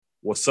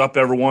What's up,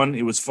 everyone?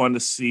 It was fun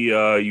to see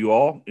you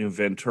all in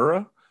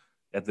Ventura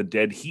at the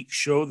Dead Heat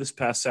show this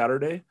past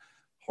Saturday.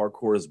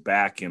 Hardcore is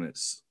back, and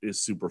it's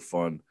super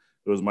fun.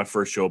 It was my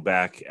first show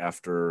back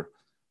after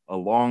a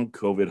long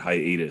COVID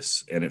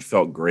hiatus, and it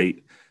felt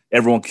great.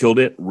 Everyone killed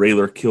it.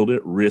 Railer killed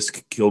it.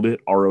 Risk killed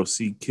it.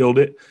 ROC killed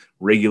it.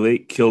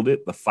 Regulate killed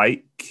it. The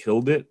Fight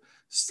killed it.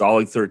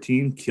 Stalag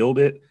 13 killed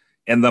it.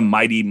 And the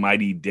mighty,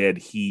 mighty Dead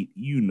Heat,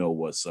 you know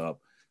what's up.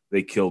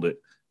 They killed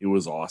it. It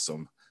was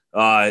awesome.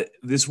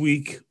 This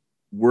week,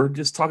 we're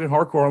just talking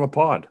hardcore on the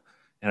pod,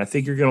 and I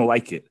think you're going to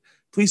like it.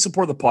 Please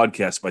support the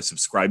podcast by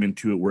subscribing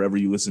to it wherever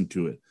you listen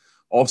to it.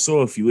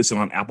 Also, if you listen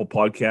on Apple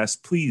Podcasts,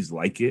 please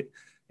like it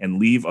and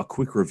leave a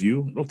quick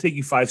review. It'll take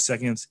you 5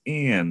 seconds,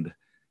 and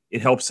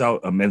it helps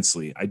out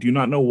immensely. I do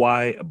not know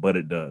why, but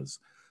it does.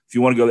 If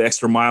you want to go the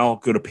extra mile,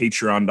 go to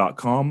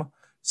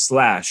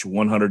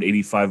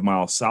patreon.com/185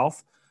 miles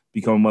south.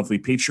 Become a monthly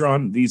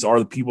Patreon. These are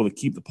the people that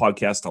keep the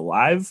podcast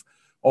alive.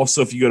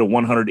 Also, if you go to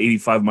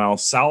 185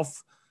 miles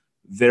south,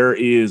 there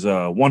is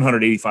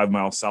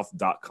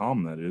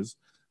 185milessouth.com, that is.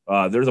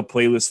 There's a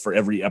playlist for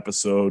every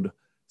episode,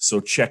 so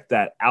check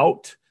that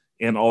out.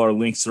 And all our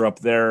links are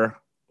up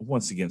there.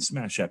 Once again,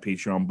 smash that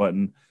Patreon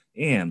button,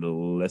 and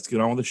let's get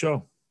on with the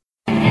show.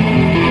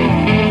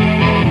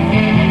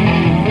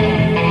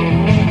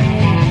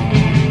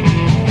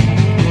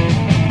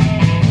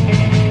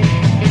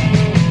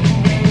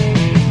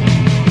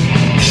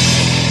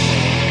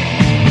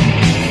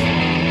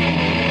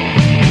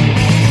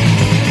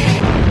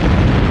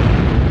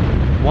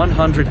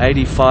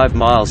 185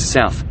 Miles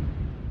South,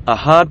 a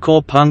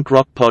hardcore punk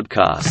rock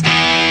podcast.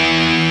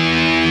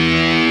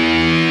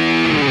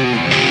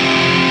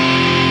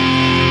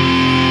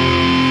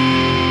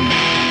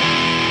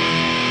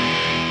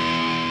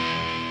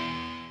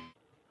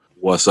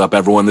 What's up,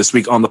 everyone? This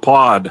week on the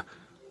pod,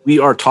 we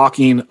are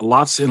talking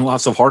lots and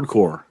lots of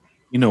hardcore.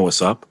 You know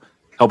what's up.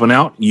 Helping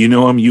out, you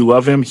know him, you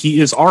love him.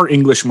 He is our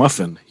English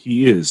muffin.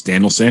 He is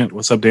Daniel Sant.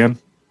 What's up, Dan?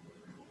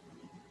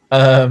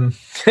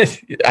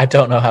 I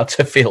don't know how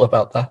to feel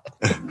about that.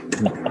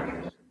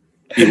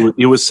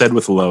 It was said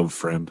with love,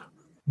 friend.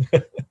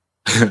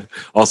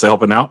 Also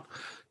helping out,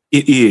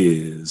 it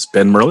is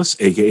Ben Merlis,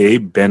 a.k.a.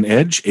 Ben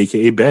Edge,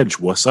 a.k.a.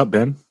 Bedge. What's up,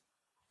 Ben?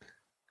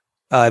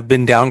 I've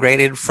been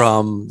downgraded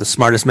from the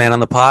smartest man on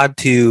the pod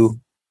to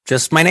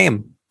just my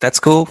name. That's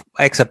cool.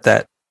 I accept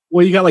that.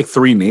 Well, you got like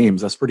 3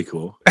 names. That's pretty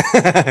cool.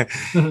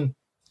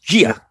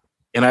 Yeah.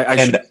 And I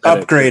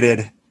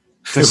upgraded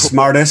to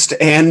smartest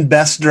and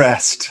best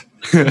dressed.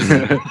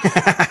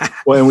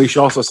 Well, and we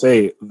should also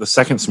say the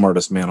second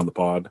smartest man on the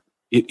pod.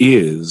 It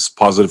is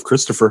Positive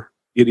Christopher.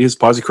 It is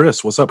Posy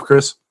Chris. What's up,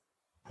 Chris?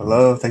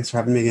 Hello. Thanks for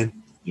having me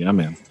again. Yeah,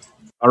 man.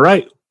 All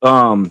right.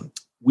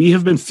 We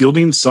have been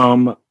fielding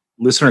some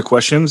listener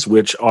questions,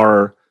 which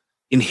are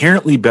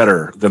inherently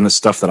better than the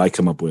stuff that I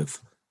come up with.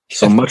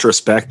 So much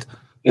respect.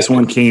 This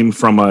one came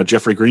from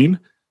Jeffrey Green,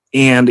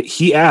 and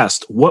he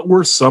asked, what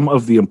were some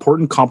of the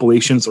important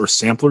compilations or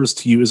samplers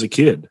to you as a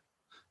kid?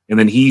 And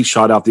then he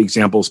shot out the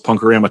examples: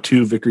 Punkorama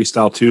 2, Victory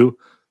Style 2,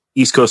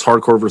 East Coast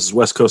Hardcore versus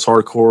West Coast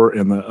Hardcore,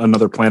 and the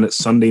Another Planet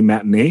Sunday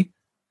Matinee.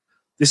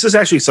 This is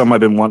actually something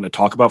I've been wanting to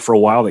talk about for a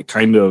while. That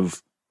kind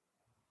of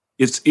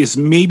is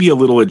maybe a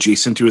little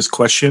adjacent to his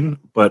question,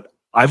 but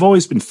I've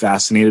always been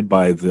fascinated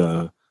by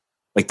the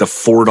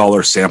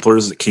 $4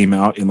 samplers that came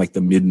out in like the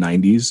mid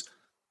 90s.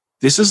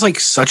 This is like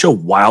such a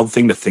wild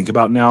thing to think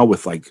about now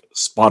with like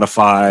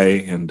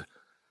Spotify and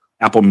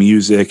Apple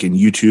Music and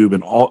YouTube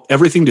and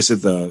everything just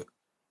at the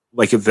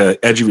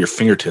edge of your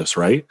fingertips,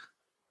 right?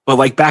 But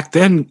like back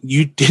then,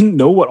 you didn't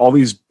know what all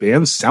these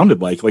bands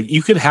sounded like. Like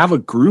you could have a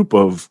group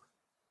of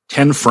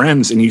 10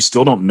 friends and you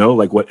still don't know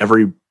like what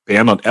every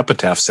band on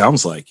Epitaph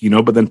sounds like, you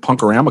know? But then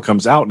Punkorama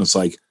comes out and it's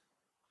like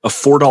a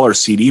 $4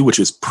 CD, which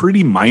is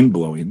pretty mind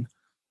blowing,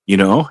 you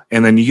know?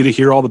 And then you get to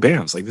hear all the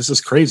bands. Like this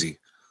is crazy.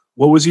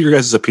 What was your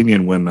guys'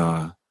 opinion when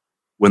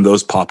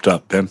those popped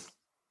up, Ben?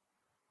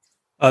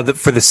 For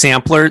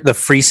the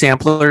free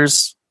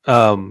samplers.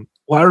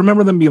 Well, I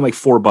remember them being like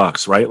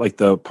 $4, right? Like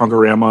the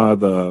Punkorama,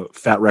 the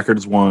Fat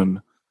Records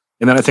one,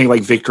 and then I think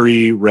like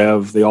Victory,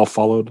 Rev, they all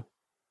followed.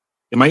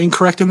 Am I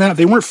incorrect in that?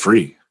 They weren't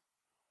free.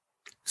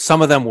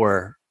 Some of them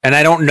were, and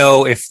I don't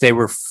know if they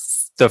were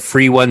the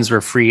free ones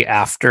were free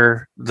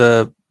after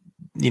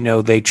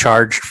they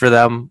charged for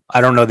them.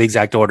 I don't know the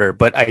exact order,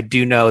 but I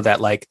do know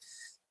that like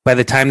by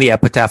the time the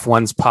Epitaph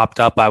ones popped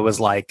up, I was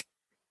like,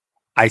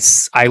 I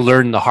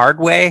learned the hard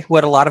way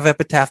what a lot of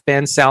Epitaph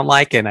bands sound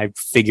like, and I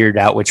figured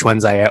out which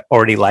ones I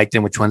already liked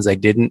and which ones I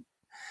didn't.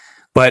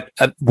 But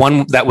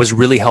one that was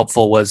really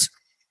helpful was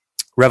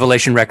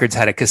Revelation Records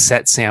had a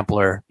cassette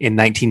sampler in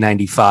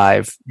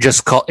 1995,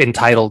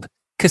 entitled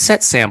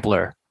Cassette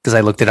Sampler, because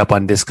I looked it up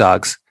on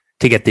Discogs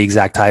to get the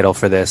exact title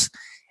for this,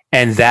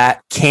 and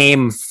that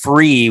came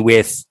free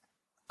with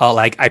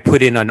I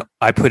put in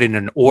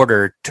an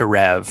order to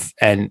Rev,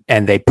 and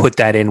they put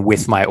that in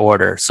with my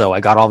order. So I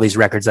got all these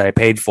records that I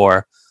paid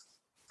for,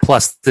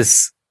 plus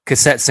this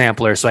cassette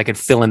sampler, so I could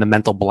fill in the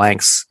mental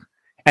blanks.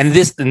 And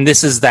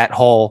this is that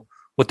whole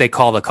what they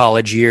call the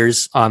college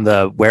years on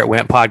the Where It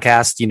Went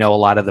podcast. You know, a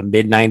lot of the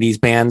mid '90s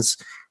bands,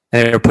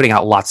 and they were putting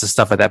out lots of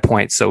stuff at that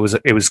point. So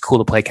it was cool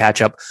to play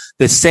catch up.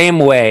 The same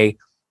way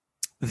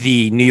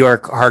the New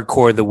York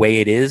Hardcore The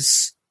Way It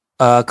Is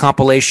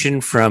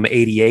compilation from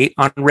 '88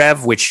 on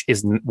Rev, which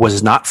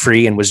was not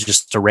free and was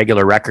just a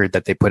regular record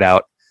that they put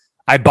out.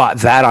 I bought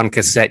that on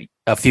cassette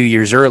a few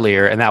years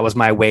earlier, and that was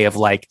my way of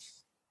like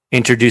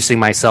introducing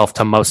myself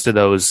to most of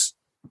those,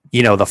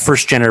 you know, the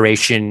first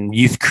generation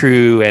Youth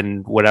Crew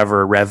and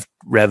whatever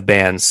Rev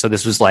bands. So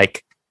this was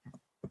like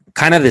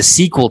kind of the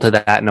sequel to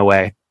that in a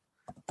way.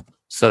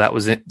 So that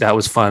was it. That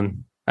was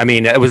fun. I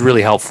mean, it was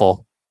really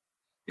helpful.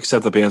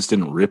 Except the bands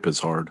didn't rip as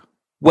hard.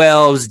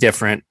 Well, it was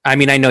different. I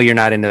mean, I know you're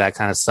not into that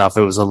kind of stuff.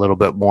 It was a little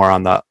bit more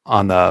on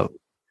the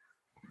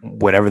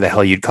whatever the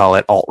hell you'd call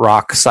it, alt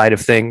rock side of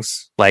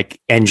things,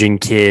 like Engine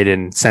Kid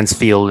and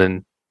Sensefield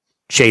and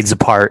Shades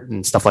Apart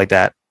and stuff like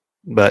that.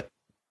 But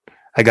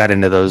I got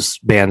into those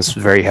bands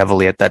very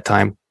heavily at that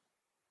time.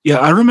 Yeah,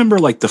 I remember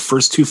like the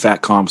first two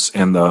Fat Comps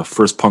and the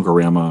first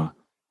Punkorama,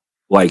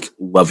 like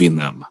loving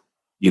them.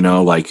 You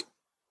know, like,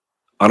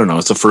 I don't know.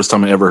 It's the first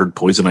time I ever heard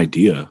Poison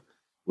Idea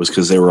was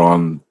because they were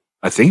on,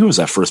 I think it was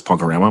that first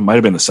Punkorama. It might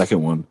have been the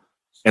second one.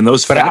 And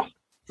those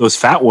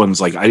fat ones,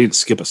 like I didn't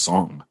skip a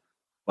song.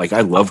 Like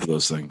I loved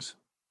those things.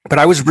 But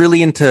I was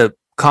really into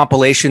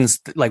compilations,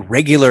 like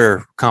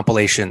regular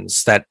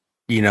compilations that,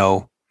 you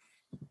know,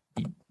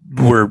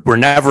 were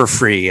never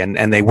free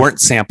and they weren't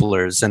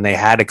samplers and they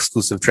had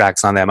exclusive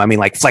tracks on them. I mean,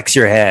 like Flex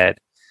Your Head.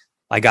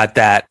 I got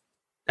that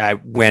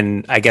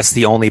when I guess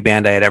the only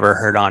band I had ever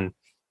heard on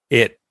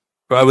it.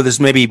 Well, there's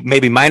maybe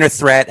Minor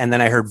Threat, and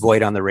then I heard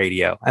Void on the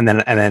radio, and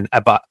then I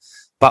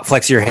bought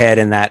Flex Your Head,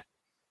 and that,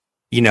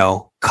 you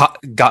know,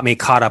 got me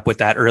caught up with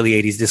that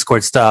early '80s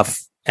Discord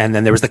stuff. And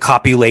then there was the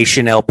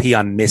Copulation LP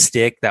on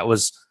Mystic. That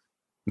was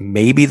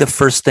maybe the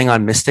first thing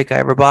on Mystic I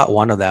ever bought,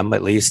 one of them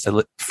at least,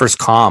 the first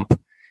comp.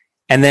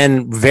 And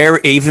then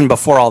even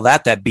before all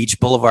that, that Beach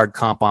Boulevard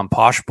comp on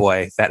Posh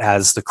Boy that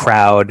has the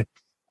Crowd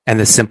and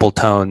the Simple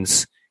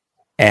Tones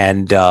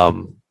and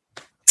who's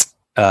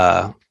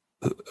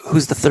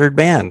the third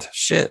band?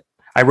 Shit.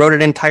 I wrote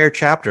an entire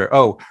chapter.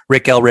 Oh,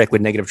 Rick Elric with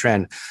Negative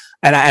Trend.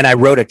 And I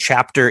wrote a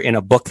chapter in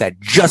a book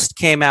that just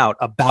came out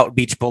about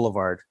Beach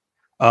Boulevard.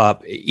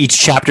 Each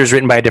chapter is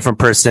written by a different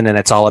person, and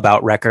it's all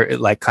about record,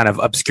 like kind of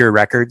obscure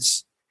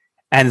records.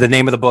 And the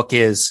name of the book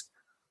is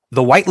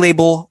The White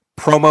Label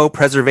Promo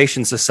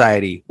Preservation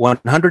Society,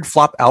 100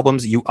 Flop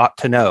Albums You Ought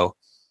to Know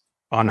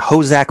on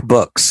Hozak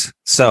Books.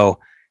 So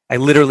I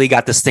literally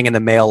got this thing in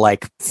the mail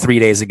like 3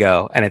 days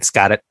ago, and it's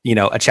got it, you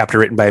know, a chapter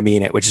written by me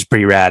in it, which is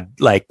pretty rad,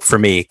 like for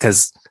me,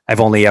 because I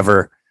only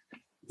ever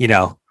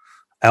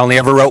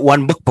wrote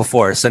one book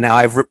before. So now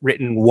I've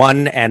written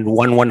 1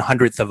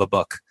 1/100th of a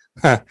book.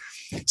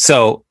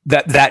 So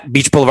that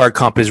Beach Boulevard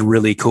comp is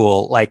really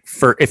cool. Like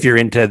for if you're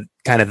into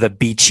kind of the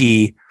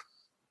beachy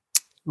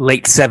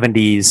late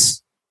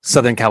 70s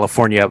Southern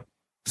California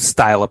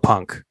style of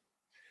punk.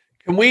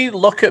 Can we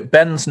look at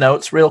Ben's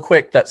notes real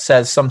quick that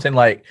says something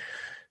like,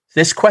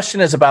 this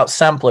question is about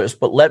samplers,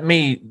 but let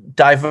me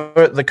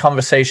divert the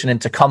conversation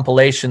into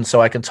compilation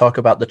so I can talk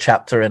about the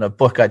chapter in a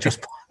book I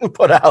just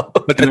put out.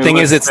 But the thing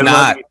is, it's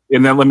not.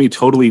 And then let me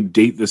totally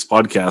date this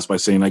podcast by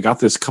saying I got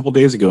this a couple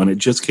days ago and it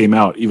just came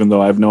out, even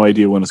though I have no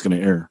idea when it's going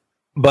to air.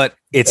 But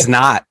it's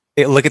not.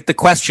 Look at the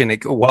question.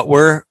 What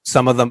were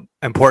some of the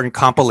important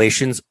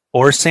compilations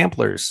or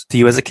samplers to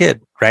you as a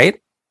kid,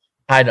 right?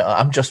 I know.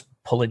 I'm just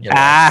pulling you.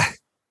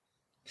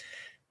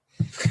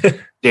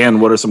 Dan,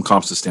 what are some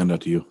comps that stand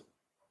out to you?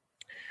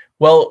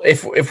 Well,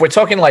 if we're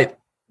talking like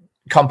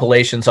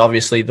compilations,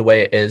 obviously The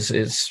Way It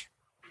Is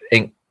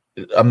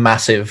a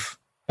massive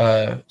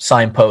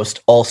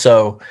signpost.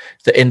 Also,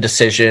 The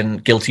Indecision,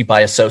 Guilty by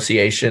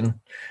Association,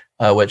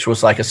 which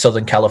was like a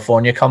Southern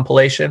California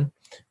compilation,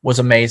 was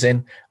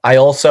amazing. I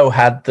also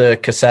had the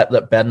cassette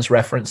that Ben's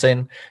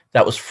referencing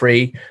that was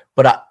free,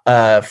 but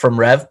from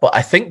Rev. But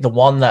I think the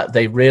one that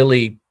they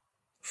really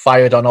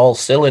fired on all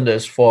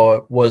cylinders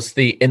for was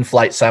the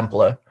In-Flight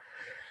sampler.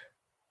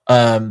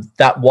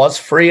 That was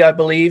free, I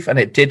believe, and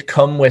it did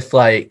come with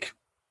like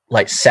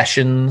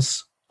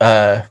sessions.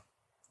 I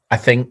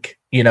think,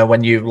 you know,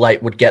 when you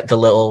like would get the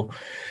little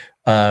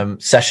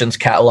sessions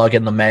catalog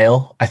in the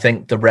mail, I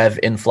think the Rev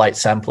In-Flight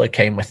sampler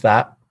came with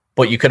that.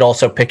 But you could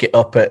also pick it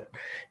up at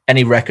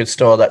any record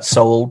store that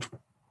sold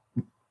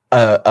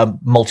a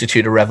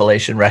multitude of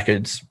Revelation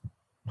records.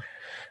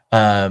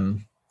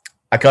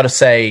 I gotta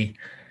say,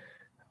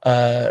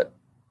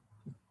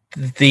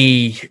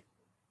 the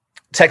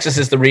Texas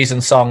Is the Reason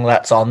song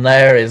that's on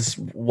there is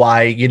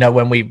why, you know,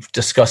 when we've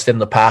discussed in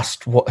the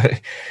past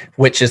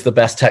which is the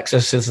best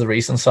Texas Is the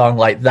Reason song,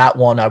 like that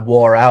one I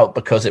wore out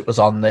because it was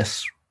on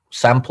this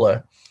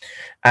sampler.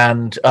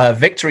 And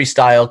Victory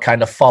Style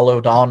kind of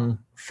followed on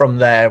from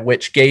there,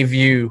 which gave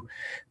you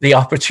the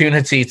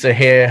opportunity to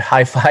hear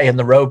Hi-Fi and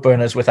the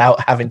Roadburners without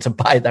having to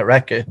buy that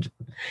record,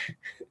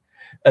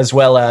 as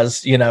well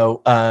as, you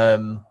know,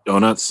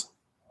 Donuts.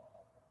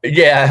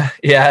 Yeah,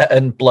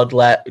 and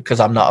Bloodlet, because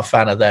I'm not a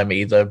fan of them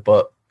either.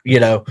 But, you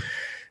know,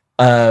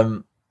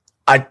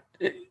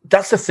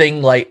 that's the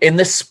thing. Like in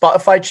this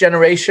Spotify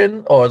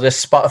generation or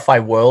this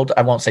Spotify world,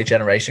 I won't say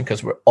generation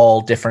because we're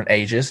all different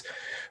ages,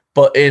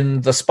 but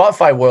in the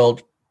Spotify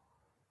world,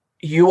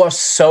 you are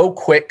so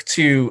quick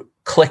to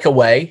click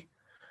away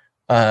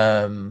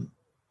for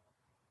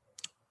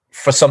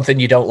something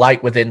you don't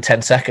like within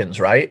 10 seconds,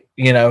 right?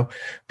 You know,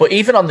 but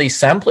even on these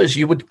samplers,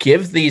 you would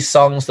give these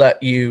songs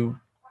that you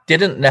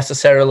didn't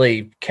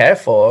necessarily care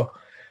for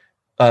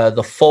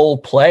the full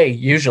play,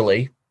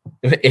 usually,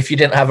 if you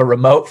didn't have a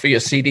remote for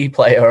your CD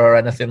player or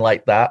anything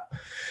like that.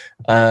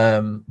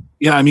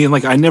 Yeah, I mean,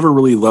 like, I never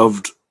really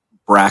loved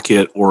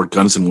Bracket or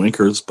Guns and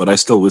Winkers, but I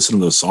still listen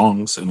to those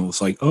songs, and it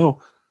was like, oh,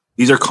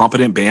 these are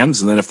competent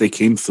bands, and then if they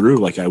came through,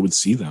 like, I would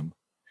see them.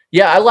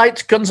 Yeah, I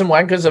liked Guns and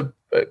Wankers,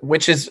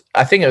 which is,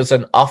 I think it was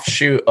an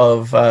offshoot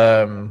of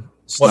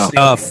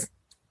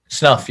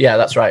Snuff. Yeah,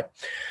 that's right.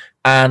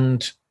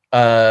 And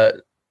I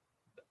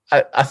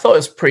thought it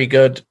was pretty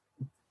good,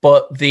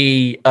 but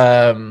the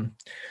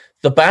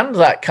band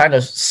that kind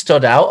of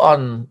stood out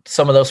on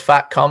some of those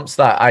fat comps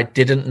that I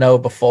didn't know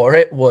before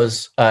it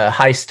was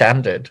High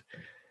Standard.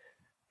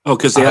 Oh,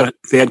 because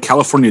they had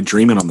California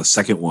Dreamin' on the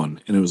second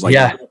one, and it was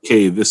like,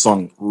 okay, this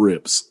song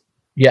rips.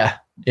 Yeah,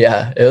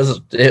 it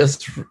was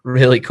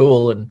really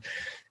cool, and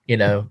you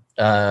know,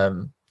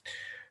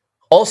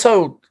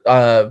 also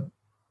I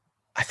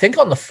think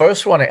on the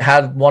first one it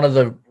had one of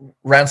the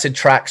Rancid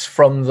tracks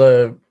from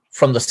the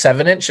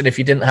 7-inch, and if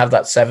you didn't have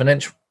that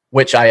 7-inch,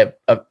 which I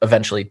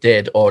eventually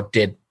did or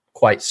did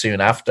quite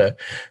soon after,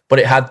 but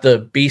it had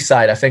the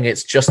B-side. I think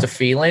it's Just a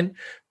Feeling,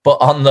 but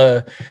on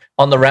the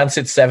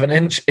Rancid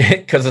 7-inch,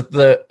 because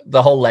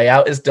the whole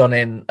layout is done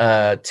in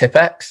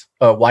Tipex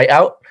or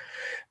whiteout,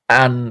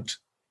 and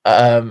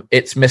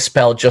it's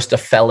misspelled Just a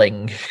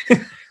Felling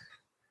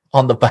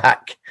on the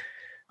back.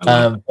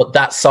 But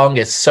that song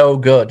is so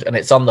good, and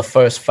it's on the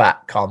first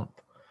fat comp.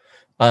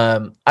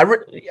 I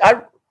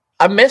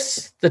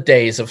miss the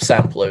days of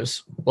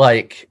samplers.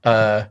 Like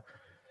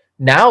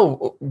now,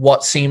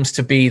 what seems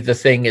to be the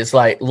thing is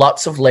like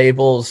lots of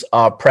labels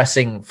are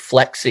pressing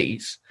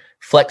flexi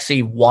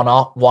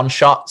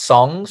one-shot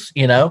songs,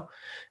 you know,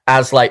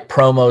 as like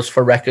promos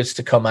for records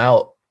to come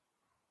out.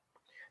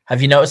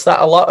 Have you noticed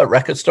that a lot at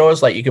record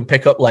stores? Like you can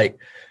pick up like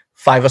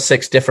 5 or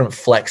 6 different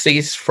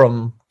flexis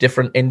from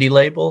different indie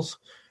labels.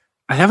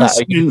 I haven't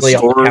seen it in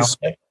stores.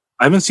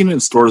 I haven't seen it in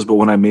stores, but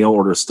when I mail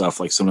order stuff,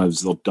 like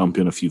sometimes they'll dump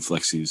in a few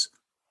flexies,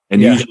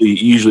 and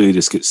usually they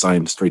just get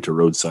signed straight to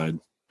Roadside.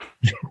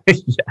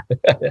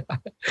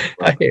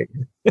 I hear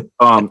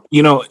you.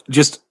 You know,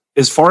 just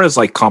as far as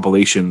like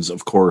compilations,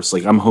 of course,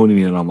 like I'm honing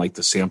in on like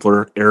the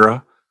sampler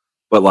era,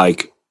 but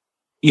like,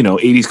 you know,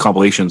 80s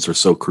compilations are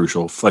so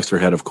crucial. Flex Your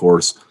Head, of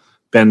course.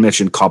 Ben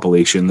mentioned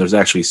compilation. There's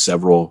actually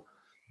several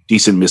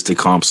decent Mystic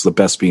comps, the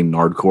best being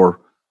Nardcore.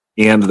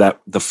 And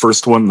that the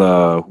first one,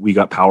 the We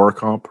Got Power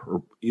comp,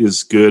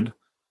 is good.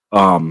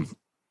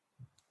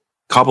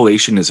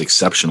 Compilation is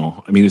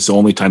exceptional. I mean, it's the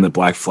only time that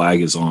Black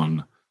Flag is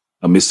on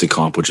a Mystic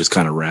comp, which is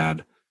kind of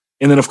rad.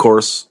 And then, of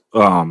course,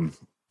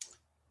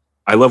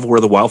 I love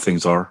Where the Wild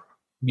Things Are.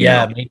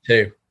 Yeah, me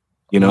too.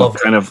 You know,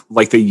 kind of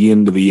like the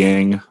yin to the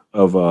yang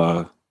of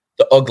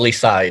the ugly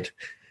side.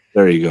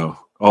 There you go.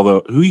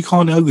 Although, who are you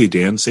calling ugly,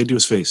 Dan? Say it to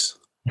his face.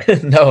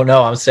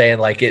 No, I'm saying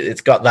like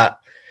it's got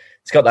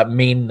that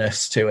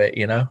meanness to it,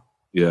 you know?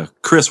 Yeah.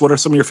 Chris, what are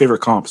some of your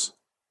favorite comps?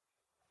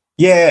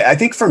 Yeah, I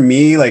think for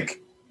me, like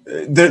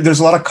there's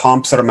a lot of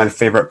comps that are my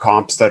favorite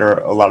comps that are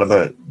a lot of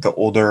the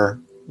older,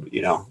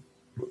 you know,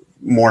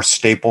 more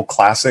staple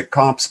classic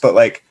comps. But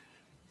like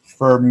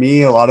for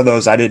me, a lot of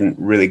those, I didn't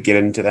really get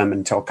into them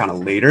until kind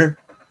of later.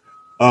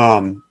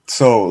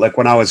 So like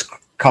when I was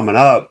coming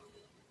up,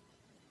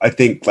 I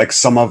think like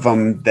some of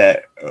them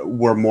that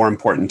were more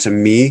important to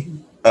me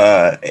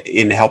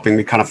in helping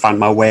me kind of find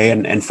my way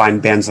and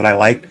find bands that I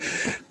liked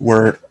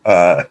were,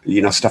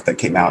 you know, stuff that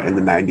came out in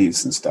the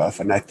 90s and stuff.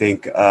 And I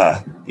think,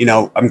 you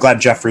know, I'm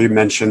glad Jeffrey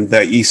mentioned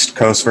the East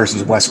Coast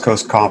versus West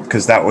Coast comp,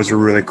 because that was a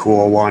really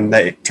cool one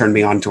that turned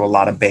me on to a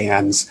lot of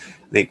bands.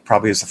 I think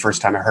probably was the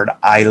first time I heard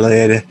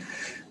Eyelid.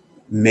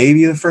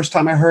 Maybe the first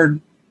time I heard,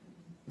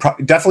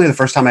 definitely the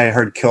first time I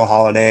heard Kill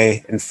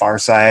Holiday and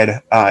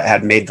Farside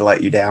had Made to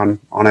Let You Down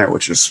on it,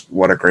 which is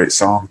what a great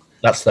song.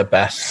 That's the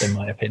best, in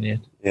my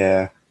opinion.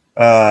 Yeah.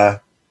 I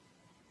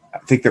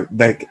think that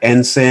like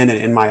Ensign and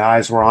In My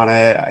Eyes were on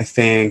it. I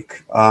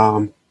think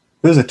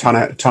there's a ton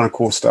of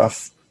cool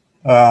stuff.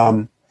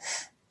 And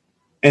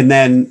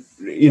then,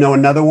 you know,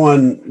 another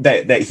one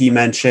that he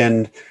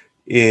mentioned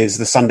is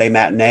the Sunday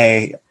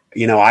Matinee.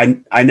 You know,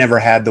 I never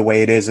had The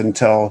Way It Is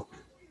until,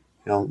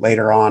 you know,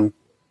 later on.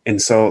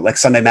 And so like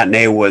Sunday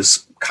Matinee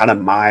was kind of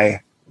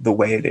The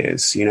Way It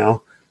Is, you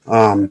know.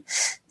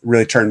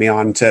 Really turned me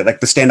on to like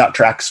the standout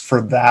tracks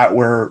for that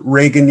were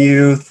Reagan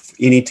Youth,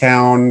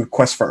 Anytown,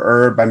 Quest for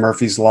Herb by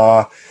Murphy's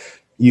Law,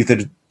 Youth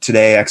of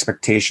Today,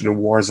 Expectation, and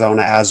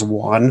Warzone as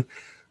one.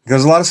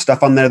 There's a lot of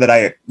stuff on there that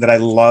I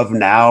love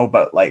now,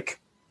 but like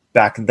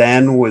back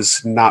then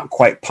was not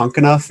quite punk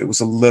enough. It was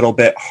a little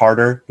bit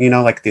harder, you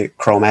know, like the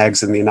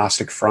Cro-Mags and the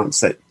Agnostic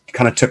Fronts that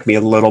kind of took me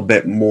a little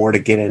bit more to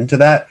get into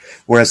that.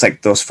 Whereas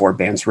like those 4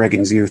 bands,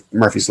 Reagan's Youth,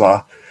 Murphy's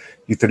Law,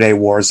 Youth Today,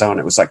 Warzone,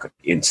 it was like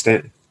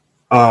instant.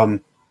 I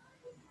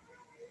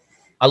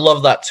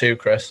love that too,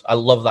 Chris. I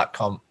love that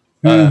comp.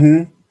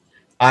 I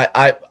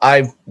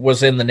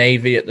was in the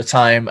Navy at the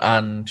time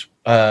and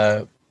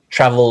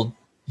traveled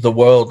the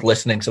world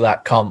listening to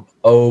that comp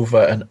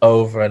over and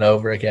over and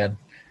over again,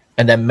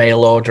 and then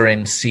mail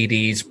ordering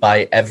CDs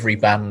by every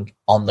band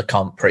on the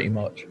comp pretty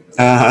much.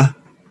 Hell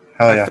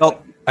yeah.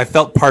 I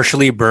felt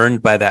partially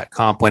burned by that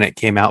comp when it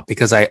came out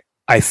because I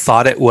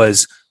thought it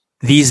was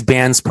these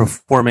bands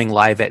performing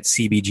live at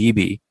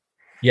CBGB.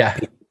 Yeah.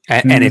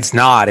 And it's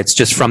not. It's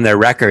just from their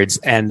records.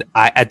 And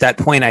at that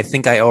point, I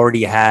think I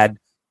already had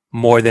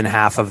more than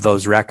half of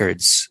those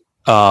records.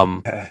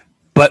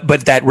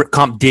 But that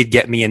comp did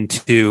get me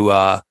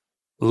into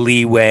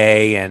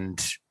Leeway,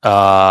 and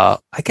I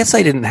guess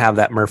I didn't have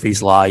that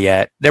Murphy's Law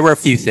yet. There were a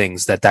few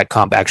things that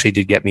comp actually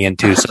did get me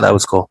into, so that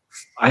was cool.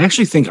 I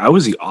actually think I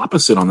was the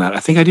opposite on that. I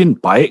think I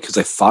didn't buy it because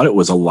I thought it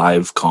was a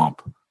live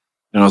comp.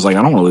 And I was like,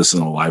 I don't want to listen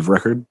to a live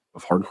record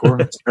of hardcore.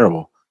 It's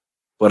terrible.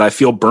 But I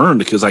feel burned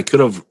because I could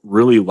have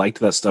really liked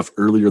that stuff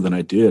earlier than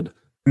I did.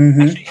 I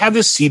actually had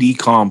this CD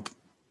comp.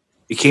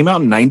 It came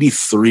out in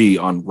 93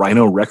 on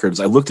Rhino Records.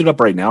 I looked it up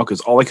right now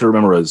because all I could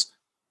remember was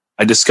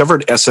I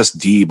discovered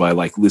SSD by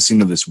like listening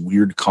to this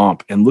weird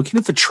comp. And looking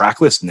at the track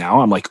list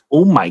now, I'm like,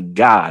 oh my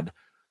God.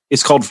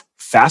 It's called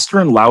Faster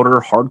and Louder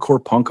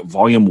Hardcore Punk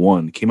Volume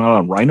 1. It came out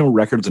on Rhino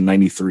Records in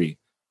 93.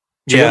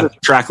 Yeah. The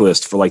track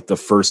list for like the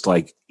first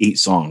like 8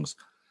 songs.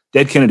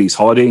 Dead Kennedys,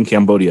 Holiday in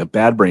Cambodia,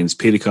 Bad Brains,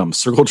 Pay to Come,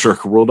 Circle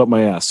Jerk, Rolled Up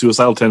My Ass,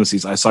 Suicidal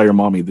Tendencies, I Saw Your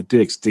Mommy, The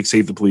Dicks, Dick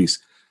Save the Police,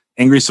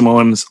 Angry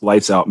Samoans,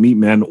 Lights Out, Meat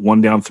Men,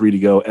 1 Down, 3 to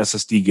Go,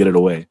 SSD, Get It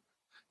Away. And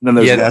then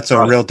there's that's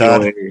a real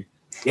dud.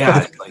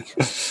 Yeah, like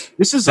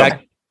this is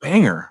a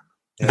banger.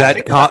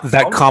 That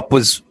comp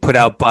was put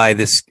out by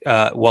this.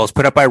 It's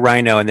put out by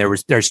Rhino, and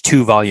there's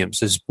 2 volumes.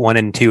 There's 1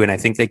 and 2, and I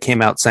think they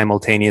came out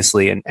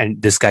simultaneously.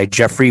 And this guy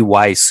Jeffrey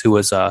Weiss, who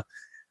was a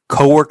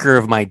coworker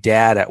of my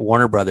dad at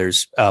Warner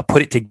Brothers,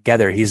 put it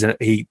together.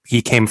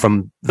 He came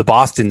from the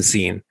Boston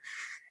scene,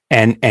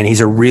 and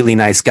he's a really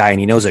nice guy, and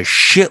he knows a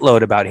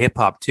shitload about hip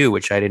hop too,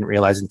 which I didn't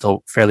realize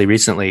until fairly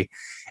recently.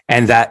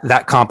 And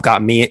that comp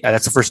got me.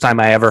 That's the first time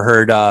I ever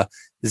heard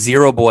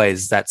Zero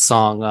Boys, that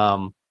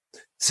song.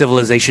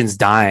 Civilization's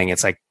Dying.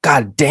 It's like,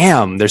 God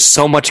damn, there's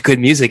so much good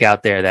music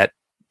out there that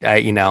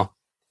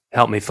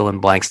helped me fill in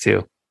blanks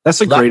too. That's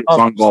a great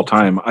song of all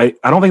time. I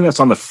don't think that's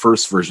on the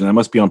first version. That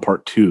must be on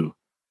part 2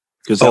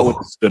 because that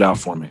one stood out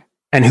for me.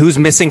 And who's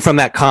missing from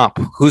that comp?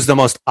 Who's the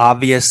most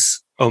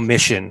obvious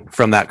omission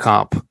from that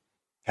comp?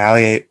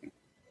 Retaliate.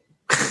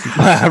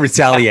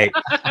 Retaliate.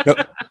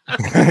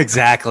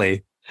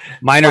 Exactly.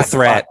 Minor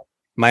Threat.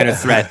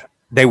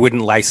 They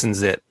wouldn't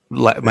license it.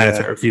 Minor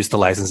Threat refused to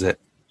license it.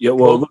 Yeah,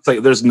 well, it looks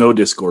like there's no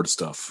Discord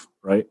stuff,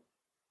 right?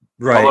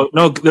 Right. Although,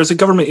 no, there's a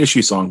government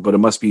issue song, but it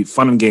must be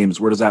Fun and Games.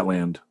 Where does that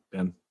land,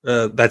 Ben?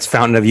 That's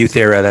Fountain of Youth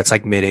era. That's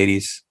like mid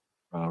 80s.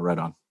 Right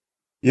on.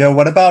 Yeah,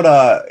 what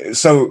about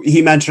so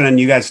he mentioned and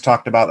you guys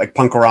talked about like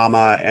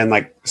Punkorama and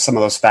like some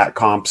of those fat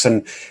comps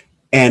and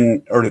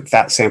or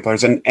fat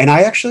samplers and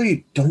I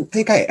actually don't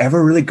think I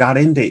ever really got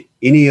into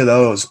any of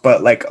those,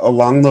 but like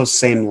along those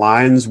same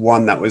lines,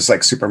 one that was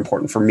like super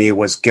important for me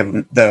was Give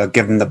 'Em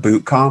the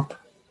Boot comp.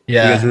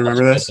 Yeah. You guys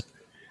remember this?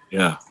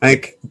 Yeah.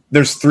 Like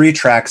there's 3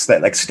 tracks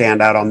that like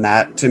stand out on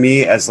that to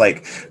me as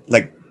like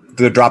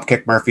the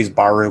Dropkick Murphys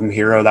Barroom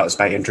Hero. That was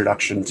my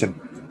introduction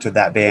to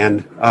that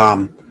band.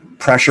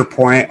 Pressure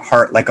Point,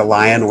 Heart Like a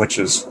Lion, which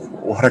is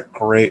what a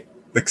great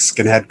like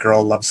skinhead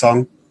girl love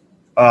song.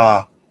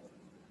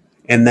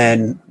 And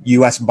then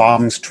US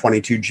Bombs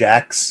 22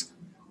 Jacks.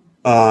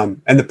 And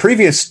the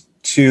previous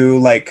 2,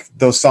 like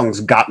those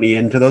songs got me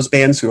into those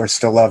bands who are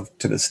still loved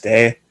to this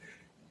day.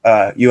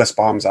 US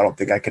Bombs, I don't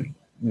think I could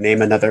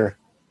name another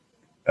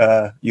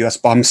US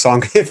Bombs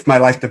song if my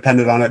life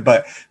depended on it,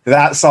 but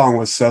that song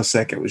was so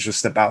sick. It was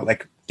just about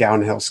like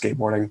downhill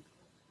skateboarding.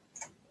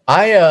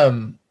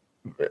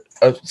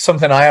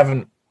 Something I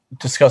haven't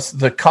discussed,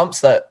 the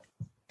comps that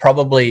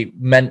probably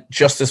meant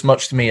just as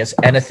much to me as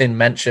anything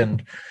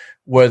mentioned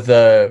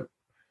were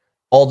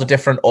all the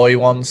different Oi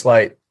ones,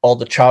 like all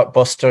the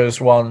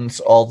Chartbusters ones,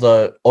 all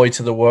the Oi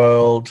to the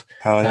World,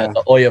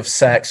 the Oi of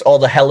Sex, all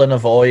the Helen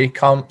of Oi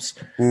comps.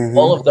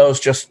 All of those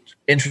just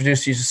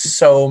introduced you to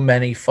so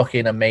many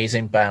fucking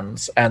amazing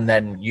bands. And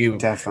then you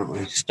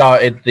definitely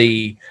started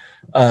the,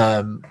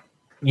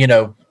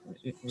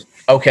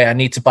 okay, I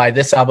need to buy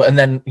this album. And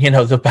then,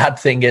 the bad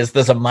thing is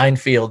there's a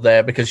minefield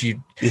there because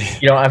you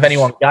don't have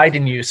anyone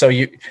guiding you. So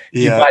you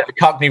buy the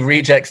Cockney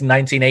Rejects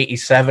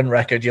 1987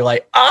 record. You're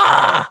like,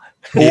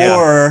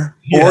 Or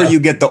you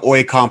get the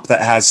Oi comp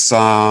that has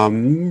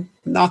some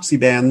Nazi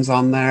bands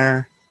on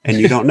there and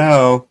you don't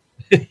know.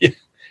 You're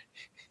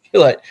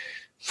like,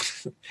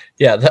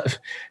 that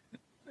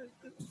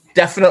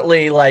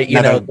definitely like,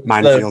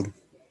 minefield.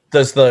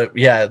 There's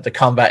the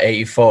Combat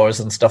 84s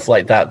and stuff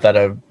like that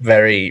are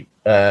very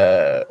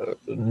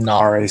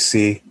not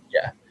RAC.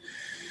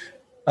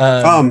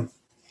 Yeah.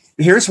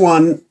 Here's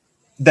one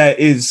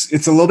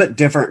it's a little bit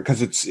different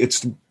because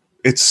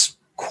it's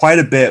quite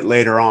a bit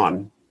later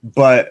on.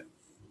 But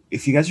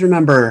if you guys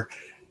remember,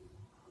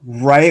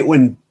 right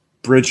when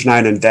Bridge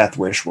 9 and Death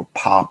Wish were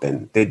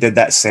popping, they did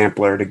that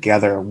sampler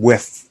together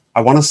with,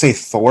 I want to say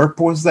Thorpe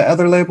was the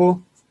other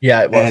label.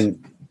 Yeah, it was.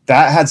 And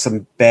that had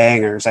some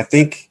bangers. I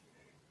think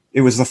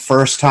it was the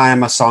first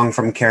time a song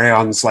from Carry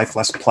On's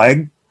Lifeless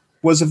Plague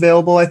was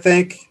available, I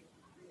think.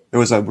 There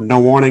was a No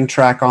Warning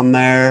track on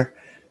there.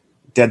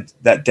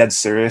 That Dead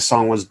Serious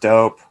song was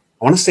dope.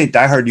 I want to say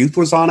Die Hard Youth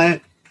was on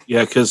it.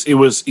 Yeah, because it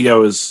was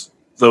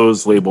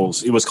those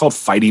labels. It was called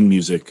Fighting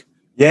Music.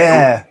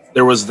 Yeah.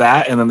 There was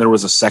that, and then there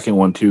was a second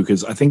one too,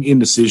 because I think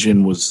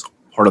Indecision was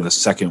part of the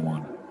second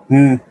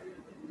one.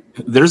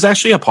 There's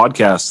actually a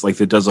podcast like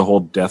that does a whole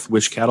Death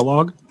Wish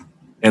catalog,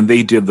 and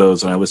they did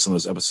those, and I listened to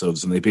those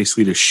episodes, and they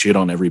basically just shit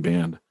on every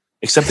band.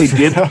 Except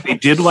they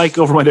did like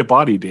Over My Dead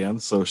Body, Dan,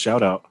 so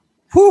shout out.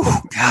 Whew,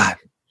 God,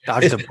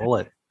 dodged a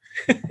bullet.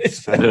 But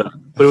it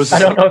was I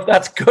don't know if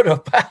that's good or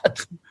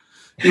bad.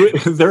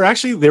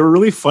 they were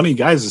really funny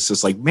guys. It's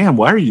just like, man,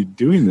 why are you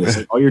doing this?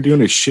 Like, all you're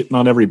doing is shitting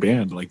on every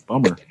band. Like,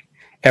 bummer.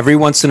 Every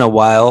once in a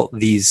while,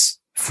 these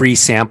free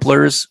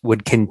samplers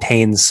would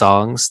contain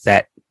songs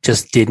that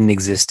just didn't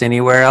exist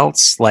anywhere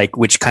else, like,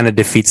 which kind of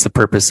defeats the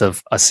purpose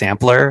of a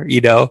sampler,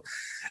 you know?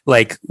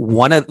 Like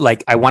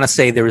I want to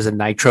say there was a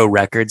Nitro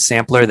Records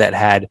sampler that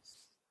had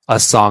a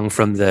song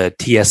from the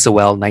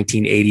TSOL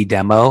 1980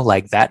 demo.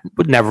 Like that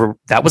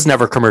was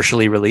never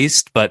commercially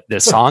released, but the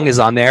song is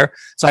on there.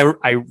 So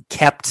I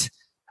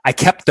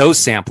kept those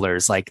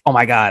samplers. Like, oh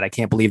my God, I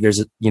can't believe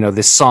there's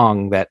this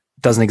song that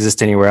doesn't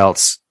exist anywhere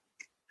else,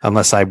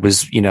 unless I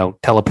was,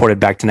 teleported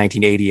back to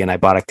 1980 and I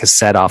bought a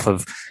cassette off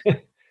of,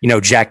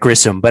 Jack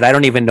Grissom. But I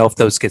don't even know if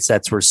those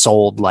cassettes were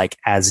sold like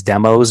as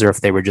demos or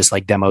if they were just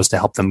like demos to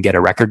help them get a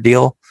record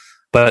deal.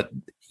 But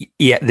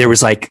yeah, there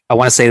was I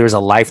want to say there was a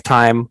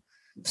Lifetime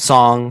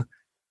song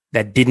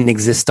that didn't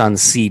exist on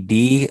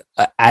CD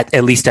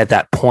at least at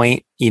that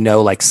point,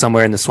 like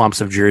Somewhere in the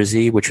Swamps of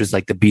Jersey, which was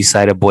like the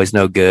B-side of Boys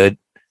No Good.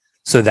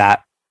 So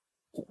that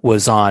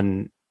was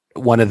on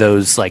one of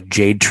those like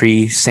Jade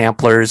Tree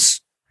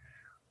samplers,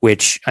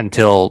 which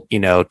until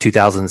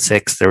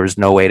 2006 there was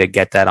no way to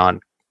get that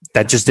on.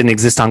 That just didn't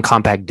exist on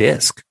compact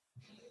disc.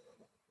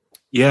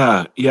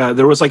 Yeah.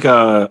 There was like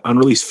a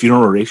unreleased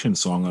Funeral Oration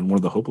song on one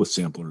of the Hopeless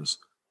samplers.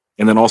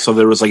 And then also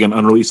there was like an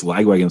unreleased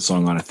Lagwagon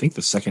song on, I think,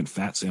 the second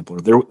Fat sampler.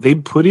 They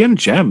put in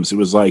gems. It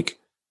was like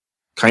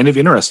kind of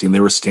interesting.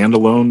 They were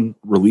standalone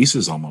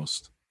releases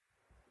almost.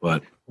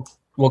 But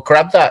we'll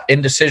grab that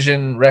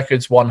Indecision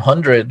Records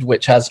 100,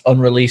 which has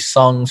unreleased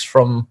songs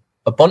from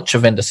a bunch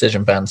of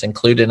Indecision bands,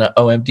 including an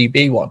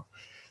OMDB one.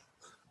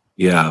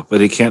 Yeah, but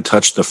it can't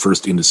touch the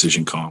first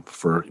Indecision comp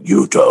for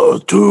Utah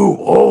Too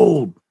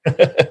Old.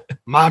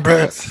 My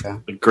Breath.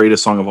 The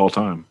greatest song of all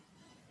time.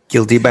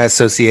 Guilty by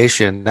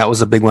Association. That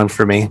was a big one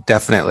for me.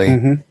 Definitely.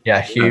 Mm-hmm.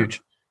 Yeah,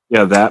 huge.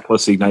 Yeah, that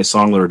plus the Ignite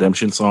song, the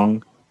Redemption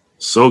song.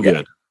 So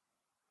good.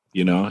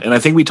 And I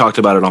think we talked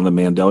about it on the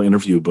Mandel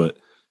interview, but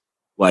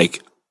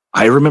like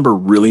I remember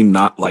really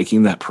not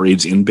liking that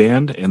Parade's In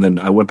band. And then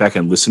I went back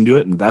and listened to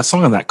it, and that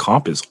song on that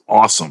comp is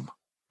awesome.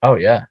 Oh,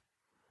 yeah.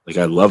 Like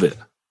I love it.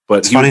 But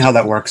it's funny how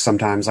that works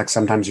sometimes. Like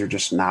sometimes you're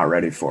just not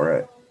ready for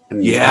it.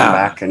 And you come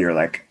back and you're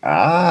like,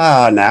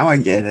 now I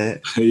get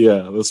it.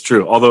 Yeah, that's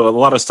true. Although a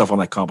lot of stuff on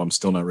that comp I'm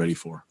still not ready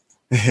for.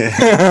 Maybe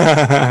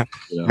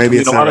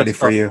it's not ready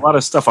for you. A lot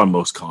of stuff on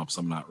most comps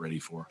I'm not ready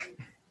for.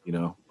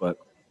 But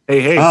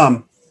hey.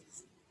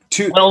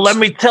 Well, let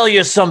me tell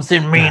you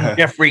something, mean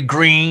Jeffrey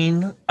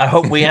Green. I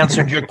hope we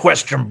answered your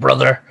question,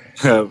 brother.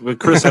 But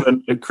Chris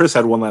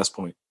had one last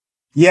point.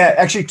 Yeah,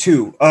 actually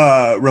two,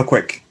 real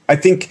quick. I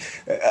think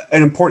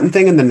an important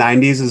thing in the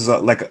 90s is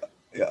like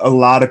a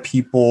lot of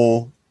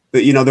people,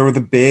 there were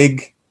the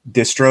big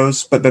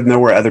distros, but then there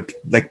were other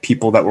like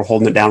people that were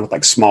holding it down with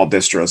like small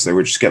distros. They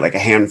would just get like a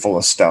handful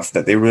of stuff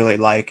that they really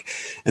like,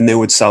 and they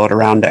would sell it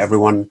around to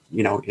everyone,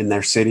 in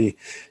their city.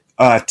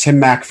 Tim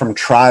Mack from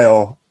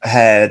Trial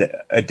had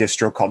a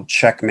distro called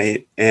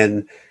Checkmate,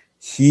 and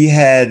he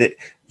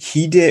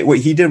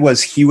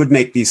would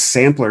make these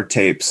sampler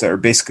tapes that are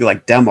basically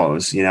like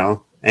demos,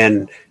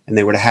 and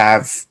they would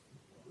have,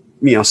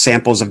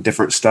 samples of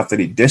different stuff that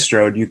he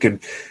distroed. You could,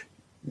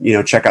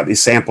 check out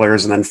these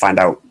samplers and then find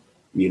out,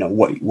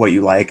 what you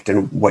liked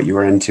and what you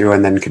were into,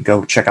 and then could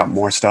go check out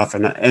more stuff.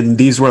 And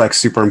these were like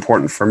super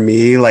important for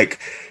me. Like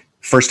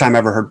first time I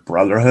ever heard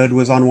Brotherhood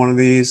was on one of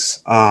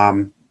these.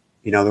 There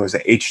was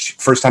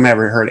first time I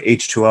ever heard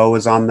H2O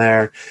was on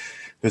there.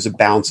 There's a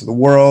Balance of the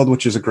World,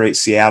 which is a great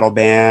Seattle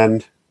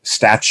band.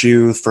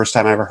 Statue, first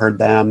time I ever heard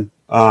them.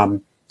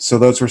 So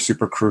those were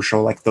super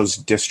crucial, like those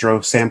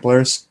distro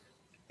samplers.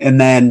 And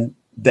then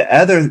the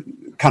other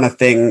kind of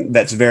thing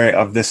that's very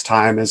of this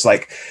time is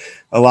like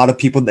a lot of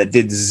people that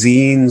did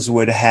zines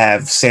would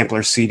have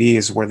sampler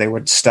CDs where they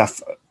would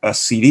stuff a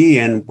CD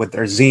in with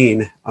their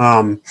zine.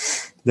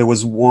 There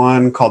was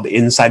one called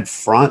Inside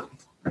Front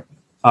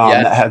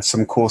that had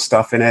some cool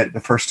stuff in it. The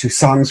first two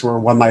songs were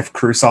One Life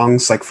Crew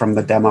songs, like from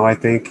the demo, I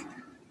think.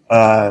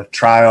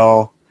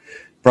 Trial.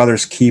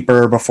 Brothers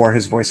Keeper before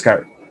his voice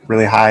got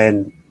really high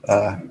and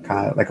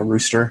kind of like a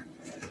rooster.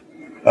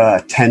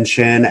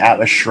 Tension,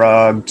 Atlas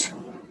Shrugged,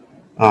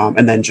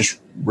 and then just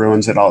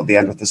ruins it all at the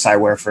end with the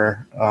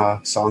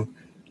Cywerfer song.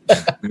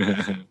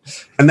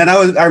 And then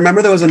I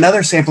remember there was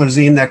another sampler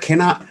zine that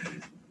cannot,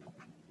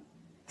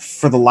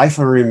 for the life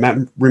of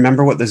me,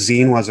 remember what the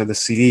zine was or the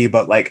CD,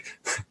 but like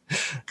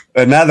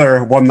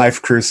another One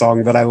Knife Crew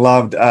song that I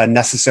loved,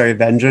 Necessary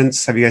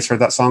Vengeance. Have you guys heard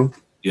that song?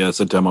 Yeah,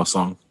 it's a demo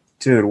song.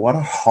 Dude, what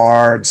a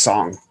hard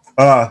song.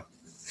 There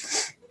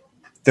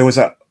was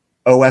a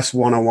OS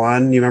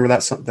 101. You remember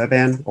that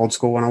band? Old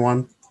School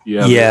 101?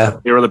 Yeah.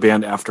 They were the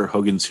band after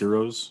Hogan's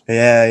Heroes.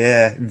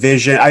 Yeah.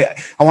 Vision. I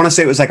want to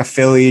say it was like a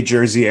Philly,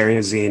 Jersey area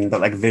zine,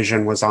 but like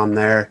Vision was on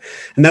there.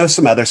 And there was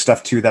some other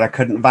stuff too that I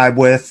couldn't vibe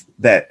with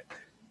that,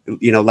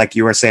 you know, like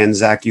you were saying,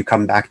 Zach, you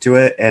come back to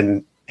it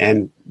and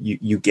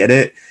you get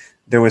it.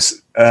 There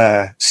was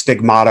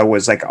Stigmata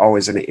was like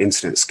always an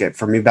instant skip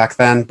for me back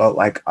then, but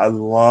like I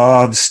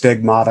love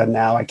Stigmata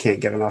now. I can't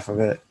get enough of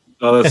it.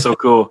 Oh, that's so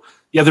cool.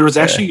 Yeah, there was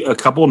actually a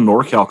couple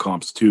NorCal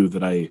comps too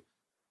that I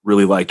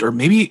really liked. Or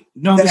maybe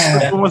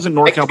this one wasn't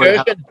NorCal,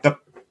 but The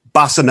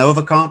Bossa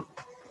Nova comp.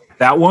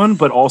 that one,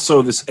 but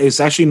also this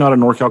it's actually not a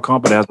NorCal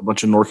comp, but it has a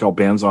bunch of NorCal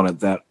bands on it.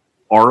 That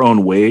Our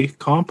Own Way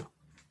comp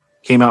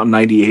came out in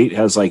 '98,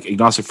 has like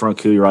Agnostic Front,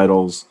 Kill Your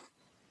Idols,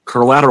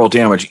 Collateral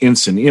Damage,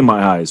 Instant, In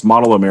My Eyes,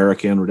 Model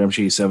American,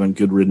 Redemption 87,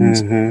 Good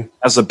Riddance. Mm-hmm.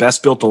 As the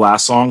best built to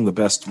last song, the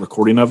best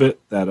recording of it,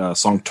 that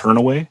song Turn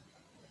Away.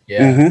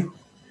 Yeah. Mm-hmm.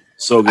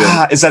 So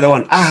good. Is that the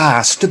one?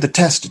 Stood the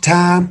test of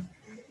time.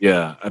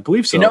 Yeah, I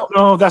believe so. You know-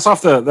 no, that's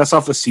off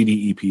the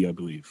CD EP, I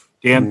believe.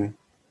 Dan,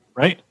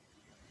 right?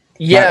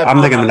 Yeah. I'm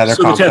thinking another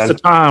So the comp. test then.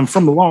 of time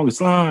from the longest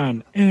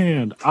line,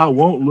 and I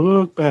won't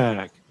look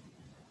back.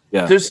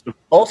 Yeah, There's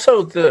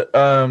also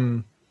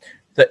the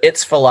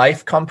It's for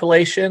Life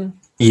compilation.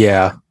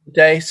 Yeah.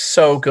 Day,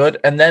 so good.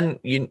 And then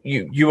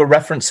you were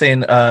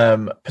referencing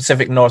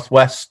Pacific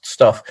Northwest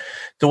stuff.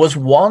 There was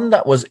one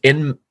that was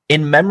in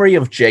memory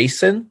of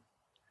Jason.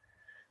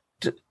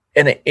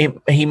 And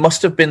he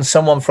must have been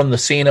someone from the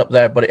scene up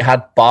there, but it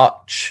had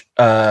Botch,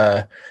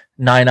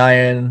 Nine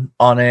Iron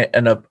on it,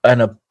 and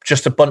a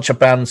just a bunch of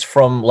bands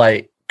from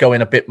like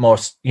going a bit more,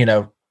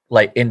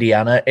 like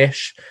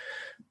Indiana-ish.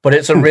 But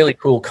it's a really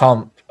cool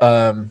comp.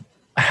 I'm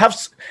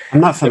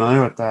not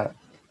familiar with that.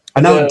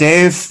 I know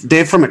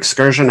Dave from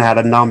Excursion had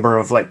a number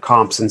of like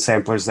comps and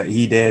samplers that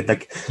he did,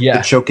 like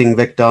the Choking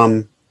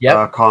Victim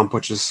comp,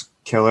 which is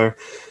killer.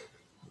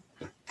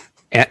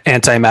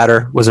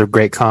 Antimatter was a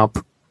great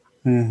comp.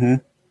 Mm-hmm.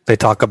 They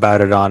talk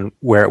about it on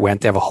Where It Went.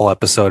 They have a whole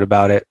episode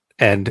about it,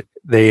 and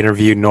they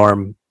interview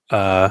Norman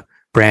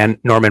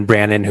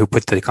Brannon, who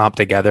put the comp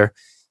together.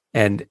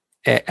 And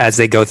as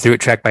they go through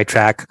it track by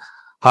track,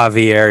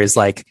 Javier is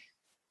like,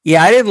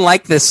 "Yeah, I didn't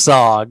like this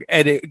song,"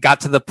 and it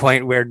got to the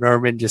point where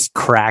Norman just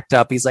cracked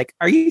up. He's like,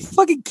 "Are you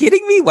fucking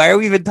kidding me? Why are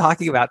we even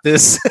talking about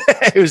this?"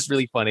 It was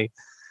really funny.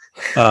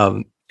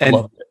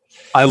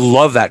 I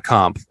love that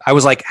comp. I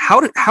was like,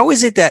 how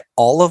is it that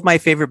all of my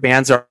favorite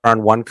bands are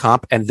on one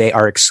comp and they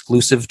are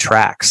exclusive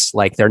tracks?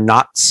 Like they're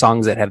not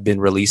songs that have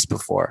been released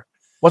before.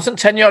 Wasn't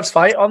 10 Yards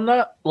Fight on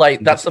that?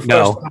 Like that's the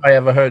first time I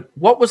ever heard.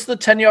 What was the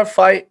 10 Yard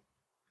Fight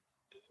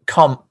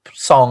comp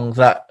song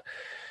that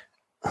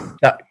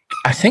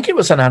I think it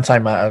was an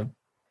Antimatter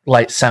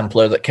like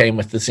sampler that came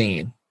with the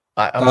zine.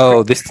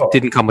 This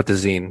didn't come with the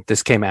zine.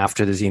 This came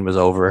after the zine was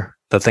over.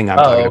 The thing I'm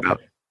talking about.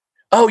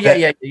 Oh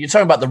yeah. You're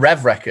talking about the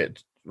Rev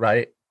record,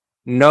 right?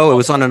 No, it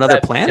was on Another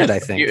Planet, I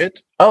think.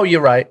 Oh, you're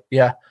right.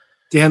 Yeah.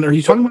 Dan, are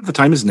you talking about The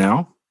Time Is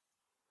Now?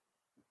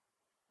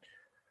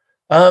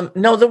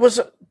 No, there was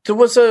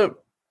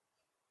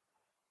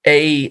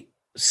a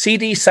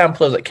CD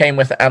sampler that came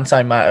with the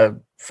Antimatter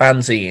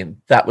fanzine.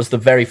 That was the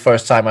very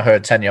first time I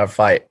heard 10 Yard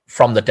Fight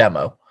from the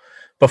demo,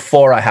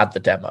 before I had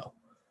the demo.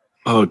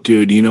 Oh,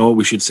 dude, you know what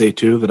we should say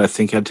too that I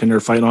think had 10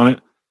 Yard Fight on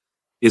it?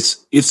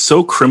 It's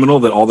so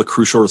criminal that all the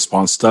Crucial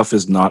Response stuff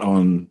is not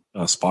on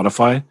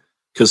Spotify,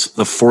 because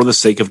the For the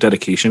Sake of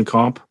Dedication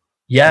comp.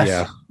 Yes.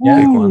 Yeah.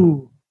 Yeah. Big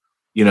one.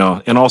 You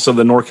know, and also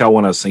the NorCal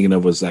one I was thinking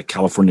of was that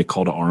California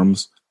Call to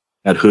Arms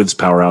at Hood's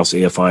Powerhouse,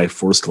 AFI,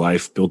 Forced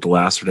Life, Built to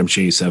Last,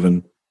 Redemption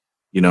 87,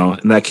 you know,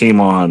 and that came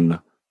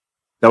on,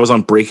 that was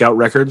on Breakout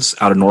Records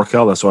out of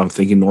NorCal. That's why I'm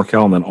thinking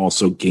NorCal, and then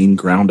also Gain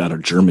Ground out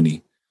of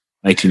Germany,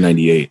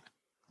 1998.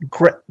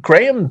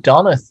 Graham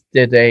Donath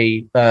did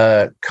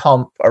a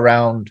comp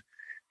around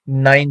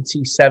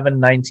 97,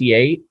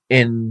 98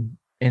 in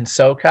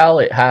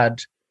SoCal. It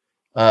had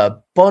a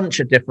bunch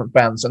of different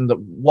bands, and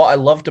what I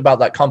loved about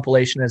that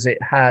compilation is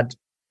it had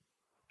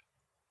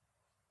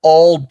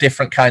all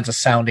different kinds of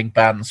sounding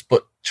bands,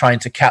 but trying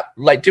to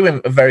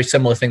doing a very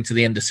similar thing to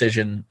the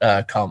Indecision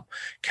comp,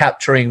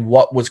 capturing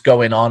what was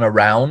going on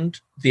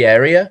around the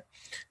area.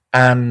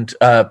 And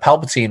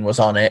Palpatine was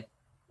on it,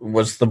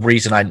 was the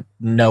reason I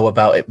know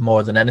about it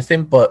more than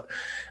anything. But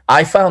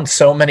I found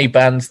so many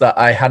bands that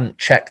I hadn't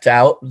checked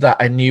out that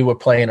I knew were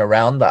playing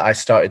around that I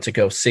started to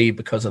go see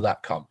because of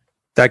that comp.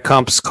 That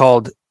comp's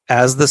called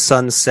As the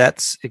Sun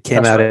Sets. It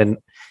came out in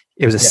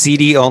It was a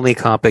CD only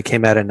comp. It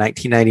came out in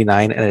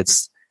 1999, and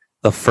it's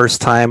the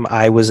first time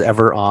I was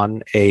ever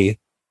on a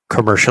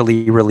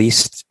commercially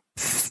released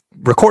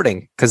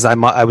recording because I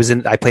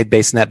played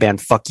bass in that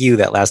band Fuck You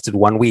that lasted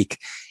 1 week,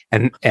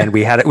 and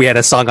we had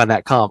a song on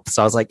that comp.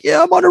 So I was like,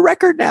 yeah, I'm on a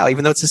record now,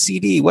 even though it's a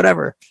CD,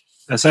 whatever.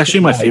 That's actually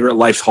my favorite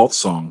Life's Halt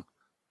song.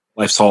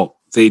 Life's Halt.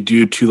 They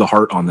do To the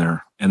Heart on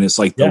there, and it's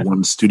like the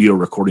one studio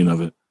recording of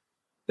it.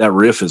 That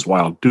riff is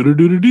wild.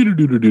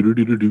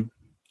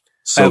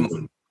 So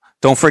good.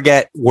 Don't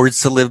forget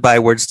Words to Live By,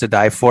 Words to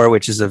Die For,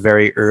 which is a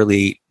very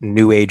early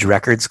New Age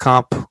Records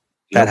comp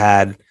that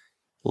had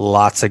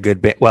lots of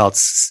good. I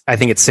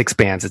think it's 6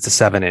 bands. It's a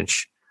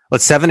 7-inch. But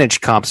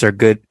 7-inch comps are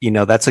good. You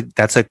know, that's a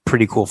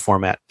pretty cool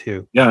format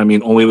too. Yeah, I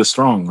mean, Only the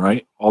Strong,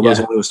 right? All those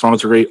Only the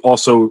Strongs are great.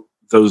 Also,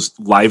 those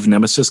live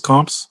Nemesis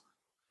comps,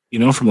 you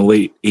know, from the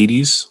late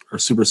 80s are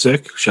super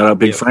sick. Shout out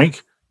Big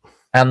Frank.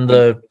 And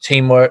the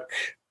Teamwork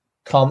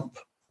comp.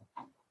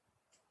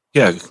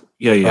 Yeah.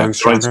 Growing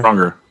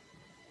Stronger.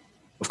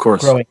 Of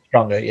course. Growing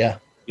Stronger, yeah.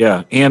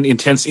 Yeah, and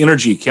Intense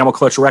Energy, Camel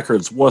Clutch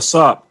Records. What's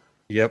up?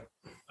 Yep.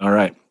 All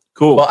right,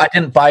 cool. Well, I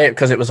didn't buy it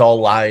because it was all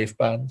live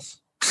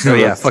bands. Oh,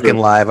 yeah, fucking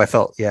live. I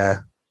felt, I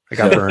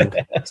got burned.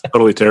 It's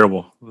totally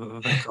terrible.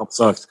 That comp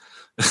sucks.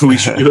 We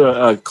should do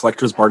a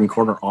collector's bargain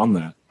corner on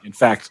that. In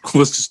fact,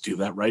 let's just do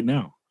that right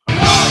now.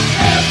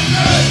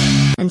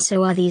 And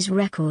so are these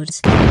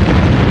records.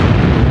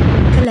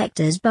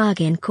 Collector's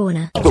Bargain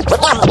Corner.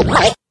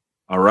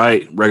 All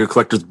right, Record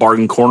Collector's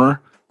Bargain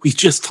Corner. We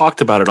just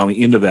talked about it on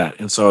the end of that.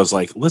 And so I was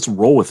like, let's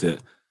roll with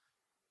it.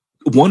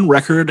 One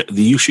record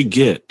that you should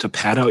get to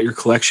pad out your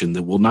collection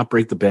that will not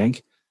break the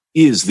bank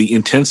is the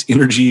Intense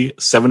Energy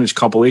 7-inch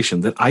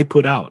compilation that I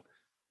put out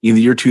in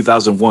the year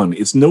 2001.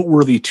 It's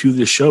noteworthy to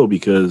this show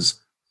because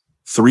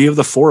 3 of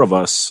the 4 of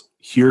us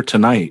here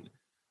tonight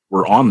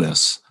were on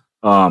this.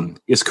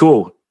 It's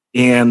cool.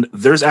 And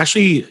there's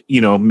actually,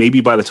 you know, maybe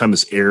by the time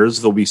this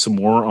airs, there'll be some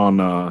more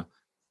on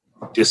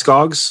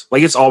Discogs.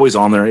 Like, it's always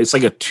on there. It's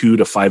like a $2 to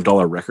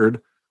 $5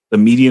 record. The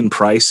median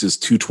price is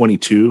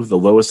 $2.22. The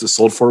lowest it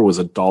sold for was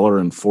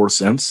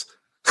 $1.04.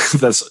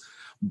 That's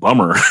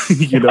bummer,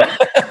 you know.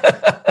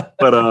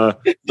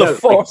 But the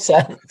 4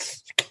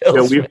 cents.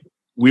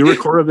 We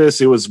recorded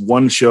this. It was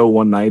one show,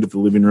 one night at the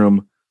living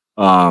room.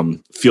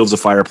 Fields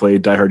of Fire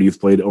played, Die Hard Youth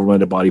played, Over My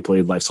Dead Body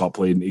played, Life's Halt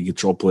played, and In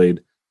Control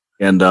played.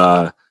 And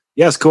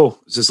it's cool.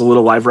 It's just a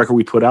little live record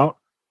we put out,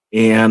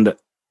 and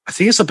I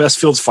think it's the best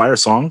Fields of Fire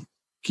song.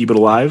 Keep It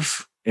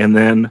Alive, and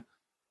then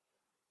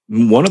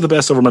one of the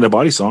best Over My Dead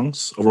Body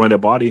songs, Over My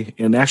Dead Body,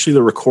 and actually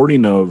the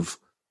recording of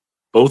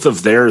both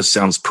of theirs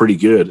sounds pretty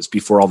good. It's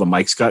before all the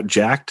mics got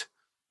jacked.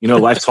 You know,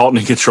 Life's Halt and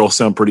In Control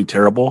sound pretty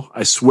terrible.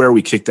 I swear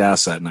we kicked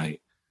ass that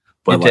night,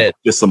 but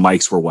just the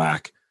mics were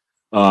whack.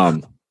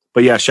 But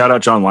yeah, shout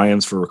out John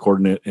Lyons for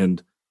recording it.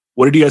 And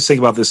what did you guys think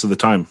about this at the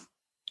time?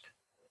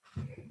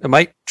 Am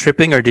I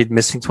tripping, or did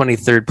Missing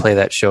 23rd play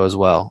that show as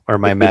well? Or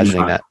am I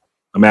imagining that?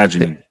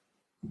 Imagining.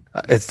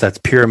 That's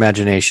pure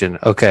imagination.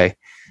 Okay.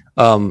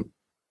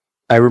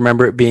 I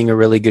remember it being a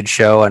really good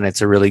show, and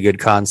it's a really good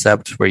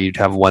concept where you'd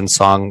have one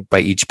song by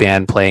each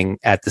band playing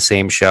at the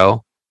same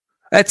show.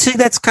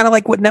 That's kind of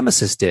like what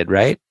Nemesis did,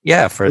 right?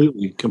 Yeah.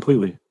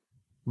 Completely.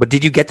 But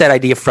did you get that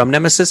idea from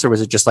Nemesis, or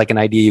was it just like an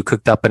idea you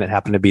cooked up and it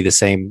happened to be the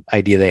same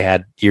idea they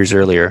had years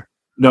earlier?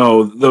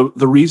 No,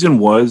 the reason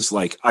was,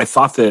 like, I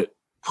thought that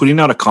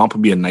putting out a comp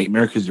would be a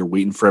nightmare because you're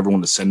waiting for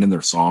everyone to send in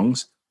their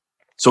songs.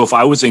 So if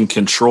I was in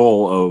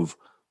control of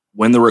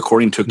when the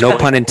recording took place, no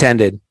pun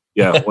intended.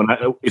 Yeah,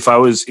 if I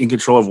was in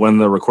control of when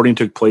the recording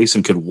took place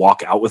and could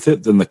walk out with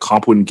it, then the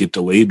comp wouldn't get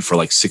delayed for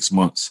like 6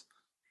 months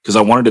because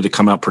I wanted it to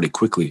come out pretty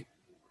quickly.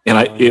 And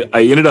I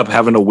ended up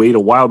having to wait a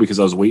while because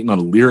I was waiting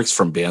on lyrics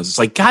from bands. It's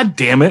like, God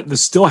damn it,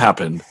 this still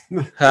happened.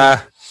 You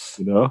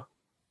know?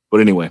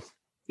 But anyway.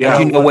 Yeah.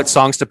 Do you know what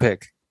songs to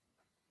pick?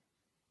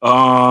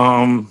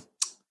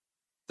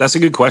 That's a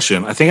good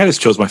question. I think I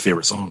just chose my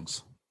favorite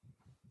songs.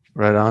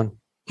 Right on.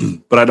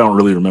 But I don't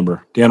really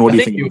remember. Dan, what do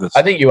you think of this?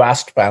 I think you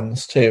asked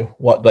bands too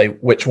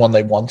which one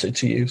they wanted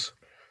to use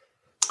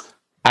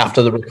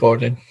after the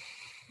recording.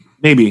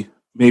 Maybe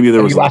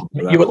there was.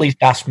 You at least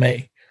asked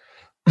me.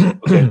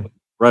 Okay.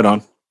 Right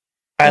on.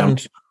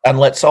 And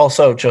let's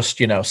also just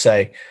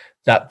say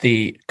that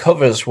the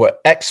covers were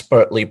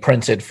expertly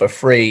printed for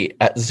free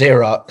at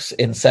Xerox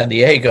in San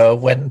Diego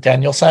when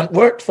Daniel Sant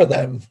worked for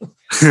them.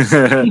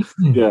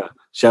 Yeah.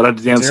 Shout out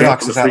to Dan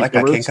Sant. Xerox, is that like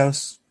a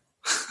Kinko's?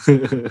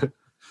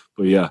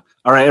 But yeah.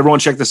 All right, everyone,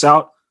 check this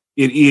out.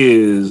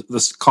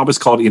 This comp is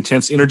called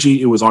Intense Energy.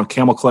 It was on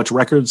Camel Clutch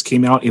Records,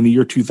 came out in the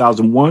year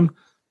 2001.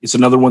 It's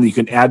another one that you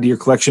can add to your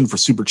collection for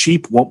super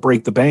cheap, won't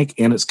break the bank,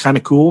 and it's kind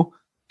of cool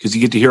because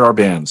you get to hear our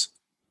bands.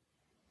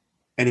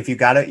 And if you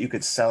got it, you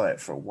could sell it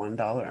for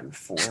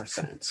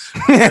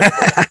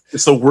 $1.04.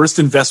 It's the worst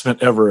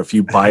investment ever if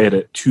you buy it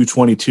at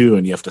 $2.22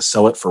 and you have to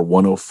sell it for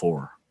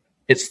 $1.04.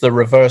 It's the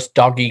reverse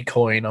doggy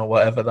coin or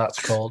whatever that's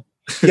called.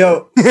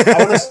 Yo,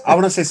 I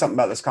want to say something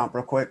about this comp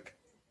real quick.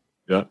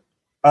 Yeah.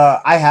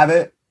 I have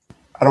it.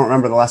 I don't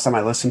remember the last time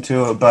I listened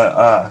to it,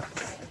 but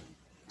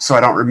so I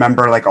don't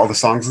remember like all the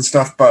songs and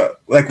stuff. But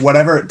like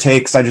Whatever It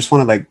Takes, I just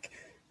want to like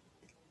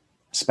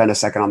spend a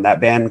second on that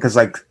band because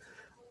like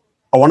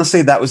I want to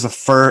say that was the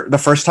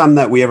first time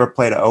that we ever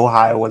played at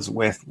Ojai was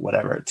with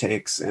Whatever It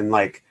Takes, and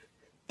like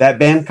that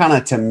band kind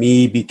of to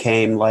me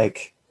became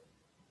like,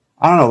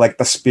 I don't know, like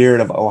the spirit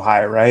of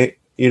Ojai, right?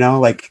 You know,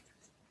 like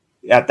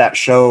at that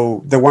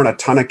show there weren't a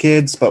ton of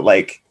kids, but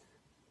like,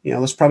 you know,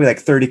 there's probably like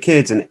 30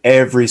 kids, and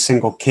every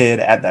single kid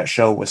at that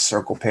show was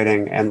circle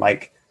pitting, and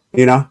like,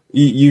 you know,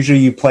 usually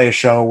you play a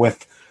show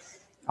with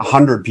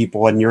 100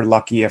 people, and you're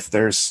lucky if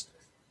there's,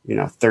 you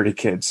know, 30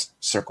 kids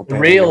circle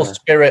pitting. The real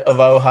spirit of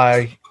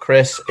Ojai,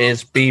 Chris,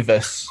 is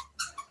Beavis,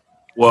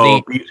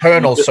 Well, the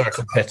eternal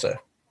circle pitter.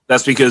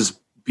 that's because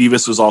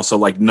Beavis was also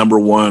like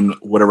 #1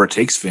 Whatever It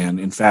Takes fan.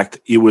 In fact,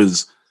 it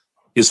was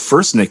his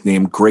first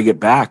nickname, Greg It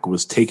Back,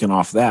 was taken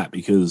off that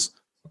because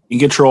In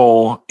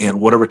Control and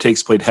Whatever It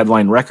Takes played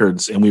headline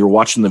records, and we were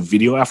watching the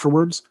video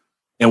afterwards,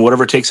 and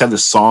Whatever It Takes had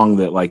this song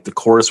that like the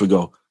chorus would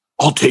go,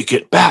 "I'll take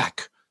it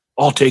back.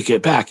 I'll take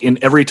it back." And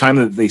every time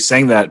that they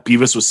sang that,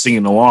 Beavis was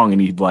singing along,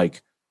 and he'd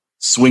like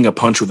swing a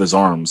punch with his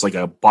arms, like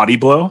a body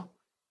blow.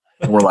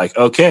 And we're like,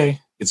 okay,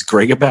 it's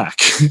Greg It Back.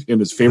 And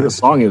his favorite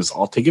song is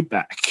I'll Take It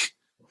Back.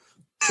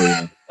 So,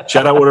 yeah.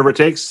 Shout out Whatever It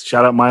Takes.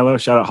 Shout out Milo.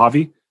 Shout out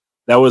Javi.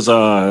 That was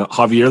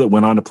Javier that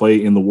went on to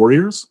play in the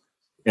Warriors.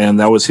 And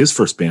that was his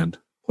first band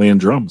playing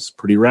drums.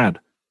 Pretty rad.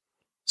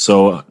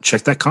 So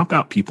check that comp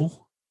out,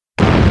 people.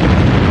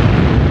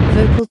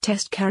 Vocal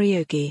test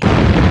karaoke.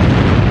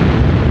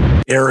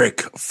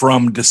 Eric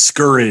from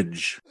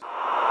Discourage.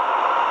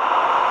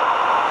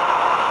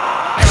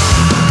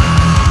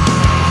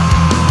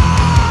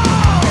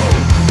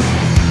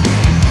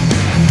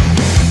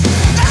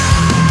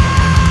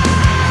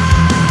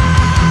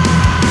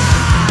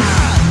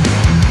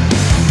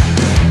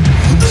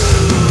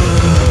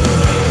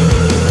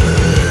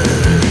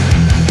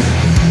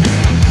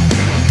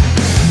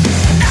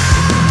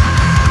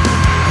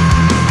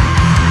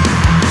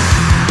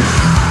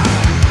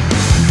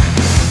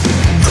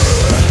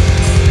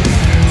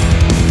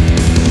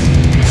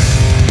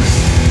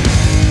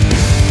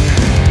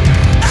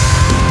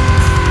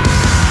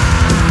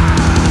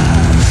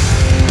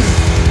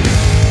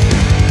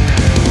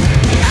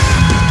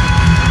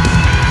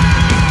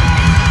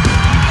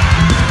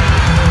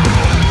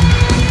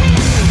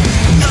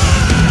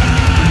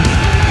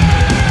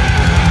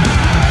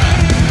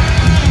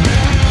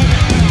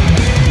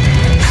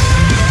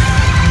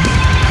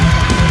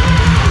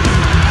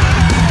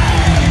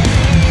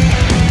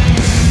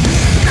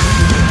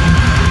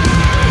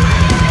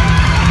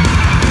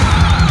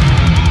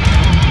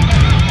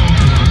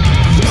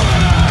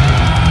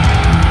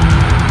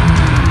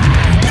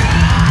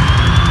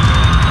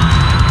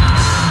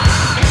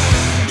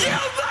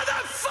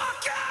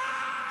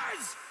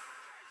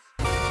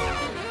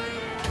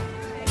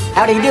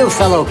 How do you do,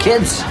 fellow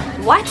kids?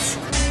 What?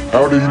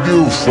 How do you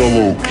do,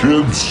 fellow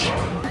kids?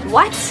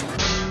 What?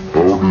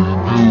 How do you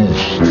do,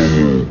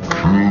 fellow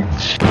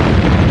kids?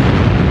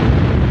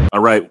 All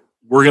right.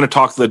 We're going to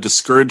talk the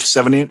Discouraged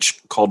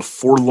 7-inch called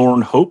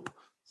Forlorn Hope.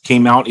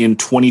 Came out in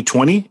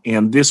 2020.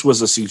 And this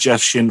was a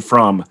suggestion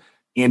from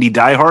Andy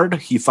Diehard.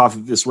 He thought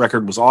that this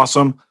record was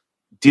awesome.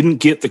 Didn't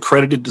get the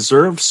credit it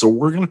deserved. So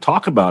we're going to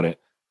talk about it.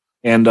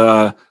 And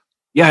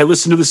yeah, I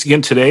listened to this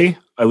again today.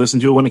 I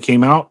listened to it when it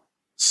came out.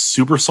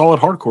 Super solid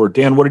hardcore.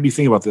 Dan, what did you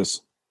think about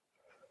this?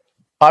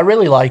 I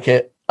really like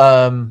it.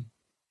 I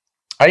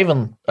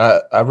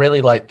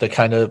really like the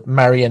kind of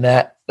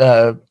marionette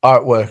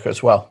artwork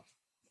as well.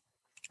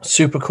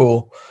 Super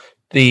cool.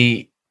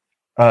 I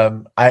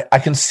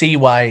can see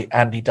why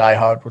Andy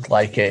Diehard would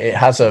like it. It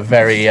has a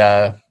very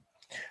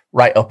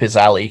right up his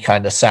alley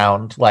kind of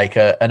sound, like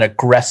an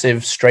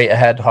aggressive straight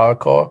ahead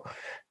hardcore.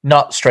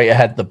 Not straight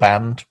ahead the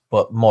band,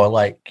 but more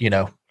like, you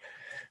know,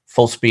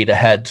 full speed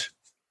ahead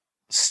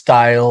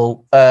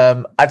style.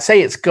 I'd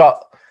say it's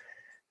got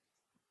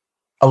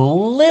a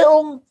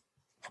little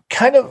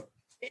kind of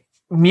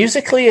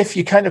musically, if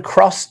you kind of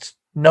crossed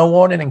No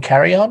Warning and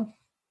Carry On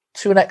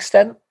to an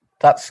extent,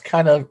 that's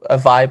kind of a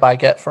vibe I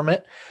get from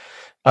it.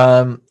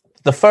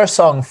 The first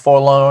song,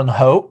 Forlorn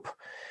Hope,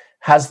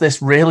 has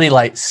this really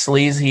like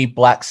sleazy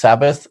Black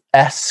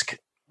Sabbath-esque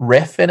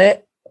riff in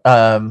it,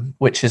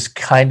 which is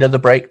kind of the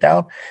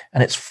breakdown,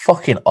 and it's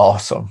fucking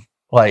awesome.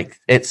 Like,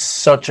 it's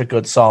such a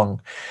good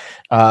song.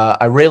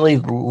 I really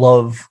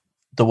love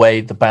the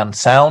way the band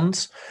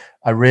sounds.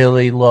 I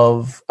really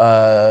love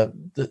the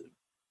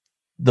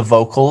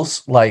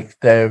vocals. Like,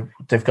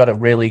 they've got a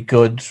really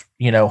good,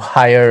 you know,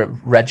 higher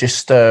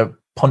register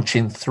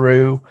punching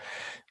through.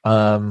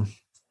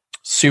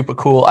 Super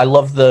cool. I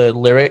love the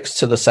lyrics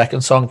to the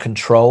second song,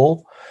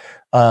 Control.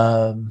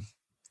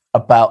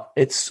 About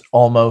it's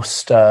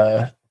almost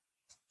I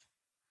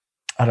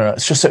don't know.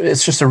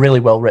 It's just a really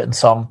well written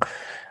song.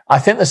 I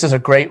think this is a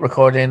great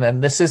recording,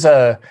 and this is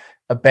a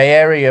Bay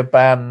Area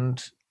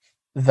band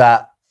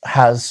that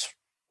has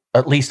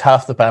at least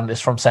half the band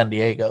is from San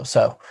Diego.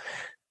 So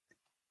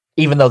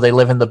even though they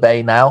live in the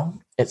Bay now,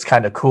 it's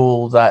kind of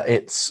cool that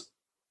it's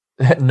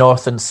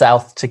north and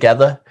south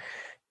together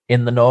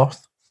in the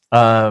north.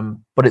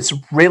 But it's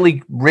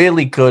really,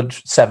 really good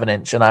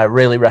 7-inch, and I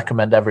really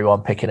recommend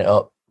everyone picking it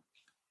up.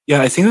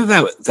 Yeah, I think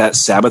that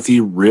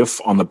Sabbathy riff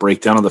on the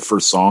breakdown of the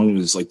first song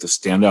is like the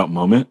standout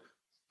moment.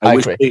 I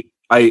agree.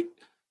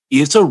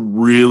 It's a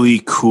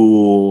really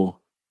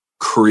cool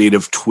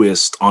creative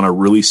twist on a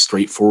really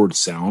straightforward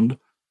sound.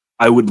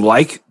 I would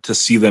like to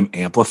see them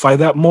amplify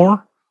that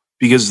more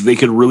because they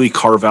could really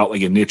carve out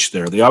like a niche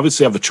there. They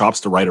obviously have the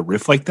chops to write a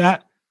riff like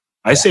that.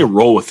 I say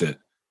roll with it,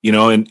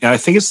 and I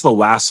think it's the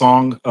last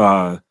song,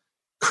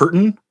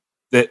 Curtain,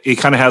 that it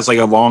kind of has like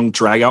a long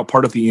drag out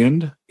part at the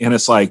end. And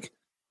it's like,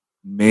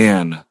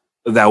 man,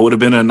 that would have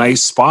been a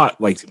nice spot.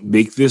 Like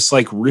make this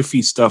like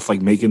riffy stuff,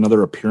 like make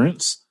another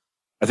appearance.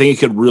 I think it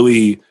could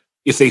really,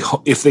 if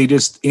they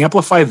just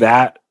amplify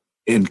that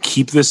and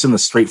keep this in the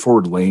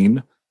straightforward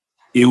lane,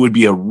 it would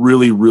be a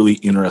really, really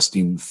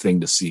interesting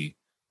thing to see.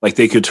 Like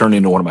they could turn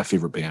into one of my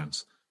favorite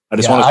bands. I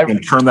just want to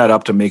turn that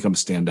up to make them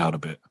stand out a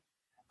bit.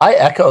 I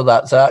echo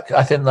that, Zach.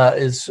 I think that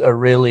is a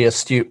really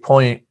astute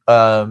point.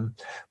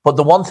 But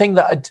the one thing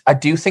that I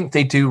do think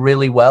they do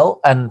really well,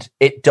 and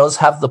it does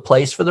have the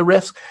place for the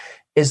riffs,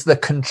 is the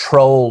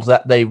control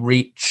that they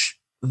reach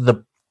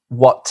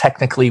what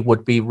technically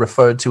would be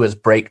referred to as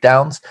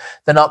breakdowns.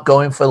 They're not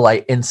going for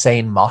like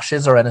insane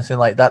moshes or anything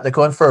like that. They're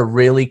going for a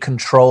really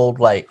controlled,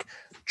 like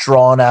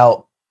drawn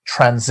out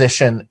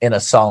transition in a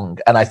song.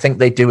 And I think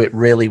they do it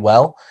really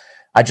well.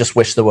 I just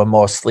wish there were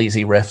more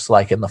sleazy riffs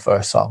like in the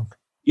first song.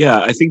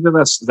 Yeah, I think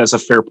that's a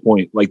fair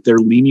point. Like they're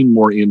leaning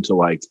more into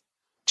like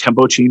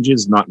tempo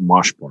changes, not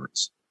mosh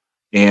parts.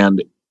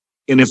 And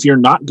if you're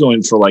not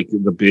going for like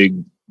the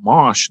big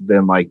mosh,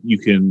 then like you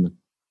can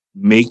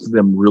make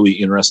them really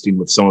interesting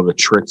with some of the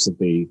tricks that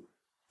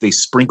they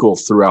sprinkle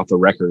throughout the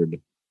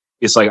record.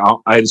 It's like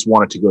I just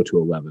want it to go to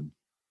 11.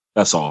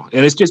 That's all.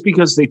 And it's just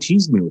because they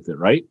teased me with it,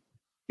 right?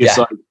 It's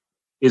like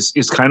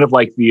it's kind of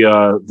like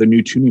the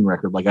new tuning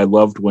record. Like I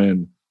loved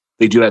when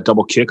they do that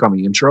double kick on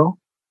the intro,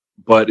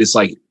 but it's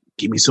like,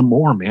 give me some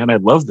more, man. I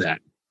love that.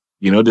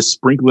 Just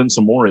sprinkle in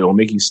some more. It'll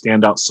make you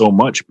stand out so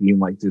much being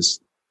like this,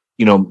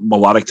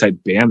 melodic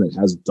type band that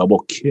has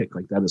double kick.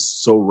 Like that is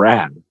so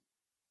rad.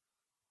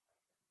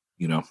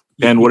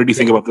 And what did you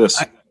think about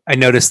this? I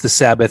noticed the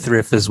Sabbath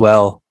riff as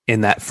well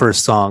in that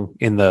first song,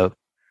 in the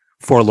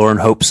Forlorn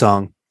Hope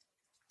song.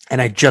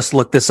 And I just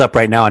looked this up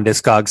right now on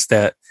Discogs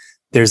that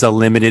there's a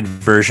limited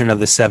version of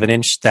the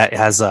 7-inch that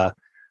has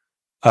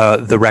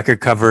the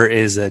record cover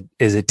is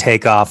a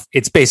takeoff.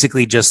 It's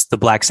basically just the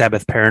Black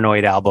Sabbath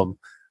Paranoid album,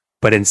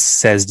 but it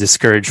says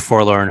Discouraged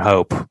Forlorn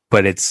Hope.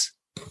 But it's,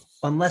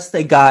 unless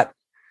they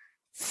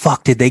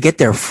did they get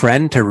their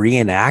friend to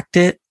reenact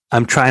it?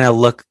 I'm trying to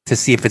look to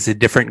see if it's a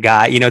different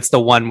guy. It's the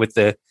one with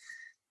the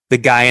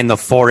guy in the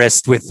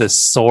forest with the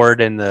sword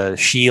and the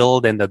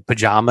shield and the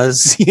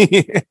pajamas.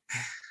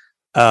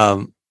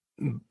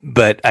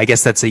 But I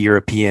guess that's a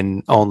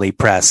European only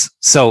press.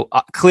 So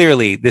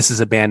clearly this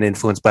is a band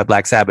influenced by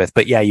Black Sabbath,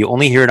 but yeah, you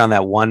only hear it on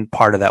that one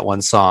part of that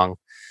one song.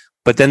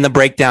 But then the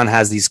breakdown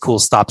has these cool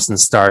stops and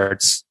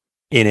starts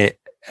in it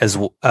as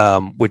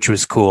which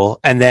was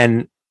cool. And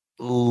then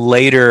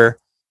later,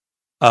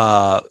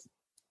 I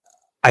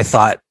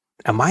thought,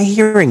 am I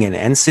hearing an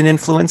Ensign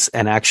influence?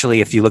 And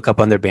actually, if you look up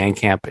on their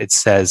Bandcamp, it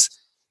says,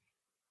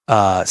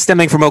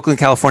 stemming from Oakland,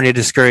 California,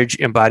 Discourage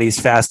embodies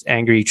fast,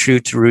 angry, true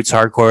to roots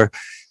hardcore,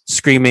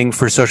 screaming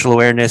for social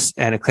awareness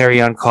and a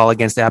clarion call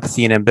against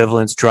apathy and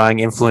ambivalence, drawing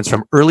influence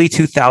from early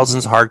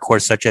 2000s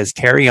hardcore such as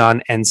Carry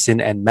On,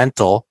 Ensign, and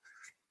Mental,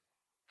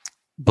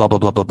 blah, blah,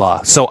 blah, blah,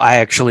 blah. So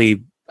I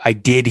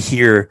did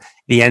hear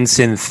the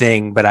Ensign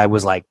thing, but I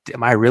was like,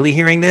 am I really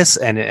hearing this?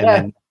 And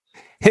then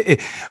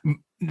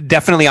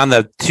definitely on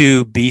the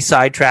two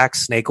B-side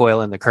tracks, Snake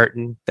Oil and The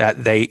Curtain,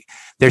 that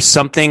there's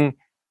something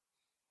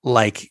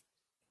like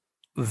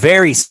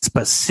very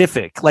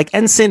specific. Like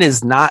Ensign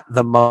is not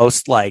the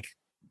most like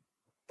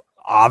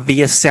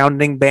obvious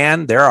sounding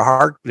band.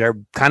 They're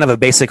kind of a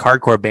basic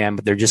hardcore band,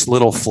 but they're just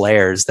little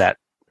flares that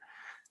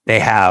they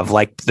have,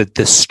 like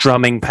the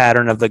strumming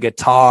pattern of the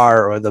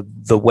guitar or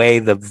the way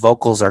the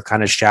vocals are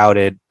kind of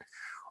shouted,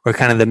 or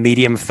kind of the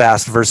medium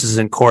fast verses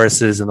and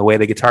choruses and the way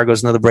the guitar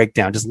goes into the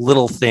breakdown, just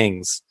little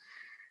things.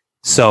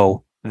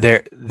 So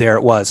there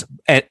it was.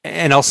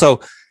 And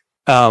also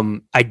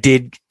I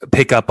did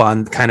pick up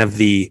on kind of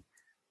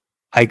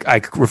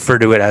I refer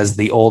to it as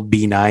the old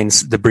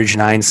B9s, the Bridge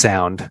 9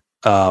 sound,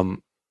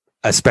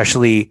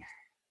 especially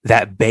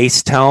that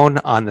bass tone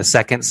on the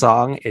second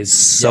song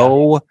is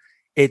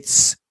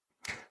it's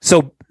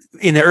so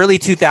in the early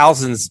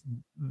 2000s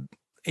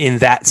in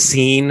that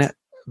scene,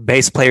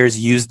 bass players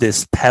used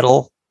this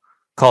pedal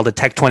called a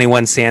Tech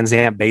 21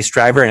 SansAmp bass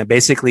driver. And it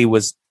basically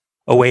was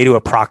a way to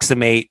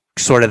approximate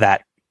sort of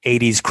that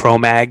 80s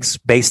Cro-Mags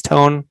bass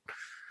tone.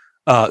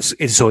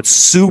 So it's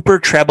super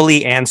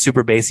trebly and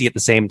super bassy at the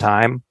same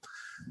time.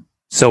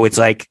 So it's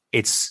like,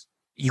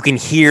 you can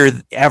hear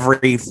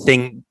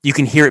everything. You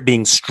can hear it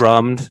being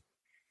strummed.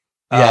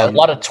 Yeah, a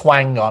lot of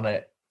twang on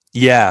it.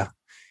 Yeah.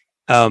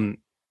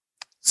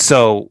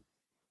 So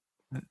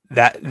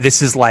that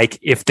this is like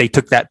if they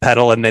took that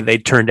pedal and then they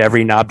turned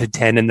every knob to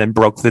 10 and then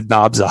broke the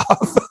knobs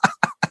off.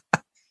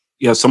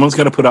 Yeah, someone's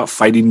got to put out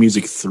Fighting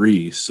Music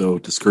 3, so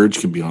Discourage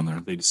can be on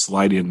there. They just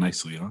slide in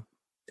nicely, huh?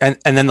 And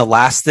then the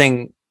last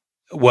thing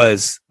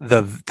was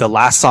the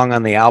last song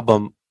on the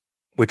album,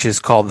 which is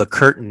called The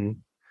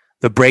Curtain.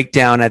 The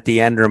breakdown at the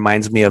end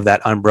reminds me of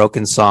that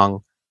Unbroken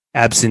song,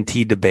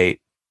 Absentee Debate.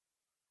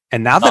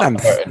 And now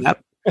that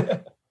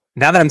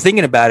now that I'm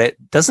thinking about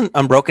it, doesn't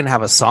Unbroken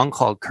have a song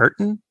called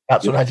Curtain?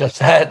 That's what I just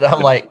said.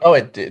 I'm like, oh,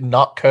 it did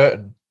not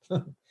Curtain.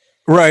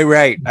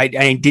 Right.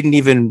 I didn't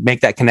even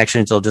make that connection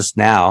until just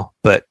now,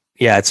 but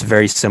yeah, it's a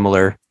very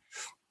similar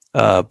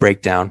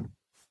breakdown.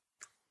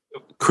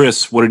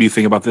 Chris, what did you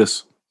think about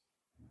this?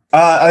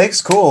 I think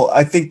it's cool.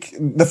 I think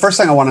the first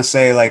thing I want to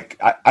say, like,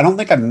 I don't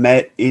think I've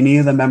met any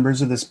of the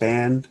members of this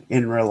band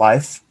in real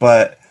life,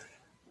 but,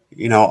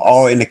 you know,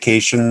 all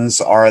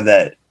indications are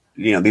that,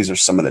 you know, these are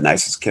some of the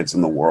nicest kids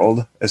in the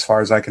world, as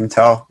far as I can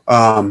tell.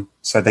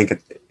 So I think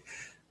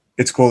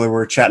it's cool that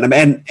we're chatting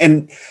them.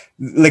 And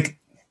like,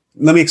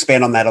 let me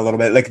expand on that a little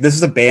bit. Like, this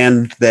is a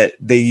band that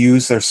they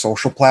use their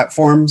social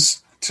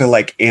platforms to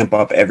like amp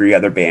up every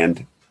other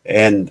band.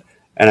 And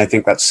I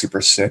think that's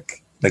super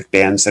sick. Like,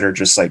 bands that are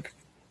just like,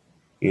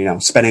 you know,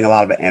 spending a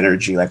lot of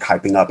energy, like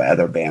hyping up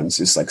other bands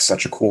is like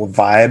such a cool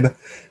vibe.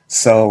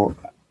 So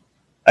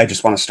I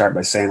just want to start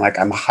by saying, like,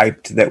 I'm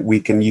hyped that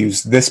we can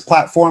use this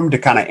platform to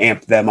kind of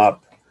amp them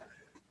up.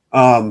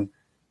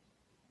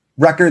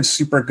 Record's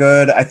super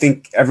good. I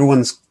think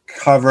everyone's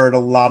covered a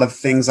lot of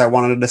things I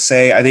wanted to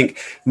say. I think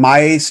my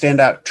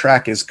standout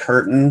track is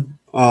Curtain.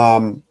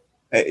 I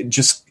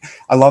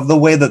love the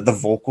way that the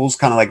vocals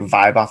kind of like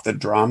vibe off the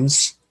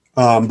drums.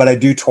 But I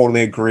do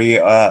totally agree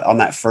on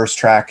that first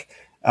track.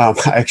 I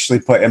actually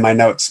put in my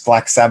notes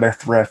Black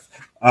Sabbath riff.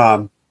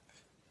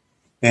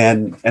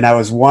 And I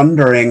was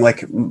wondering,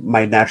 like,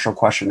 my natural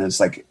question is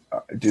like,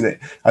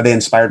 are they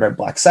inspired by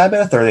Black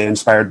Sabbath, or are they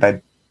inspired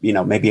by, you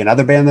know, maybe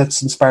another band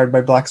that's inspired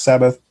by Black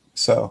Sabbath?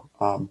 So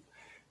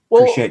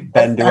appreciate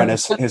Ben doing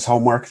his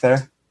homework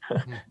there.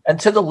 And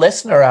to the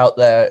listener out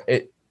there,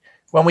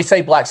 when we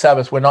say Black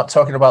Sabbath, we're not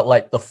talking about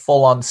like the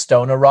full-on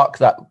stoner rock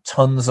that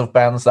tons of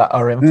bands that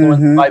are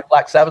influenced by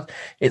Black Sabbath.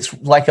 It's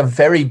like a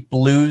very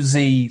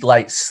bluesy,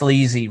 like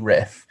sleazy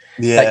riff.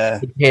 Yeah,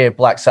 that you can hear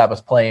Black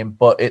Sabbath playing,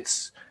 but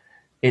it's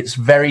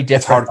very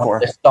different. It's hardcore.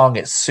 This song,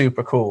 it's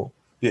super cool.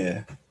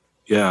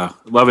 Yeah,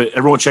 love it.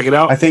 Everyone, check it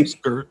out. I think.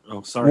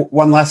 Sorry.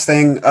 One last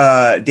thing.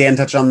 Dan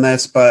touched on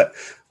this, but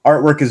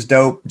artwork is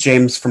dope.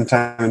 James from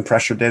Time and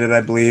Pressure did it,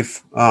 I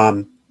believe.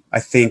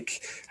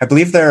 I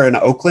believe they're an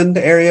Oakland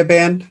area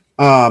band.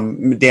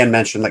 Dan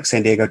mentioned like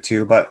San Diego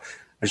too, but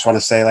I just want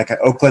to say, like, an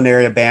Oakland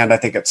area band, I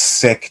think it's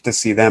sick to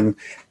see them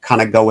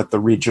kind of go with the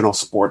regional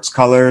sports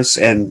colors,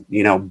 and,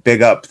 you know,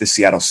 big up the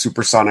Seattle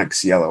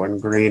Supersonics, yellow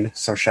and green.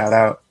 So shout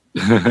out.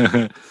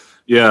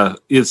 Yeah,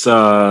 it's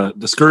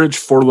Discouraged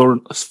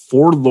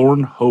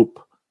Forlorn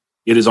Hope.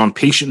 It is on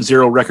Patient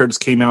Zero Records,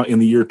 came out in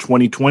the year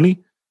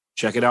 2020.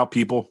 Check it out,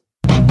 people.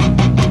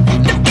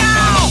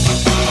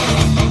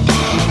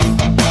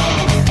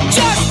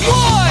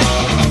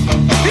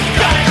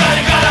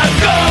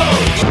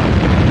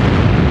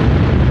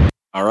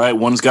 All right,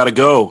 one's got to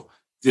go.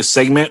 This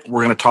segment,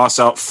 we're going to toss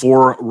out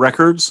 4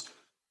 records,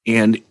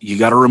 and you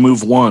got to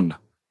remove one.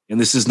 And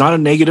this is not a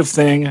negative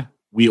thing.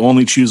 We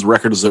only choose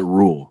records that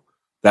rule.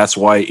 That's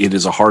why it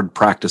is a hard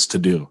practice to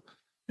do.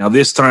 Now,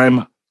 this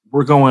time,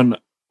 we're going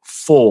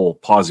full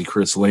Posy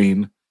Chris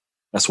Lane.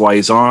 That's why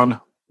he's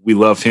on. We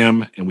love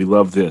him, and we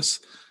love this.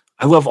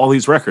 I love all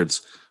these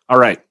records. All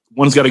right,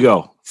 one's got to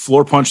go.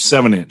 Floor Punch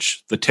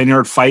 7-inch, the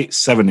 10-Yard Fight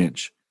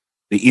 7-inch,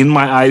 the In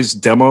My Eyes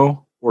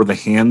demo, or the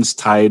Hands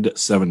Tied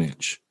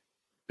 7-inch.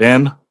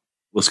 Ben,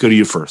 let's go to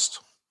you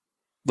first.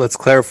 Let's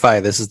clarify.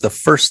 This is the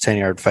first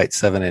 10-Yard Fight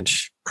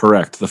 7-inch.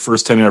 Correct. The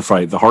first 10-Yard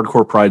Fight, the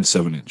Hardcore Pride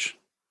 7-inch.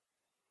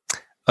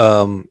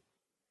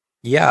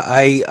 Yeah,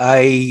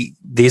 I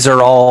these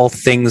are all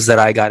things that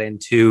I got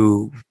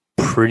into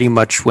pretty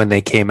much when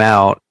they came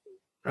out.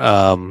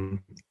 I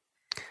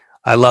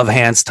love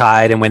Hands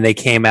Tied, and when they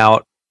came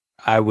out,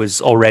 I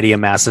was already a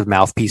massive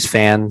Mouthpiece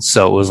fan,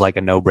 so it was like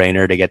a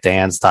no-brainer to get the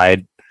Hands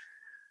Tied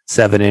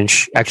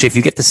 7-inch. Actually, if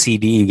you get the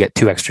CD, you get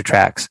 2 extra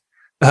tracks.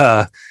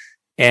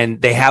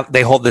 And they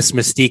hold this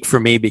mystique for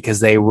me because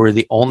they were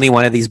the only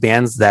one of these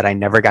bands that I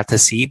never got to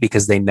see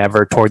because they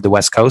never toured the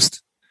West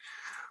Coast.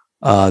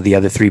 The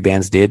other 3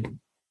 bands did.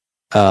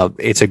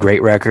 It's a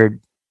great record.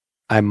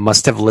 I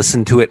must have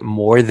listened to it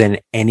more than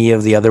any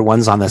of the other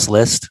ones on this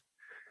list.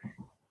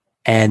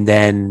 And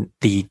then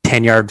the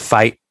 10-Yard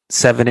Fight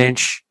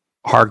 7-inch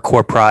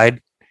Hardcore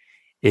Pride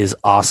is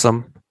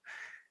awesome.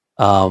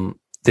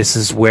 This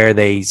is where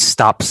they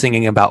stop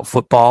singing about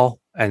football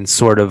and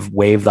sort of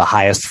wave the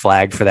highest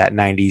flag for that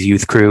 90s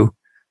youth crew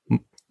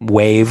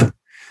wave.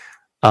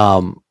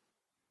 I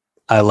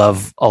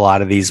love a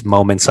lot of these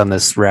moments on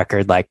this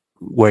record, like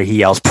where he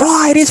yells,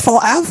 "Pride is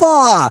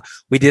forever."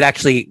 We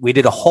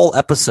did a whole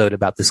episode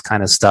about this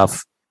kind of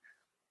stuff.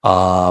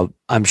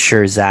 I'm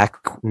sure Zach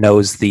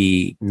knows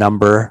the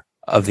number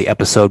of the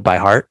episode by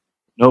heart.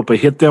 Nope, but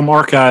hit them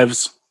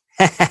archives.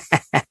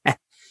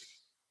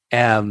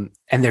 And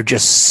they're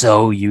just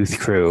so Youth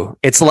Crew.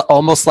 It's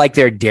almost like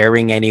they're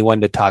daring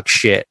anyone to talk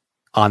shit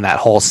on that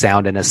whole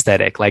sound and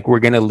aesthetic. Like, we're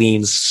going to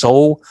lean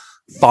so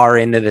far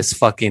into this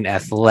fucking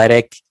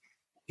athletic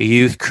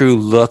Youth Crew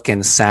look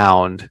and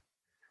sound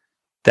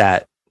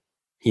that,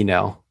 you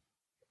know,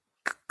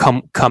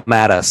 come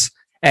at us.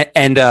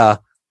 And I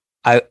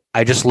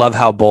just love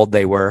how bold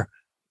they were.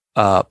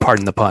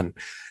 Pardon the pun.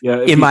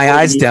 Yeah, In My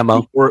Eyes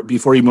demo.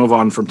 Before you move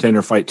on from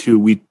Tender Fight 2,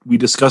 we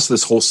discussed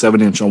this whole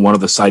 7-inch on one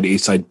of the side A,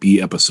 side B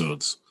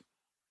episodes.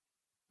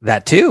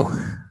 That too.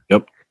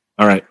 Yep.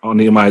 All right, on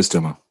the In My Eyes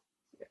demo.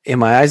 In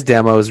My Eyes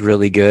demo is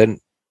really good.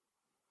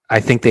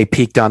 I think they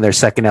peaked on their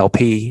second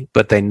LP,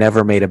 but they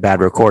never made a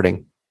bad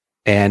recording.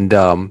 And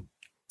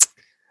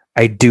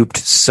I duped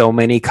so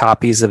many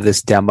copies of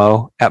this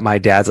demo at my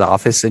dad's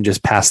office and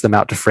just passed them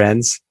out to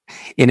friends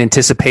in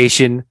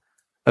anticipation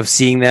of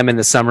seeing them in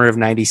the summer of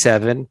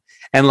 97.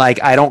 And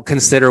like, I don't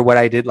consider what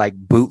I did like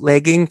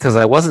bootlegging because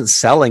I wasn't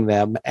selling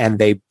them, and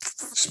they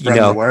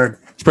Spreading the word.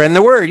 Spreading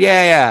the word.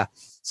 Yeah.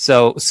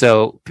 So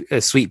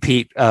Sweet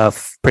Pete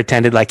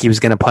pretended like he was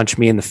going to punch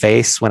me in the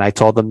face when I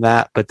told him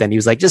that, but then he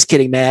was like, "Just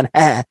kidding, man."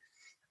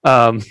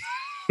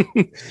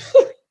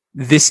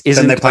 This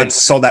isn't. And they played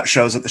sold out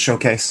shows at the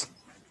showcase.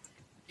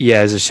 Yeah,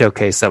 as a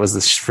showcase. That was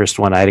the first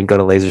one. I didn't go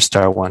to Laser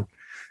Star one.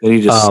 Then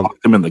he just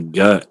socked him in the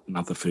gut,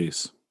 not the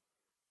face.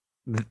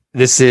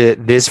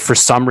 This for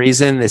some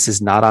reason, this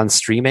is not on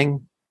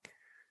streaming.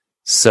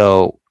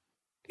 So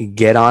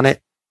get on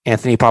it.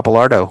 Anthony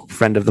Papalardo,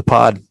 friend of the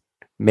pod.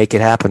 Make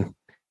it happen.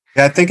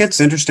 Yeah, I think it's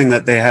interesting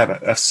that they have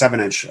a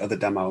 7-inch of the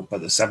demo,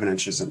 but the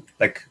 7-inch isn't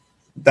like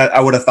that.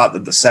 I would have thought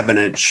that the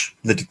 7-inch,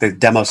 the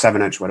demo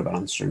 7-inch would have been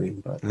on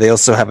streaming, but they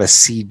also have a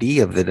CD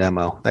of the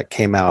demo that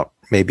came out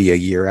maybe a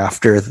year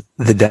after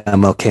the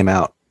demo came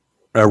out,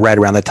 or right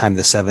around the time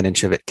the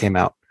 7-inch of it came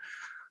out.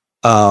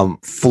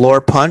 Floor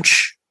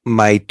Punch.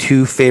 My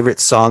two favorite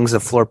songs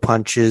of Floor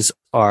Punches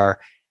are,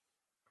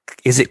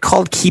 is it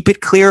called Keep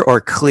It Clear or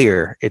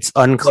Clear? It's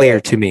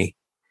unclear to me.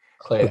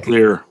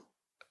 Clear,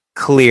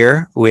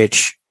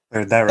 which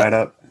cleared that right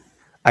up.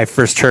 I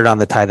first heard on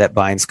the Tie That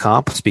Binds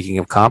comp, speaking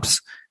of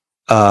comps.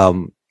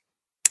 That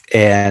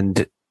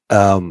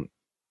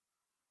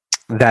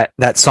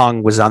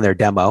song was on their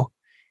demo.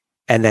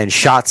 And then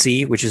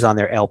Shotzi, which is on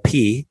their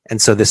LP.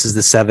 And so this is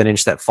the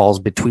 7-inch that falls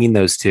between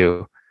those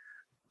two.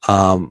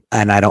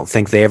 And I don't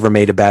think they ever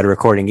made a bad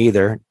recording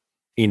either.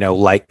 You know,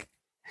 like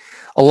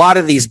a lot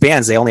of these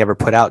bands, they only ever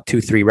put out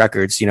 2-3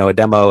 records, you know, a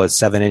demo, a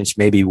 7-inch,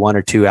 maybe 1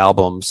 or 2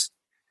 albums,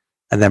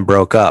 and then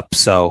broke up.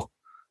 So,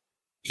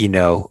 you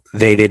know,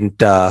 they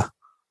didn't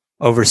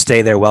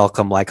overstay their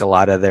welcome like a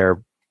lot of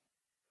their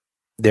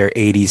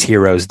 80s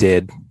heroes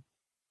did.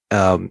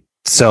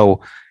 So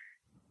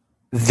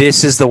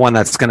this is the one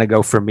that's going to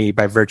go for me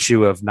by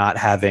virtue of not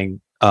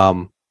having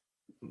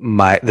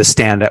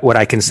what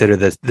I consider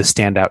the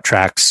standout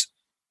tracks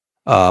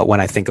when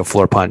I think of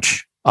Floor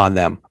Punch on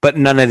them. But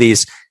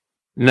these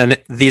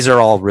are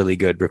all really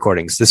good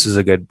recordings. This is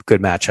a good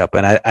matchup,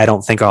 and I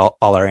don't think all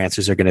our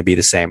answers are going to be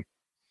the same.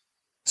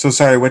 So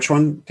sorry, which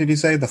one did you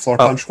say? The Floor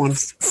Punch one?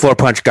 Floor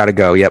Punch got to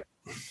go. Yep.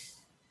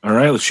 All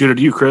right, let's shoot it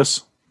to you,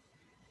 Chris.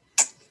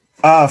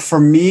 For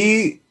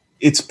me,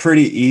 it's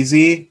pretty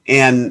easy,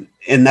 and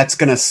that's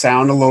going to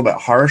sound a little bit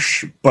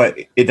harsh, but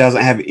it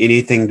doesn't have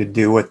anything to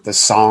do with the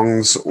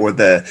songs or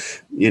the,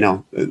 you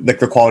know, like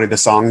the quality of the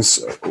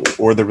songs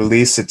or the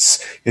release.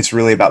 It's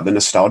really about the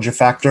nostalgia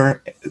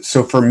factor.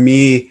 So for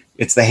me,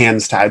 it's the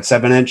Hands Tied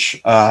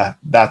 7-inch.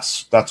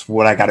 That's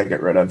what I got to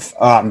get rid of.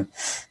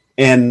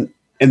 And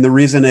the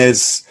reason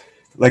is,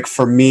 like,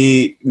 for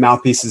me,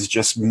 Mouthpiece is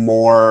just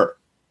more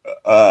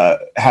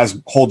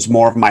holds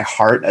more of my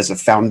heart as a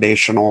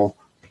foundational,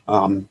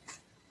 you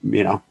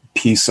know,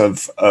 piece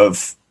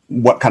of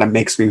what kind of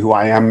makes me who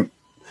I am,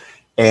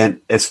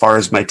 and as far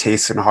as my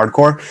taste in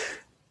hardcore,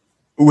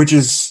 which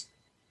is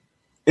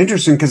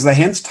interesting because the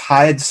Hands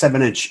Tied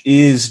 7-inch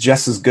is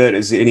just as good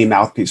as any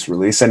Mouthpiece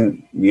release,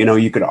 and you know,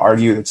 you could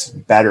argue it's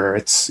better.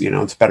 It's, you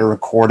know, it's better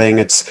recording.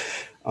 It's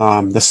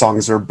the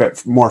songs are a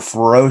bit more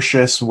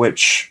ferocious,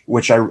 which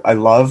I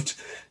loved,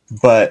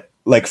 but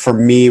like for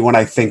me, when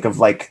I think of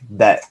like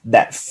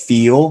that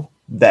feel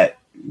that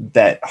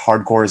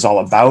hardcore is all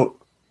about,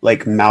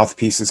 like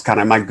Mouthpiece is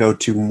kind of my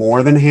go-to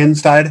more than Hands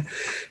Tied,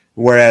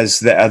 whereas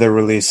the other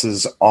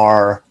releases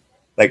are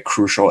like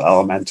crucial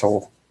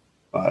elemental,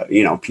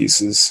 you know,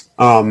 pieces.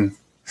 Real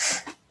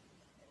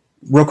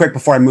quick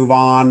before I move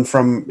on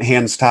from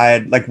Hands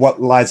Tied, like What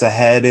Lies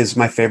Ahead is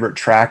my favorite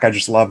track. I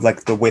just love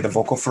like the way the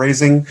vocal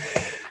phrasing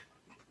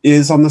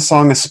is on the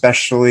song,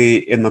 especially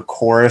in the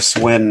chorus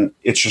when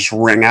it's just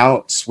ring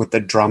outs with the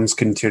drums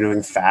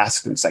continuing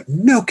fast. And it's like,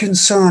 no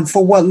concern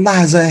for what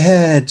lies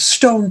ahead,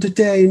 stoned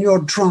today and you're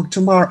drunk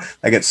tomorrow.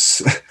 Like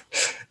it's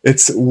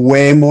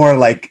way more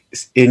like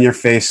in your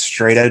face,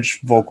 straight edge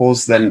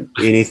vocals than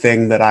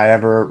anything that I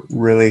ever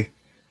really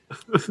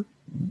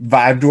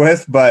vibed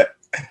with. But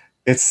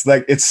It's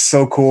like, it's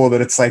so cool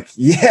that it's like,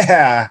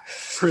 yeah,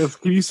 Chris,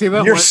 can you say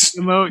that?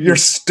 You're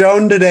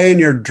stoned today and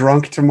you're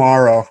drunk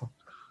tomorrow.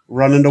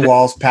 Run into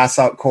walls, pass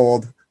out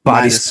cold.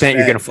 Body spent,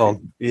 you're gonna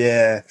fold.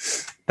 Yeah,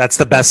 that's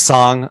the best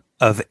song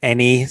of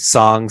any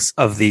songs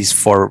of these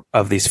four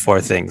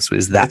things.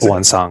 Is that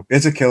one song?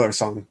 It's a killer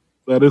song.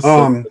 That is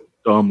a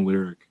dumb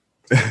lyric.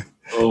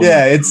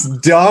 Yeah, it's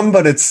dumb,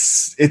 but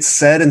it's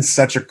said in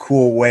such a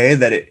cool way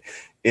that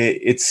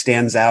it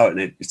stands out, and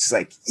it's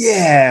like,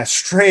 yeah,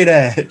 straight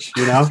edge,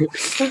 you know.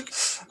 Straight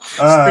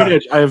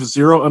edge. I have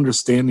zero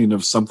understanding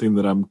of something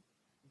that I'm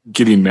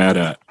getting mad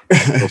at.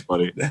 So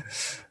funny.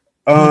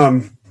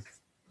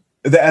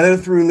 The other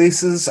three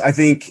releases, I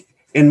think,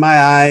 in my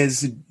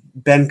eyes,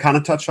 Ben kind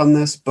of touched on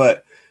this,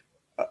 but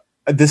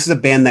this is a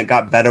band that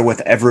got better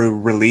with every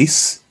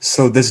release.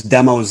 So this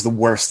demo is the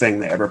worst thing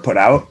they ever put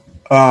out,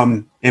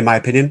 in my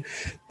opinion.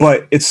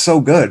 But it's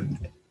so good.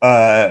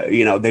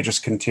 They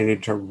just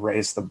continued to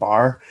raise the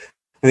bar.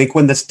 I think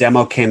when this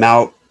demo came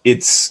out,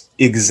 it's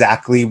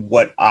exactly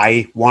what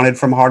I wanted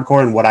from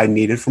hardcore and what I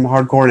needed from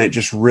hardcore, and it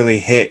just really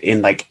hit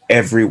in like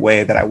every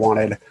way that I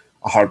wanted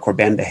a hardcore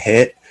band to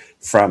hit,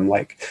 from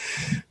like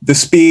the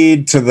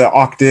speed to the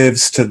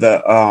octaves to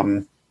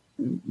the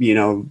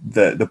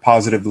the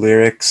positive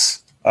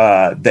lyrics,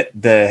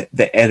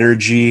 the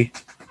energy.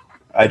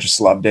 I just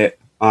loved it.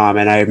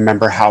 And I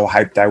remember how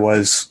hyped I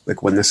was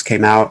like when this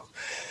came out.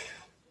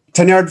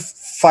 10 Yard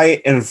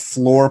Fight and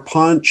Floor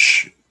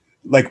Punch,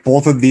 like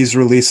both of these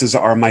releases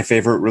are my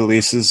favorite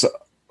releases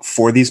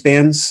for these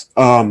bands.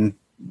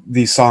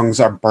 These songs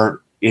are burnt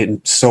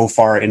in so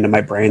far into my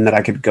brain that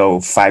I could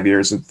go 5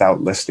 years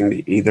without listening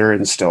to either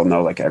and still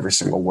know like every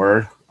single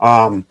word.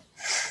 I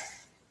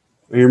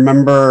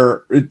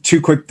remember two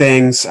quick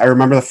things. I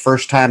remember the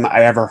first time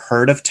I ever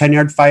heard of 10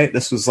 Yard Fight.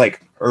 This was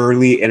like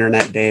early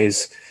internet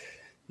days.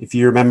 If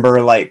you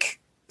remember like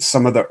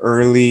some of the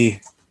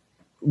early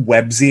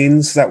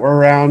webzines that were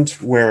around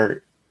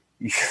where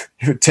it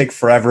would take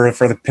forever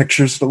for the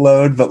pictures to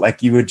load, but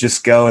like you would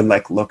just go and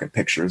like look at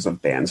pictures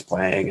of bands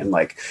playing, and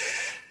like,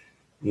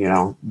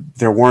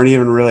 there weren't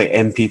even really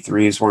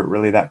MP3s weren't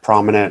really that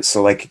prominent.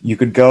 So like you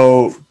could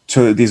go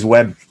to these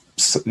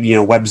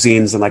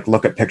webzines and like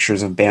look at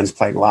pictures of bands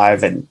playing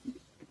live and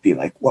be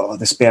like, whoa,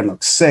 this band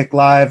looks sick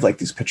live. Like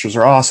these pictures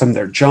are awesome.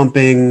 They're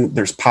jumping,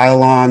 there's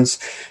pylons,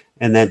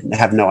 and then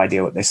have no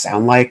idea what they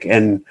sound like.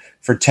 And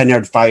for 10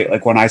 Yard Fight,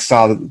 like when I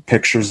saw the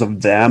pictures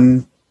of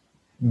them,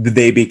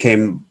 they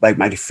became like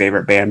my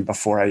favorite band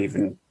before I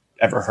even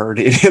ever heard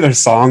any of their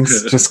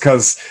songs, just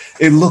because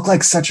it looked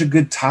like such a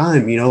good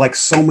time, like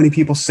so many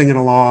people singing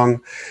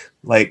along,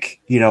 like,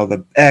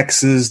 the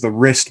X's, the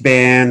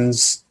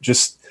wristbands,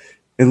 just,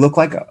 it looked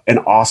like an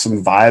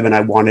awesome vibe. And I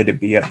wanted to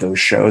be at those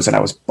shows, and I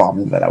was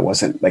bummed that I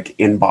wasn't like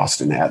in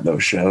Boston at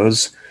those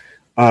shows.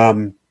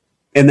 And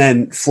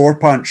then Floor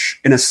Punch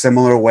in a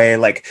similar way,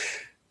 like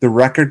the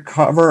record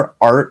cover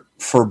art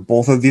for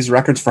both of these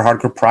records, for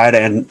Hardcore Pride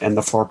and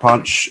the Floor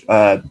Punch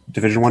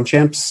Division 1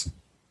 champs,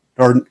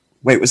 or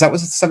wait, was that what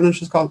the 7-inch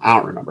is called? I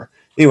don't remember.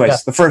 Anyways, yeah.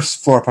 The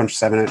first Floor Punch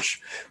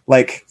 7-inch,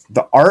 like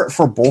the art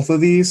for both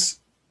of these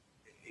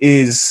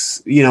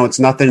is, it's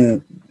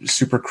nothing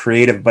super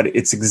creative, but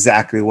it's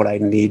exactly what I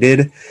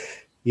needed.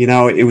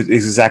 It was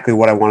exactly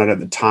what I wanted at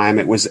the time.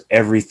 It was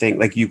everything.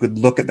 Like you could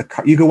look at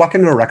you could walk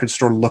into a record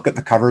store, look at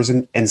the covers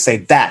and say,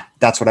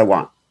 that's what I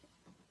want.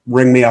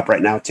 Ring me up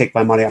right now. Take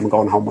my money. I'm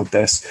going home with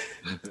this,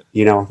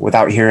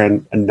 without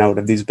hearing a note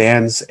of these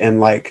bands. And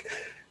like,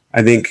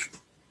 I think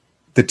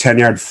the 10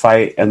 Yard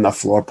Fight and the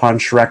Floor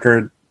Punch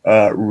record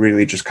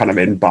really just kind of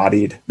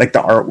embodied, like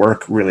the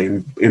artwork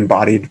really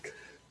embodied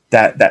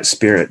that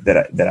spirit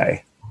that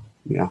I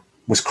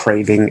was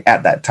craving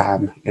at that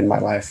time in my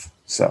life.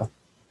 So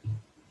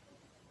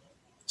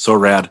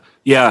rad.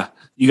 Yeah.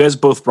 You guys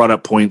both brought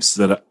up points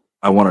that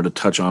I wanted to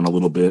touch on a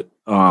little bit.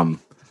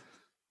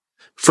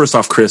 First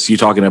off, Chris, you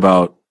talking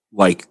about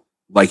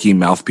liking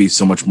Mouthpiece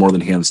so much more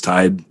than Hands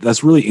Tied.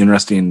 That's really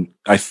interesting.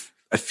 I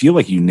feel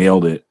like you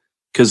nailed it.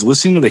 Because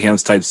listening to the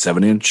Hands Tied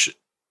 7-inch,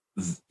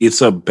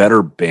 it's a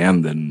better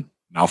band than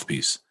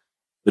Mouthpiece.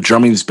 The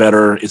drumming's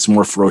better. It's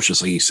more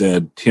ferocious, like you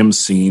said. Tim's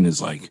scene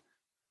is like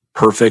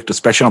perfect,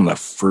 especially on the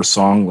first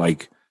song.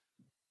 Like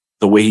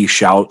the way he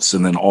shouts,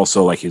 and then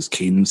also like his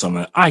cadence on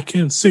the "I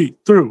can see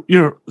through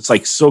your." It's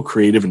like so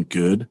creative and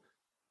good.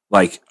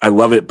 Like I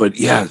love it, but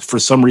yeah, for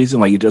some reason,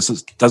 like it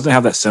just doesn't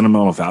have that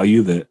sentimental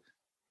value that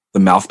the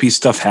Mouthpiece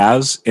stuff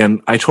has,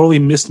 and I totally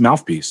missed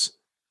Mouthpiece.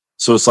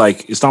 So it's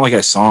like, it's not like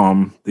I saw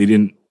them. They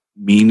didn't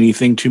mean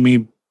anything to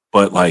me,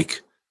 but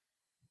like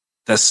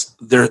that's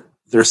their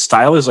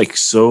style is like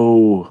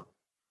so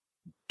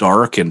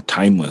dark and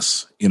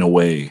timeless in a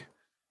way.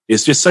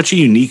 It's just such a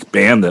unique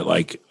band that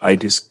like, I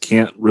just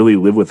can't really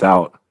live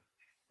without.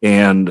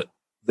 And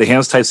the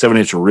Hands Tied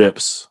 7-inch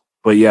rips,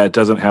 but yeah, it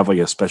doesn't have like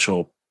a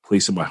special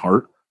place in my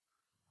heart.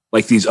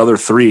 Like these other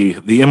three,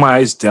 the In My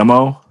Eyes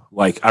demo,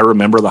 like I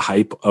remember the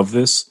hype of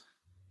this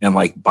and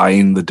like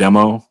buying the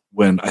demo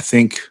when I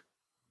think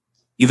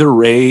either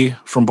Ray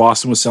from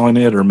Boston was selling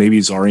it, or maybe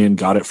Zarian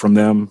got it from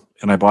them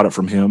and I bought it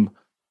from him.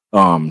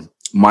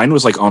 mine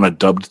was like on a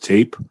dubbed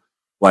tape,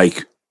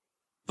 like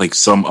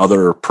some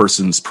other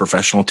person's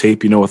professional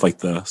tape, with like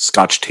the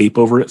Scotch tape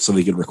over it so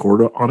they could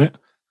record on it.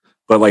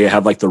 But like it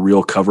had like the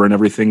real cover and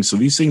everything. So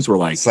these things were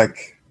like, It's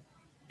like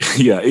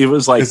yeah, it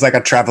was like it's like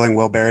a traveling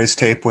Wilburys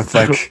tape with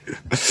like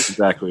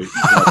exactly.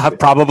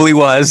 Probably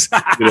was.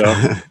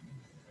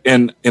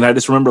 And I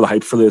just remember the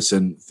hype for this,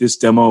 and this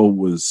demo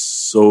was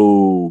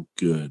so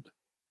good,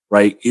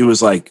 right? It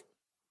was like,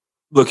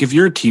 look, if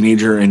you're a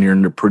teenager and you're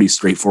into pretty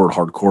straightforward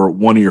hardcore,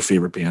 one of your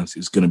favorite bands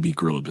is going to be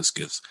Gorilla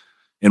Biscuits.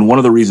 And one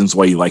of the reasons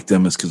why you like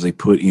them is because they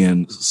put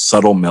in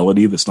subtle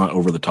melody that's not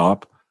over the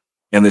top.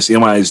 And this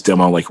MI's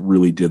demo like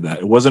really did that.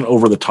 It wasn't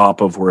over the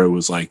top of where it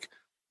was like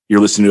you're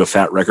listening to a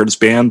Fat Records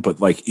band,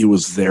 but like it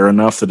was there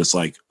enough that it's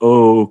like,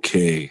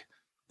 okay,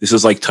 this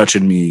is like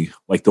touching me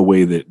like the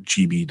way that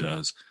GB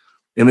does.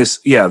 And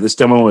this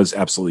demo is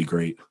absolutely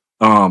great.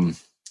 The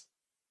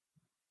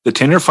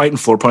 10-Yard Fight and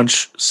Floor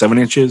Punch 7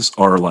 inches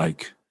are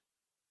like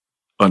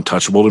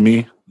untouchable to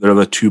me. They're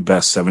the two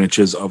best 7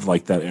 inches of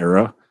like that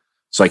era.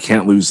 So I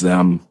can't lose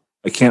them.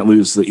 I can't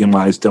lose the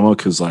MI's demo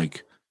because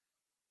like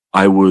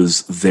I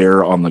was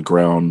there on the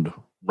ground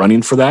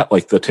running for that.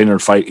 Like the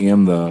 10-Yard Fight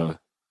and the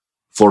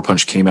Floor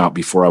Punch came out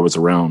before I was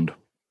around.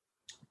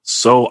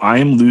 So I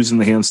am losing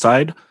the Hands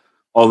Tied,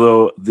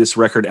 although this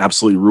record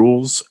absolutely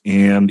rules,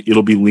 and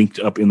it'll be linked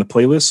up in the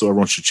playlist, so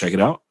everyone should check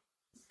it out.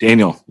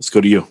 Daniel, let's go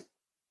to you.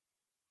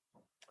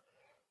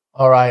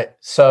 All right.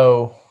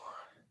 So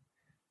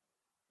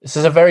this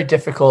is a very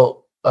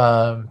difficult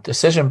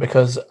decision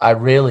because I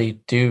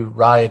really do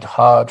ride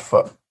hard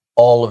for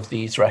all of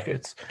these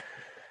records.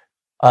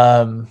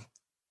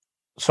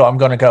 So I'm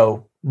going to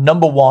go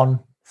number 1,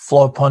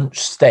 Floor Punch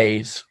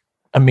stays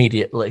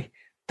immediately.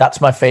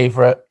 That's my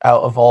favorite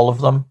out of all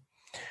of them.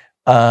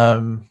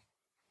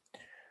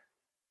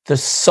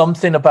 There's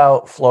something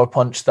about Floor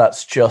Punch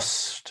that's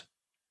just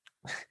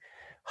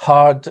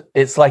hard.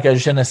 It's like a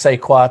je ne sais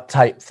quoi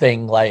type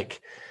thing.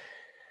 Like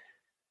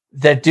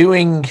they're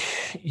doing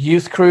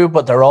Youth Crew,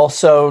 but they're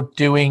also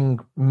doing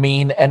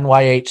Mean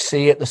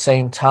NYHC at the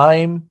same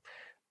time.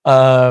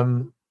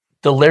 The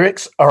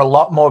lyrics are a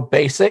lot more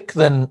basic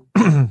than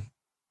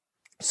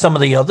some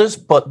of the others,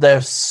 but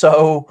they're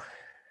so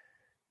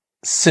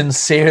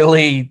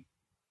sincerely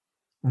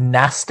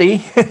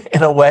nasty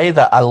in a way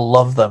that I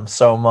love them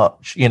so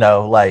much. I've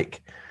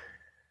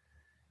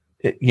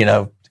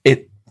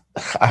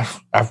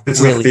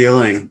it's really, the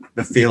feeling.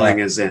 The feeling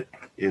is it,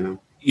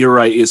 You're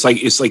right. It's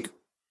like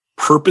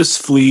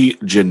purposefully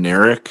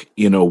generic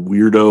in a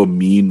weirdo,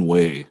 mean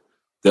way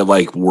that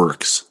like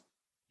works.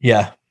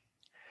 yeah.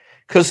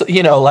 Because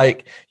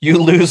you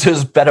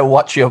losers better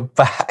watch your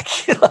back.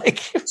 Like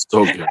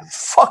So good. I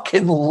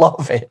fucking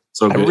love it.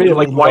 So good. Really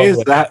like why is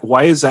it. that?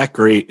 Why is that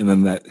great? And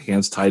then that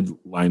Hands Tied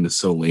line is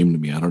so lame to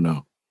me. I don't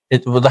know.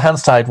 The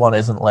Hands Tied one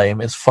isn't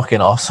lame. It's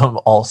fucking awesome.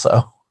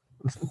 Also,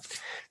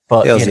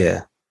 but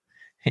But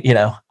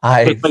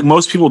like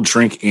most people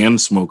drink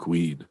and smoke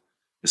weed.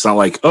 It's not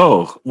like,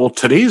 oh, well,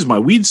 today's my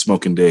weed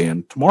smoking day,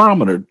 and tomorrow I'm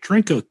gonna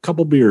drink a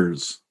couple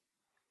beers.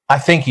 I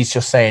think he's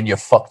just saying you're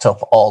fucked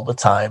up all the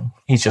time.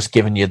 He's just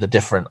giving you the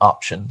different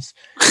options.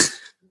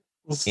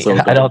 So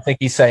I don't think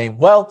he's saying,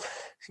 well,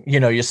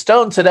 you're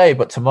stoned today,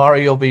 but tomorrow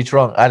you'll be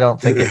drunk. I don't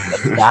think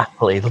it's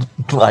exactly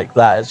like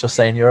that. It's just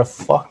saying you're a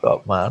fuck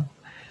up, man.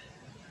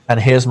 And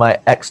here's my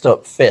X'd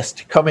up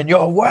fist coming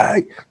your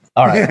way.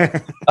 All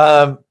right.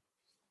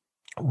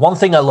 One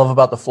thing I love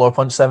about the Floor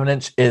Punch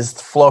 7-inch is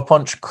the Floor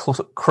Punch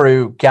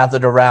crew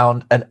gathered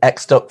around an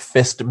X'd up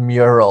fist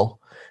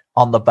mural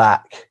on the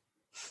back.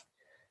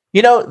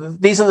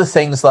 These are the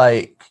things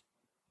like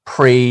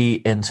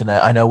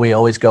pre-internet. I know we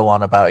always go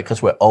on about it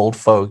because we're old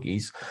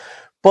fogies,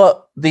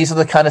 but these are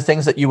the kind of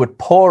things that you would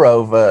pore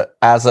over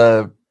as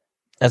a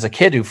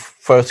kid who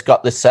first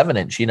got this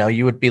 7-inch.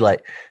 You would be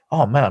like,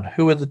 oh man,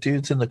 who are the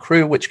dudes in the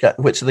crew? Which are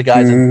the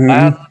guys in the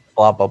band?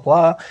 Blah, blah,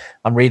 blah.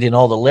 I'm reading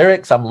all the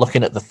lyrics. I'm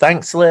looking at the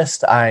thanks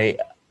list.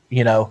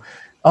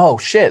 Oh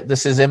shit,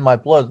 this is in my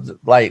blood.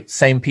 Like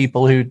same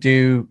people who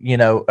do,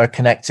 are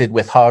connected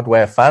with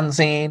Hardware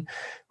Fanzine.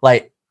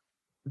 Like,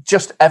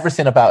 just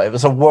everything about it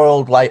was a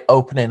world like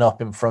opening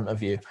up in front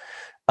of you.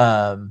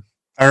 I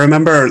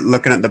remember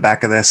looking at the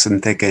back of this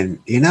and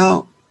thinking,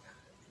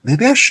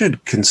 maybe I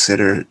should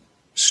consider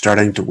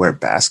starting to wear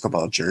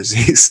basketball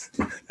jerseys.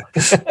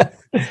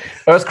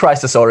 Earth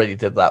Crisis already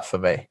did that for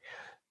me.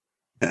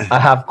 I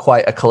have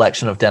quite a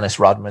collection of Dennis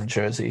Rodman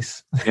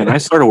jerseys. And I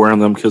started wearing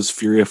them because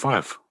Fury of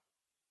 5.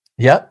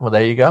 Yeah, well,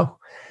 there you go.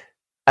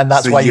 And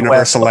that's why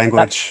universal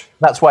language.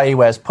 That's why he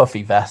wears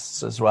puffy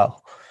vests as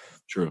well.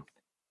 True.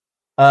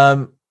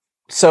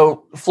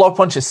 So Floor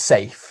Punch is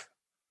safe.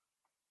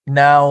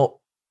 Now,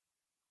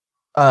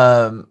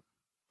 I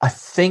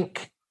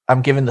think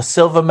I'm giving the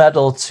silver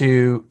medal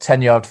to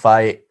 10-Yard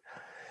Fight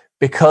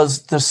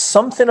because there's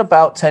something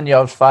about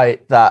 10-Yard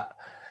Fight that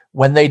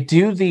when they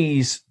do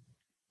these,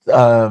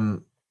 there's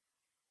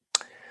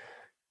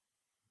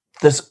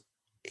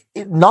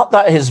not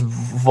that his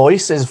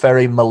voice is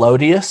very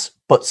melodious,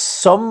 but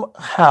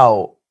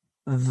somehow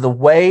the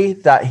way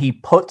that he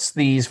puts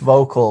these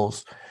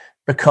vocals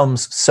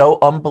becomes so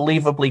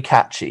unbelievably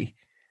catchy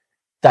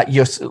that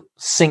you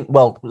sing.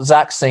 Well,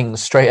 Zach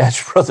sings Straight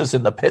Edge Brothers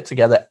in the Pit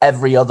together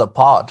every other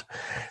pod,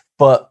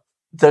 but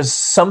there's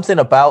something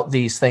about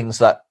these things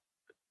that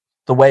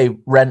the way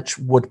Wrench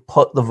would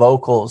put the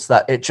vocals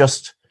that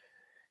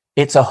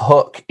it's a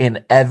hook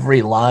in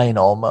every line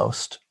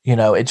almost.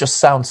 It just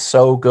sounds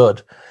so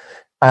good.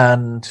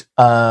 And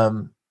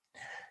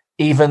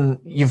even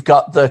you've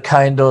got the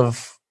kind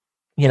of,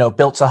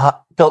 Built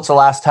to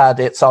Last had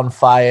It's on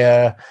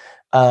Fire.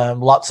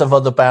 Lots of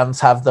other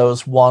bands have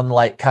those one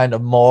like kind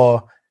of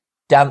more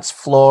dance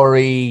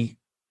floory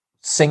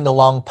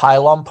sing-along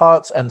pylon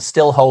parts, and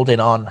Still Holding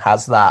On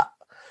has that,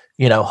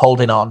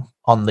 Holding On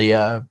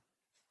the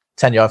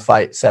 10-Yard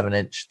Fight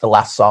 7-inch, the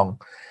last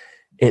song.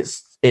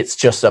 It's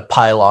just a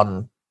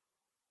pylon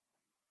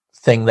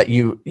thing that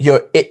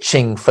you're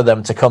itching for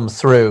them to come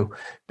through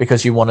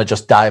because you want to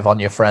just dive on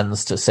your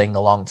friends to sing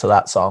along to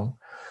that song.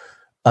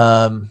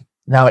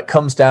 Now it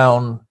comes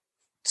down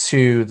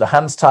to the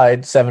Hands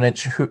Tied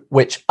 7-inch,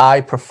 which I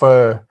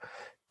prefer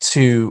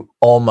to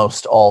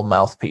almost all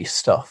Mouthpiece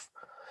stuff.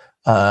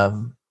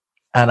 And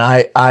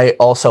I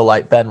also,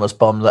 like Ben, was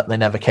bummed that they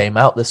never came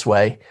out this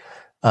way.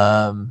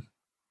 And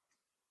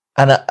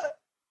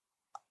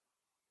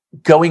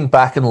going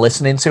back and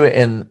listening to it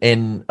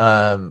in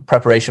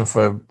preparation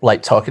for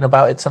like talking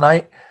about it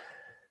tonight,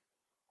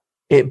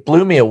 it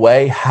blew me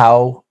away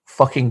how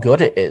fucking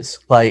good it is.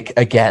 Like,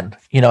 again,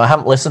 I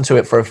haven't listened to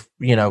it for,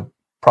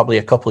 probably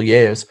a couple of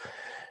years,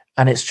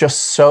 and it's just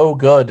so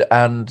good.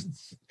 And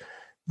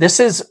this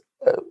is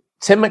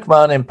Tim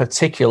McMahon in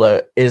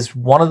particular is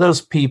one of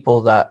those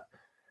people that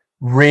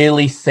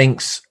really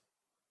thinks,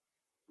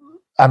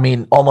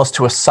 almost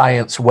to a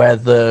science, where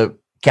the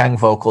gang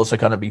vocals are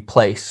going to be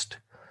placed.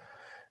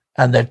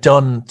 And they're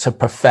done to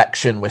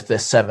perfection with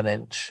this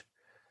 7-inch.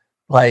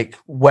 Like,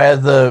 where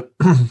the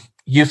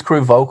Youth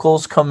Crew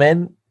vocals come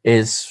in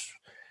is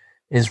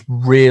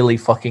really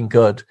fucking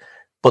good.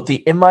 But the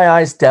In My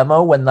Eyes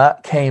demo, when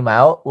that came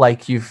out,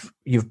 like you've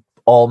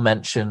all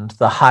mentioned,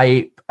 the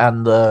hype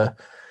and the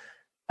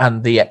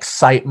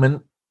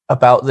excitement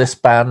about this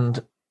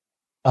band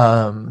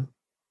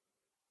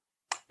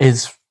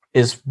is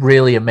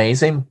really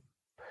amazing.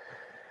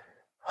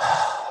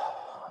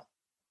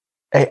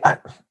 I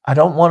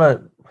don't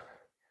want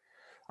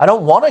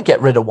to get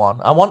rid of one.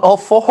 I want all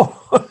four.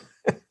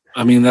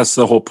 That's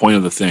the whole point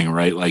of the thing,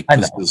 right? Like, I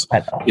know.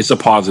 It's a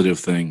positive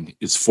thing.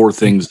 It's four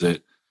things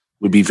that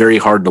would be very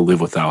hard to live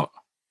without.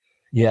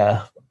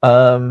 Yeah.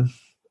 I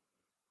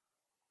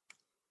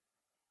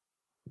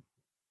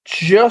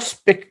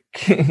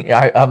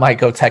might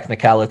go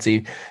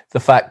technicality. The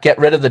fact, get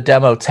rid of the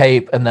demo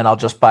tape, and then I'll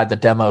just buy the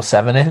demo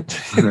 7-inch.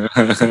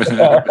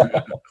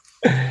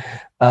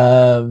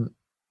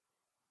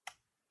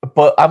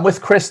 But I'm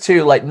with Chris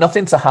too. Like,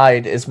 Nothing to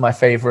Hide is my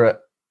favorite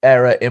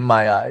era In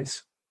My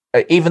Eyes.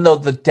 Even though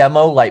the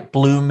demo like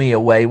blew me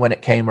away when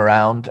it came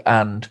around,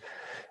 and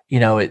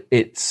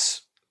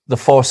it's the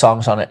 4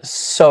 songs on it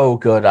so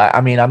good. I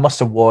must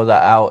have wore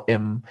that out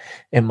in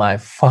my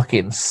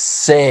fucking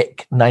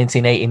sick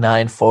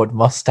 1989 Ford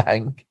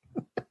Mustang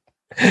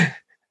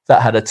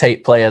that had a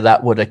tape player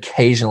that would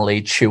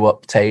occasionally chew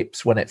up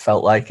tapes when it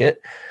felt like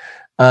it.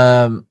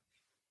 I'm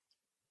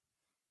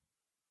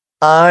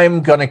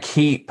gonna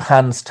keep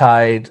Hands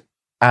Tied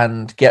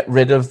and get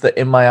rid of the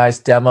In My Eyes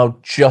demo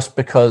just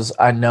because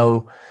I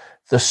know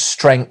the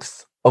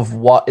strength of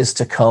what is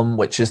to come,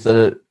 which is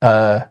the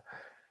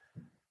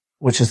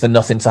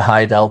Nothing to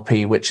Hide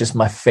LP, which is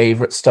my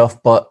favorite stuff.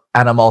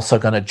 And I'm also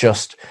going to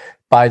just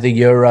buy the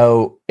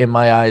Euro In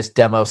My Eyes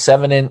demo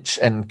 7-inch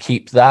and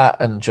keep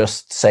that and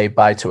just say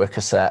bye to a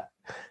cassette.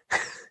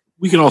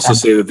 We can also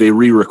say that they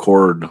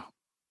re-record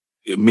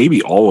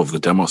maybe all of the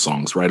demo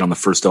songs, right, on the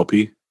first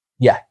LP?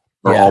 Yeah.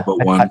 Or all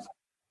but one?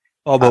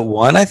 All but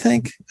one, I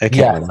think. I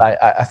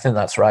think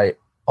that's right.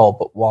 All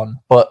but one.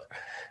 But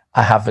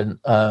I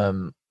haven't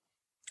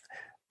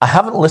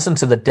listened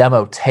to the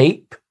demo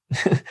tape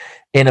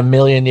in a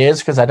million years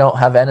because I don't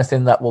have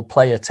anything that will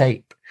play a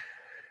tape.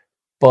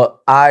 But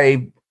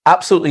I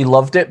absolutely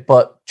loved it.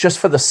 But just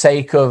for the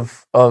sake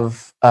of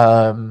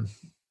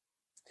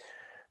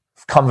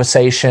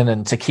conversation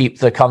and to keep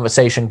the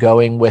conversation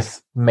going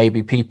with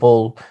maybe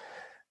people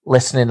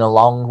listening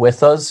along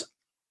with us,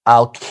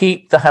 I'll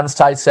keep the Hands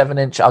Tied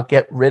 7-inch. I'll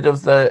get rid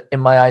of the In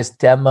My Eyes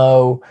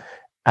demo.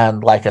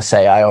 And like I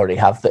say, I already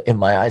have the In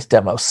My Eyes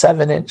demo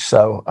 7-inch.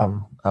 So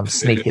I'm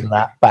sneaking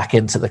that back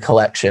into the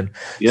collection.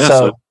 Yeah.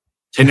 So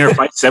 10-Yard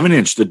Fight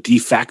 7-inch, the de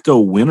facto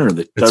winner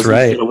that doesn't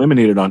get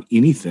eliminated on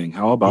anything.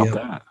 How about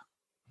that?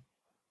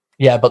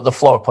 Yeah, but the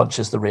Floor Punch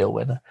is the real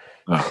winner.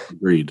 Oh,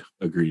 agreed.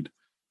 Dude,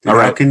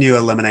 how can you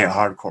eliminate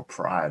Hardcore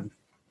Pride?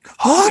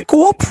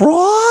 Hardcore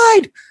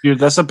Pride, dude.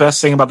 That's the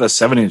best thing about the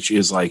 7-inch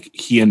is like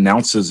he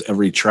announces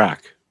every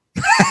track.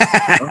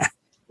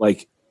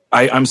 Like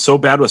I'm so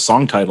bad with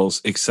song titles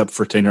except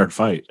for 10-Yard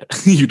Fight.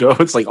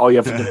 It's like all you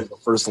have to do is the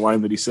first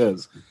line that he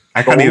says.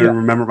 I can't even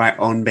remember my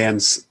own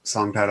band's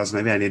song titles.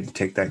 Maybe I need to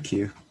take that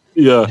cue.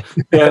 Yeah.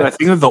 And I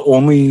think that the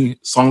only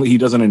song that he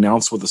doesn't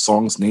announce what the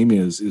song's name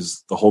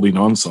is the Holding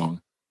On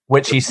song.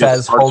 Which he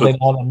says holding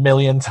on a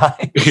million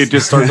times. It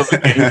just starts with the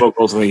backing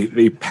vocals and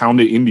they pound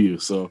it into you.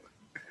 So,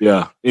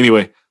 yeah.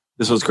 Anyway,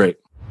 this was great.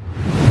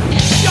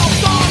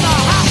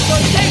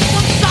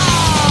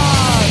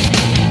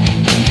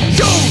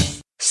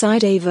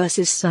 Side A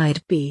versus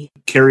Side B.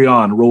 Carry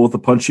On, Roll with the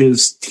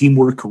Punches,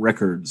 Teamwork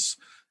Records,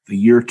 the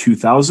year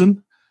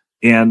 2000.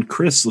 And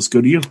Chris, let's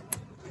go to you.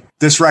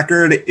 This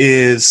record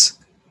is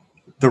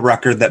the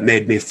record that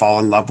made me fall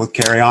in love with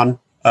Carry On.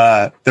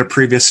 Their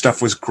previous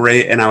stuff was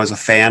great and I was a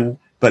fan,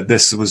 but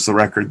this was the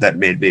record that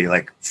made me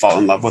like fall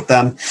in love with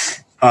them.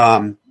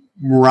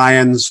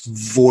 Ryan's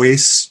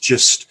voice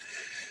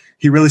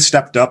he really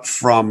stepped up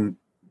from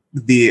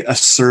the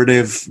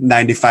assertive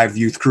 95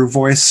 Youth Crew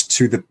voice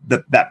to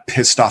that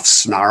pissed off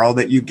snarl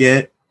that you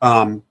get.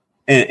 And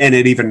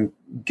it even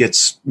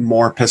gets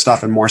more pissed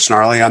off and more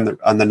snarly on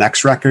the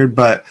next record.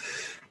 But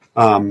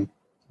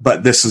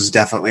this is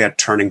definitely a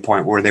turning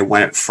point where they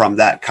went from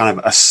that kind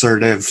of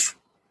assertive,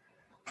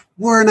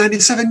 we're a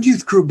 97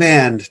 Youth Crew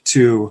band,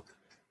 to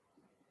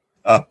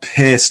a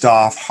pissed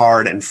off,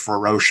 hard and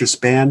ferocious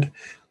band.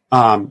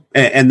 And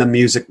the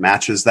music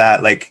matches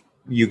that. Like,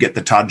 you get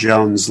the Todd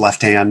Jones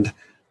left hand,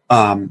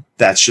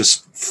 that's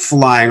just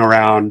flying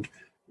around.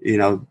 You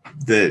know,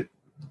 the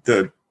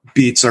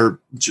beats are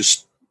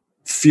just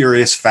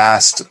furious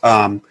fast.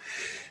 But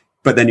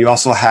then you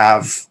also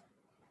have,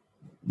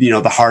 you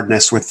know, the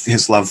hardness with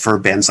his love for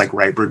bands like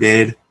Right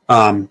Brigade,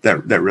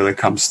 that really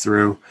comes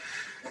through.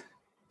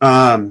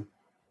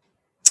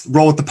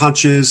 Roll with the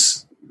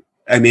Punches.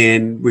 I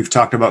mean, we've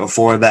talked about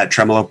before that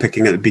tremolo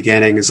picking at the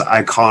beginning is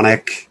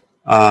iconic.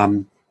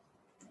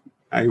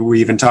 We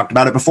even talked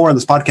about it before in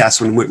this podcast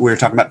when we were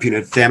talking about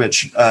Punitive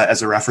Damage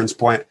as a reference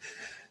point.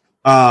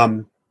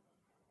 Fuck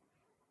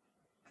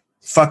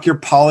Your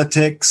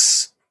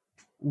Politics.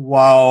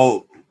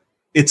 While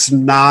it's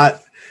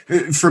not,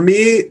 for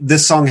me,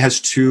 this song has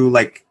two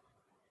like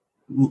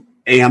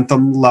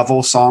anthem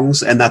level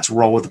songs, and that's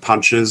Roll with the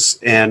Punches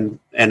and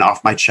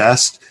Off My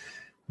Chest.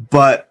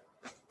 But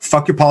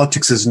Fuck Your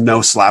Politics is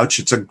no slouch.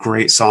 It's a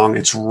great song.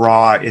 It's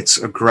raw. It's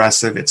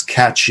aggressive. It's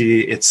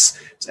catchy. It's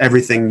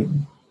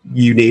everything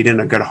you need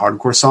in a good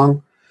hardcore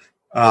song.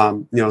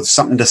 You know,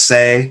 something to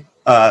say,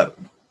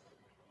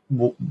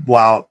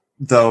 while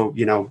though,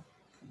 you know,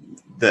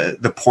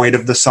 the point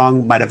of the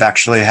song might have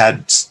actually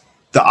had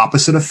the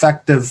opposite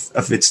effect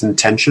of its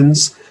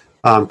intentions.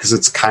 Cause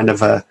it's kind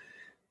of a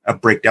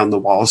break down the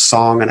walls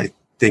song. And I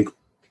think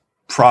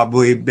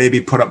probably maybe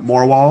put up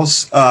more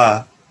walls.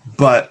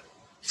 But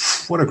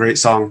what a great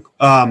song.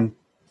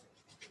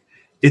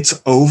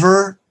 It's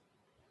Over.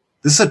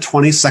 This is a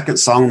 20-second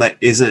song that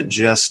isn't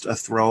just a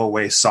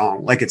throwaway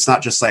song. Like, it's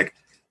not just like,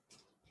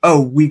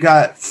 oh, we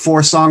got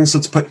 4 songs,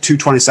 let's put 2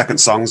 20-second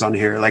songs on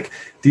here. Like,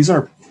 these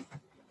are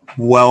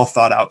well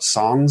thought out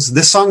songs.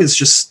 This song is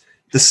just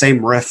the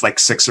same riff like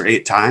 6 or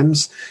 8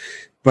 times,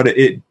 but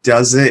it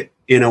does it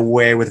in a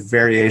way with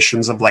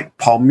variations of like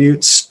palm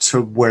mutes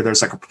to where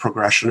there's like a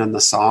progression in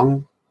the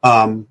song.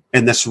 And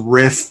this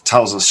riff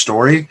tells a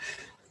story,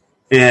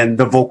 and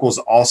the vocals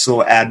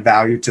also add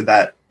value to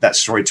that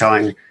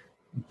storytelling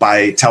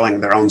by telling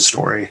their own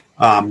story.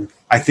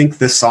 I think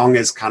this song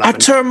is kind of... I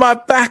turn my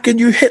back and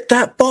you hit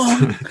that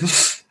bomb.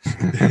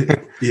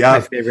 Yeah.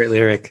 My favorite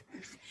lyric.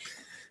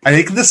 I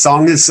think the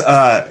song is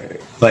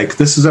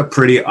this is a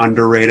pretty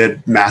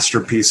underrated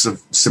masterpiece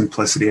of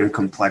simplicity and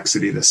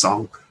complexity, this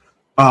song.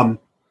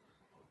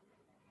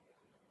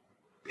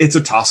 It's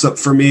a toss-up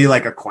for me,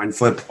 like a coin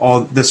flip.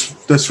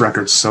 This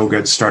record's so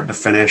good start to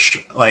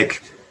finish.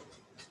 Like,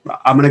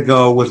 I'm going to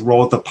go with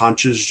Roll with the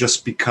Punches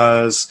just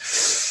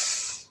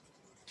because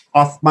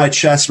Off My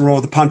Chest and Roll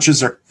with the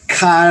Punches are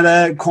kind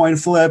of coin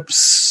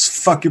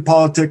flips. Fuck Your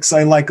Politics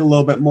I like a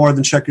little bit more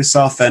than Check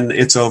Yourself, and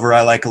It's Over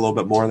I like a little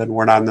bit more than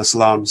We're Not in This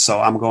Alone. So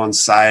I'm going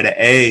side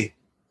A.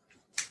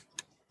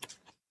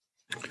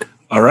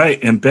 All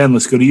right. And Ben,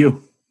 let's go to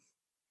you.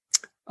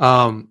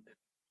 A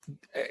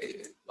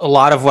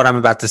lot of what I'm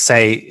about to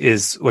say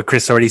is what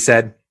Chris already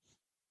said.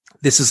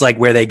 This is like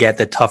where they get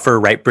the tougher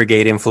Right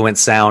Brigade influence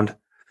sound,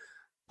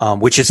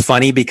 which is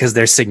funny because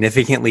they're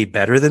significantly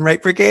better than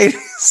Right Brigade.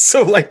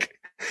 So like,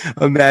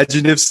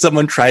 imagine if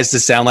someone tries to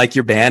sound like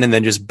your band and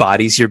then just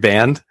bodies your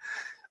band.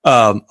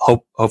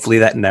 Hopefully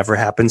that never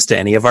happens to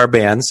any of our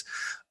bands.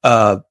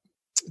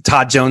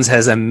 Todd Jones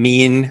has a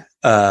mean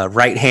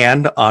right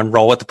hand on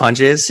Roll with the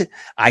Punches.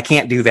 I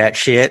can't do that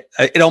shit.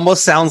 It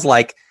almost sounds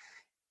like,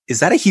 is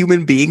that a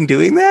human being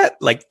doing that?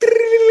 Like,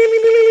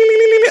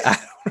 I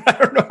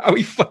don't know how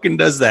he fucking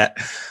does that.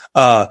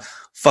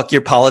 Fuck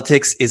Your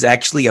Politics is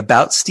actually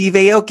about Steve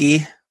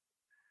Aoki.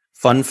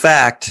 Fun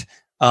fact.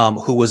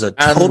 Who was a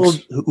total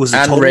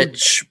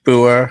Rich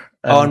Boer.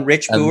 And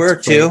Rich Boer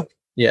too.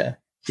 Yeah.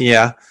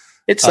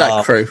 It's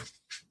that crew.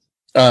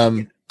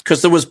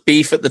 Because there was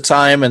beef at the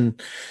time,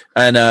 and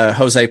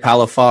Jose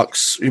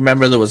Palafox.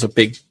 Remember, there was a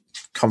big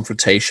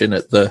confrontation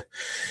at the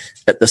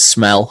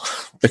Smell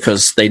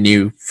because they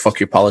knew Fuck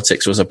Your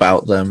Politics was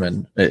about them,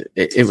 and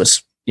it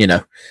was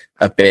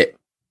a bit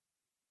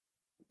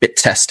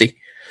testy.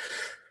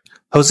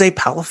 Jose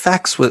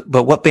Palafax,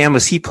 but what band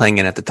was he playing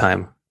in at the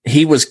time?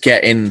 He was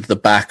getting the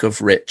back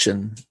of Rich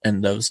and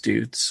those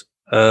dudes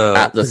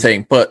at the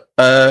thing. But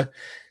I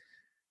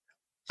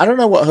don't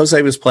know what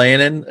Jose was playing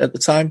in at the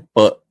time,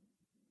 but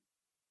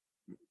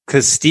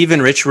because Steve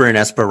and Rich were in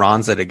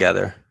Esperanza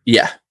together.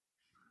 Yeah.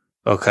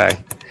 Okay.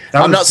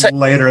 That was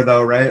later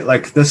though, right?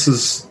 Like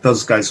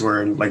those guys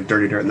were in like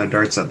Dirty Dirt and the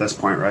Dirts at this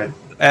point, right?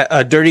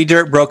 Dirty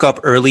Dirt broke up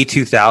early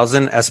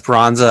 2000.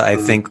 Esperanza, I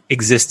think,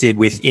 existed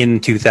within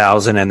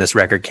 2000, and this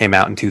record came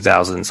out in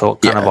 2000, so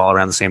kind of all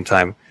around the same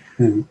time.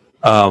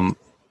 But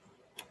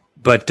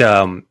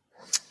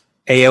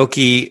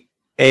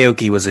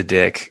Aoki was a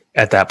dick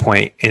at that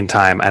point in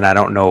time, and I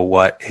don't know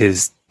what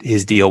his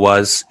deal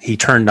was. He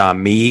turned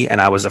on me, and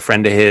I was a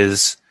friend of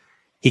his.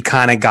 He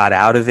kind of got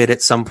out of it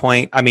at some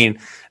point. I mean,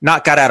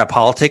 not got out of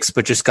politics,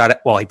 but just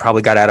he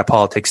probably got out of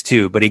politics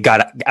too, but he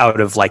got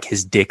out of like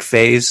his dick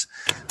phase.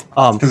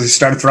 Because he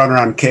started throwing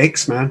around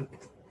cakes, man.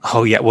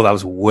 Oh yeah. Well, that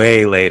was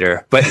way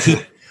later,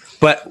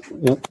 but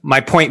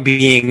my point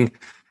being,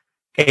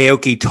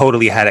 Aoki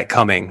totally had it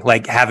coming.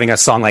 Like having a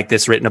song like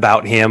this written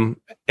about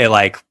him,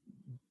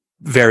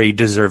 very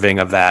deserving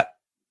of that.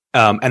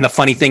 And the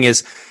funny thing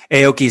is,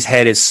 Aoki's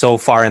head is so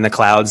far in the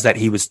clouds that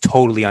he was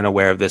totally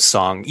unaware of this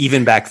song,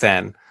 even back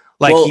then.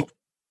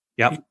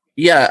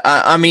 Yeah.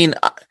 I mean,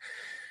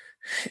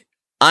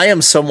 I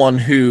am someone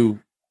who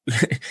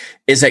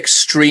is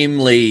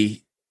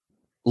extremely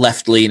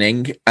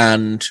left-leaning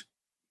and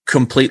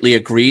completely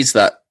agrees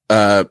that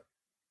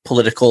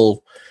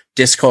political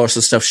discourse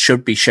and stuff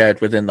should be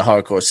shared within the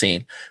hardcore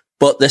scene.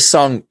 But this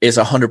song is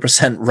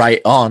 100%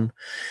 right on,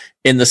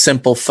 in the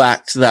simple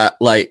fact that,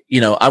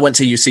 I went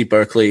to UC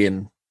Berkeley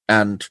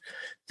and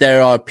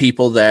there are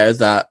people there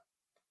that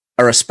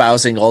are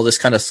espousing all this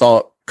kind of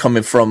thought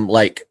coming from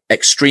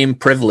extreme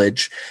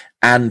privilege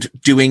and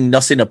doing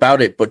nothing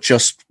about it, but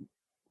just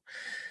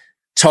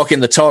talking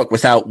the talk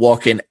without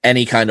walking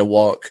any kind of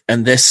walk.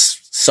 And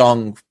this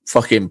song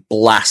fucking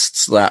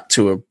blasts that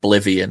to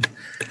oblivion.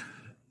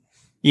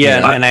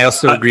 Yeah. And I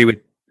also agree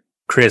with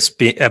Chris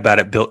about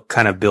it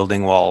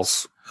building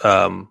walls.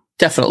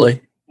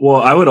 Definitely.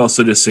 Well, I would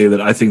also just say that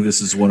I think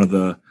this is one of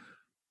the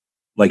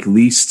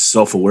least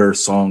self-aware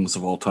songs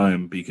of all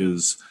time,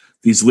 because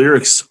these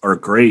lyrics are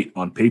great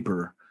on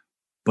paper,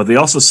 but they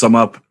also sum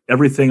up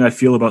everything I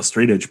feel about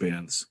straight edge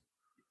bands.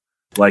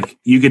 Like,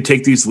 you could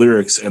take these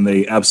lyrics and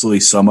they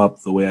absolutely sum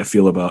up the way I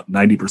feel about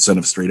 90%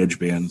 of straight edge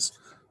bands.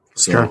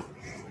 So, sure.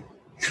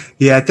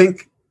 Yeah, I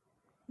think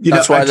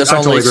that's why there's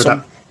only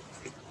some.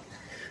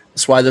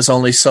 That's why there's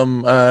only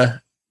some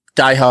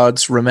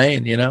diehards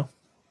remain.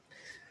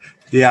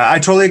 Yeah, I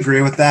totally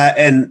agree with that.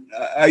 And,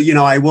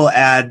 I will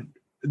add,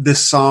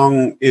 this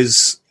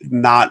song's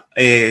not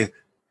a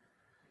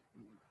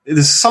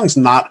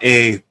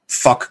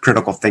fuck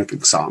critical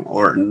thinking song,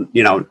 or,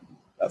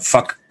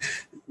 fuck,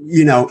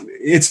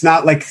 it's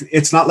not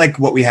like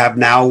what we have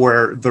now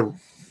where the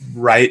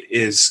right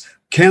is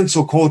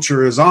cancel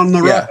culture is on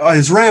the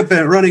is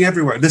rampant, running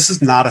everywhere. This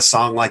is not a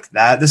song like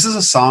that. This is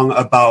a song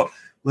about,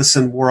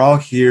 listen, we're all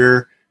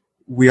here.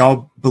 We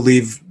all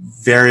believe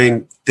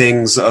varying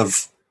things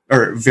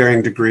or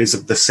varying degrees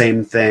of the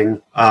same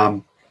thing.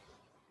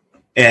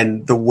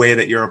 And the way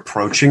that you're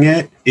approaching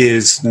it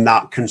is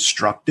not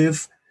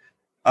constructive,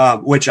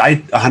 which I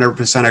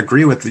 100%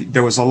 agree with.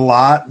 There was a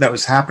lot that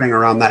was happening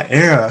around that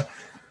era.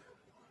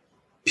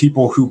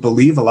 People who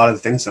believe a lot of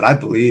the things that I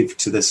believe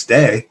to this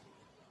day,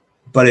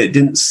 but it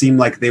didn't seem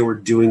like they were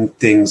doing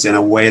things in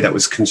a way that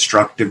was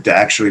constructive to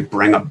actually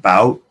bring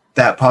about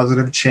that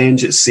positive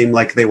change. It seemed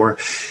like they were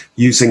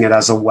using it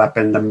as a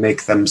weapon to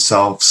make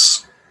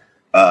themselves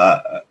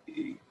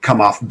come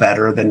off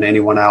better than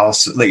anyone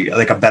else,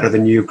 like a better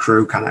than you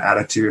crew kind of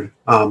attitude.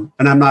 And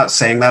I'm not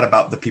saying that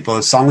about the people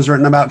the song was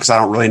written about, because I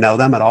don't really know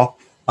them at all.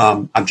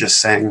 I'm just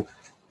saying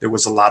there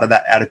was a lot of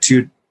that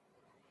attitude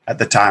at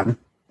the time.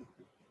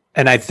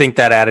 And I think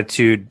that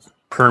attitude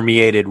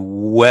permeated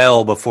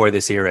well before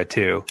this era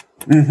too.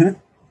 Mm-hmm.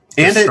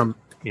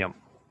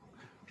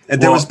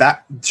 And there was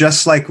back,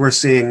 just like we're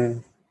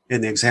seeing in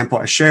the example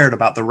I shared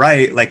about the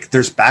right,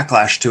 there's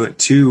backlash to it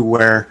too,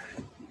 where,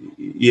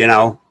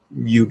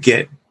 you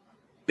get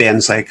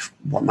bands like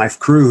One Life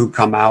Crew who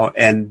come out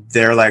and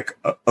they're like,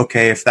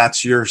 okay, if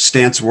that's your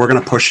stance, we're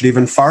going to push it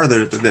even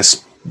farther to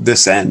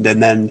this end.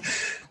 And then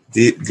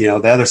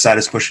the other side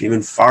is pushing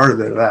even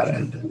farther to that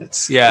end. And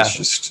it's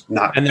just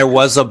not. And there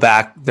was a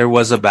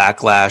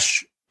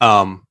backlash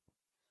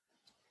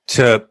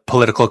to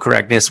political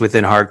correctness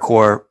within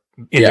hardcore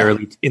in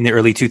the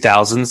early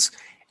 2000s.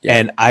 Yeah.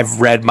 And I've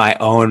read my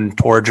own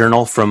tour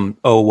journal from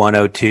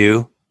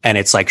 0102, and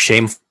it's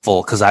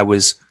shameful, because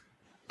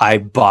I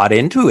bought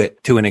into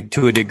it to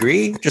a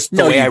degree. Just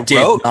the way I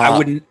wrote, I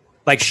wouldn't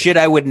shit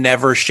I would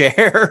never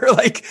share.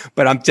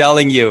 But I'm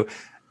telling you,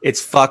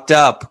 it's fucked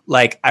up.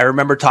 I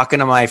remember talking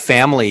to my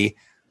family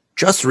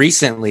just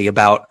recently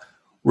about,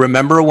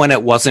 remember when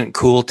it wasn't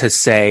cool to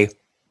say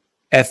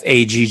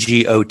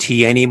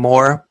FAGGOT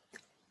anymore?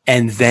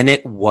 and then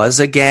it was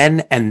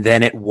again, and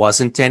then it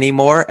wasn't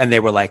anymore. And they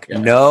were like,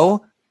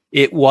 no,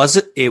 it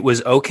wasn't. It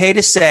was okay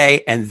to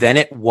say, and then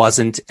it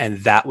wasn't, and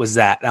that was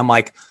that. And I'm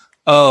like,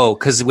 oh,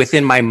 because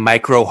within my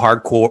micro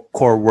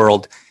hardcore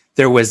world,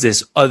 there was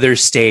this other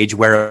stage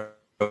where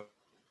it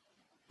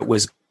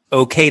was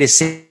okay to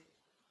say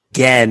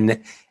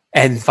again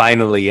and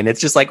finally. And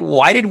it's just like,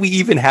 why did we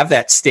even have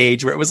that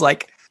stage where it was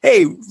like,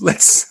 hey,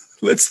 let's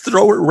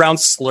throw around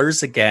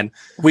slurs again?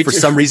 For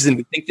some reason,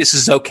 we think this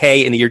is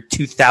okay in the year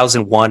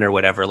 2001 or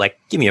whatever. Like,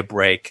 give me a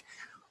break.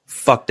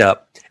 Fucked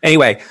up.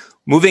 Anyway,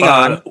 moving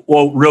on.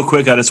 Well, real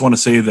quick, I just want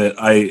to say that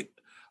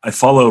I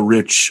follow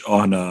Rich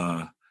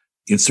on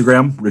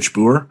Instagram, Rich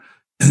Boer,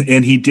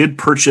 and he did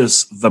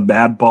purchase the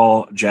Bad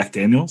Ball Jack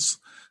Daniels.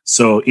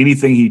 So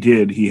anything he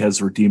did, he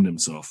has redeemed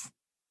himself.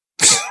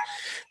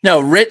 No,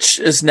 Rich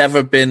has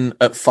never been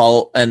at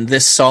fault, and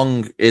this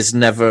song is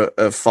never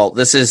at fault.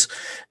 This is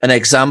an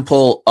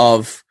example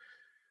of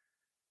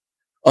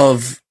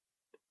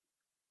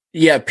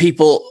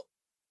people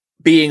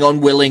being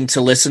unwilling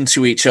to listen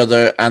to each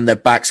other and their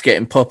backs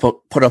getting put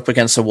up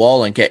against a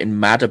wall and getting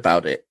mad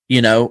about it.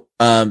 You know,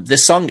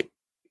 this song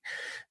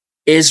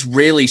is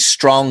really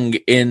strong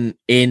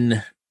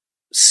in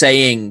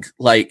saying,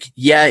 like,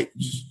 yeah,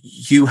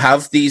 you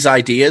have these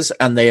ideas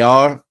and they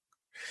are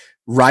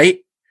right,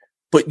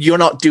 but you're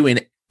not doing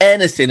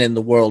anything in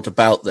the world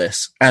about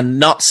this. And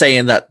not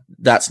saying that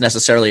that's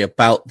necessarily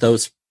about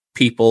those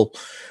people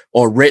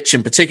or Rich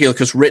in particular,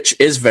 because Rich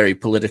is very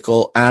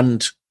political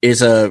and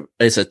is a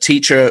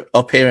teacher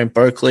up here in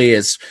Berkeley,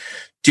 is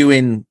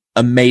doing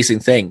amazing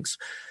things.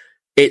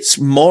 It's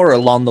more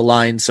along the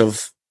lines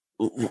of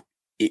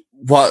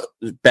what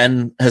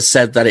Ben has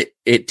said, that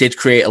it did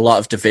create a lot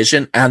of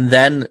division. And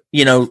then,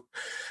 you know,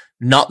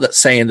 not that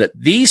saying that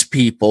these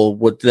people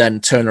would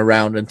then turn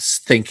around and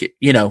think,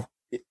 you know,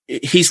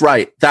 he's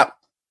right. That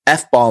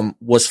F-bomb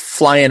was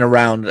flying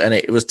around and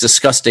it was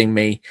disgusting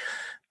me.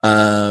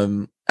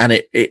 And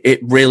it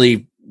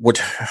really would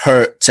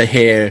hurt to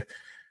hear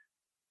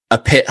a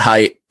pit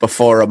height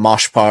before a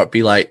mosh part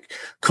be like,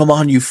 come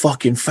on, you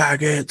fucking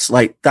faggots.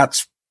 Like,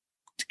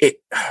 it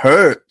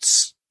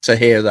hurts to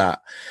hear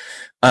that.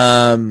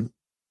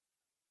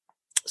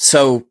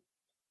 So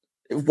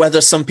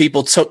whether some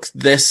people took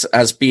this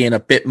as being a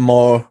bit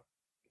more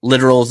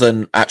literal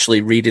than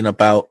actually reading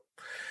about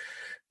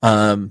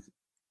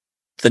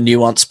the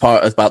nuance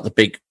part about the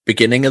big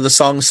beginning of the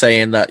song,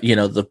 saying that, you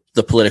know,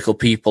 the political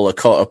people are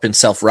caught up in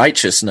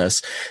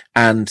self-righteousness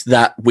and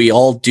that we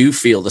all do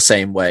feel the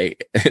same way.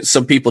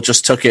 Some people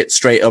just took it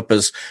straight up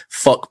as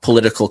fuck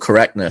political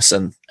correctness,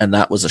 and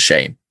that was a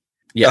shame.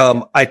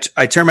 Yeah. I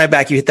turn my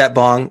back, you hit that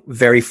bong.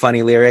 Very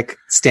funny lyric,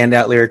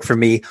 standout lyric for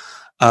me.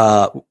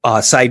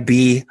 Side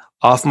B,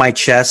 Off My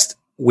Chest,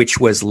 which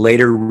was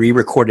later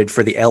re-recorded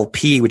for the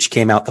LP, which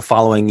came out the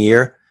following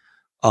year.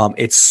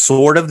 It's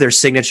sort of their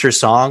signature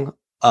song.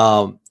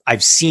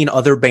 I've seen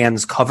other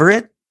bands cover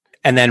it,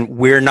 and then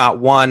We're Not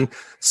One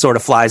sort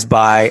of flies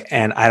by,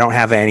 and I don't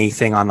have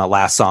anything on the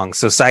last song.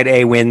 So side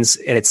A wins,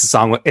 and it's the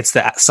song. It's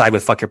the side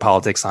with Fuck Your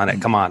Politics on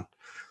it. Come on.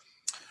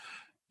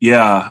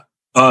 Yeah.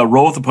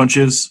 Roll with the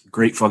Punches.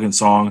 Great fucking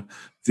song.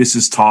 This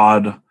is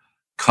Todd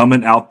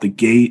coming out the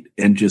gate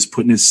and just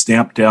putting his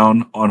stamp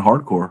down on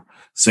hardcore,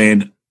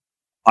 saying,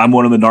 I'm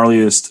one of the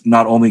gnarliest,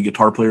 not only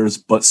guitar players,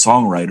 but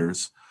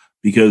songwriters,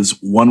 because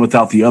one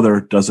without the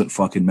other doesn't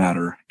fucking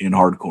matter in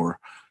hardcore.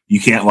 You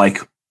can't like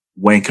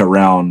wank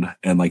around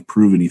and like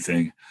prove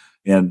anything.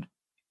 And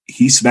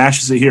he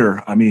smashes it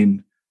here. I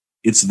mean,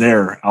 it's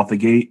there out the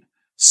gate.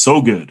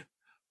 So good.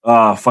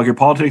 Fuck Your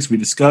Politics, we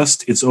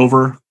discussed. It's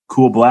over.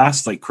 Cool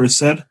blast, like Chris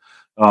said.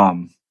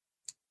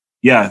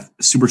 Yeah,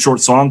 super short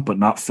song, but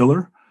not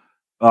filler.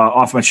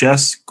 Off My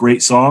Chest,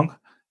 great song.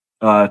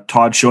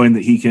 Todd showing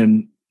that he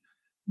can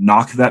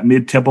knock that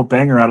mid-tempo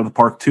banger out of the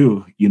park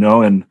too, you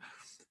know, and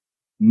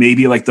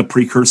maybe like the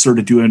precursor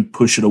to doing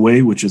Push It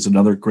Away, which is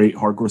another great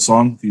hardcore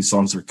song. These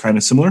songs are kind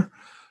of similar.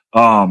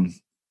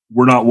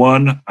 We're Not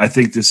One. I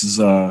think this is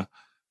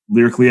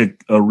lyrically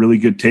a really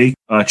good take.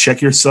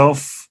 Check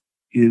Yourself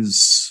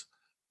is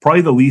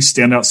probably the least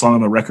standout song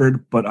on the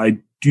record, but I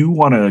do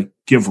want to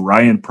give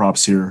Ryan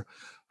props here.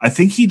 I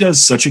think he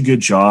does such a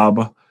good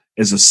job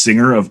as a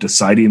singer of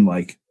deciding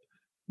like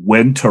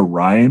when to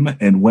rhyme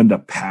and when to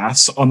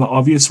pass on the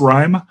obvious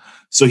rhyme.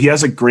 So he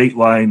has a great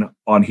line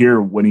on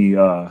here when he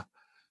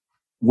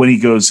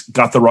goes,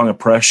 got the wrong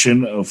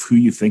impression of who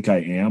you think I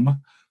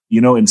am,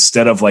 you know,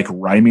 instead of like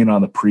rhyming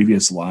on the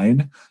previous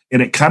line.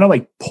 And it kind of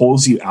like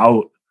pulls you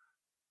out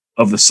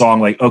of the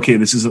song. Like, okay,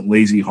 this isn't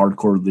lazy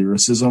hardcore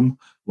lyricism.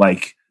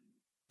 Like,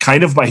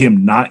 kind of by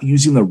him not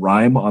using the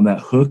rhyme on that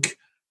hook,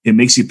 it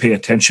makes you pay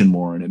attention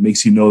more and it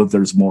makes you know that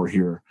there's more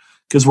here.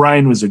 Because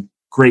Ryan was a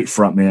great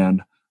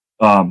frontman,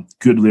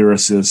 good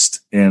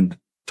lyricist, and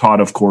Todd,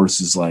 of course,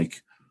 is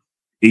like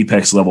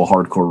apex level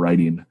hardcore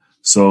writing.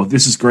 So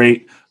this is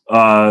great.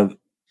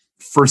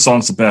 First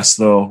song's the best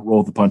though. Roll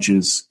with the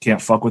Punches.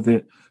 Can't fuck with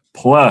it.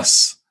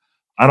 Plus,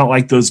 I don't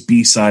like those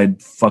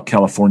B-side fuck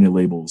California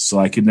labels, so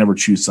I could never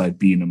choose side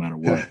B no matter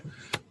what.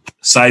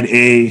 Side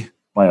A,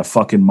 by a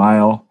fucking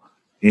mile.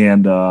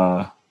 And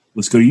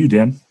let's go to you,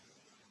 Dan.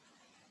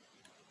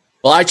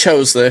 Well, I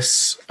chose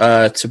this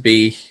to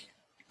be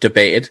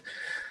debated,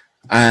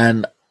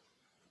 and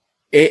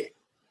it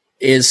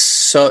is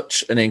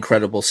such an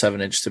incredible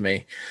 7-inch to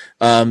me.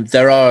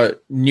 There are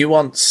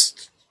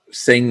nuanced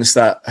things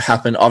that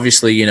happen.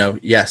 Obviously,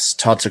 yes,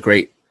 Todd's a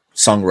great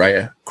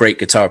songwriter, great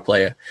guitar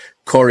player.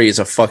 Corey is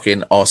a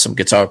fucking awesome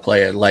guitar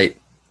player. Like,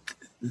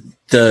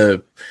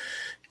 the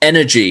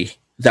energy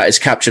that is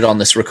captured on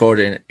this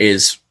recording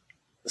is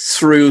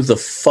through the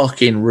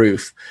fucking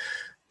roof.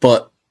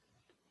 But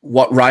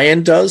what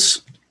Ryan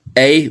does,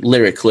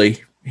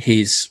 lyrically,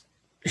 he's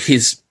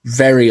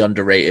very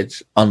underrated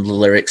on the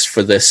lyrics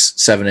for this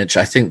 7-inch.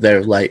 I think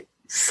they're like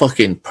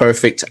fucking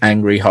perfect,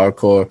 angry,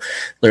 hardcore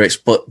lyrics.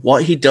 But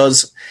what he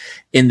does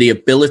in the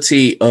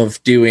ability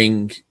of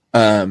doing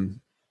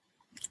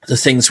the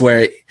things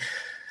where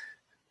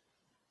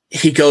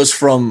he goes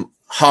from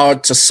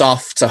hard to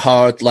soft to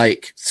hard,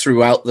 like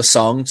throughout the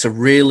song, to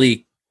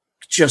really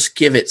just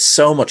give it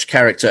so much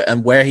character,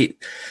 and where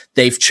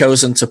they've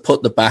chosen to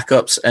put the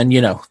backups, and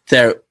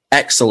they're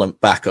excellent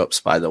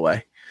backups, by the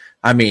way.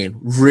 I mean,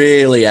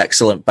 really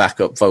excellent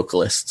backup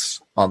vocalists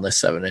on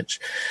this 7-inch.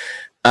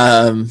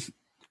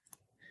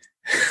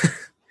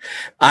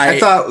 I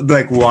thought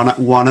like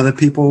one of the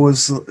people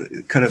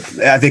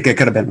I think it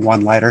could have been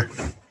one lighter.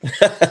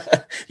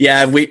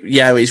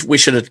 we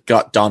should have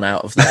got Don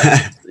out of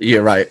that.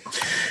 You're right.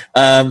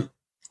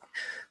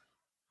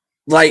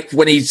 Like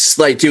when he's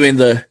like doing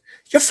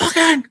you're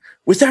fucking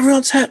with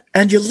everyone's head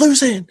and you're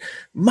losing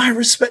my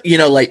respect,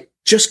 like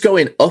just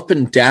going up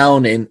and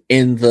down in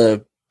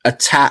the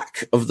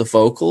attack of the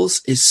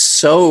vocals is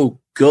so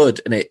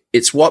good, and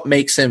it's what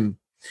makes him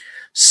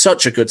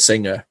such a good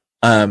singer.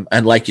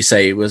 And like you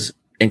say, he was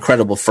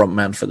incredible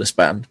frontman for this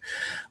band.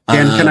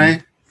 Dan, can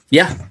I?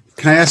 Yeah.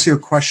 Can I ask you a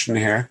question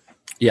here?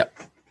 Yep.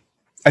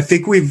 I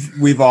think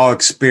we've all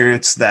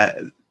experienced that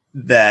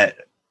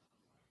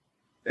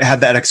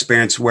had that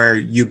experience where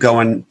you go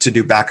in to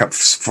do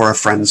backups for a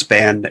friend's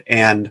band,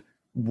 and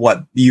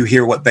what you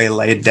hear what they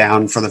laid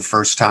down for the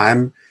first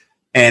time,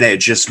 and it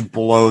just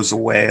blows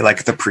away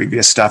like the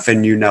previous stuff,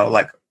 and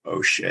like,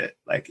 oh shit,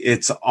 like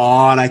it's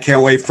on. I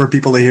can't wait for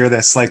people to hear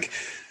this. Like,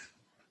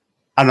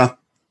 I don't know.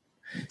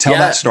 Tell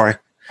that story.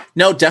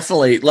 No,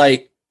 definitely.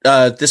 Like,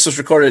 this was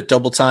recorded at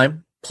Double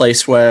Time,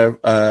 place where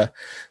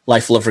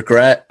Life, Love,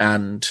 Regret,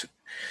 and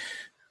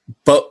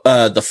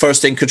the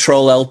first In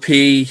Control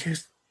LP,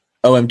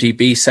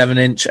 OMDB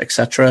 7-inch,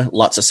 etc.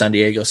 Lots of San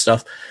Diego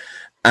stuff.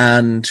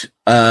 And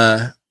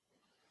I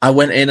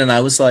went in and I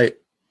was like,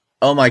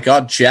 oh my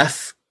God,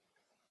 Jeff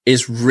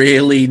is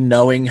really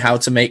knowing how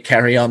to make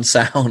Carry On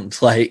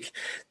sound. Like,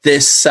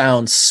 this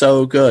sounds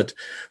so good.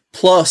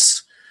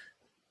 Plus,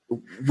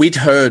 we'd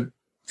heard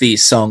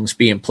these songs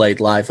being played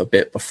live a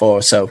bit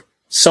before, so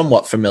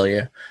somewhat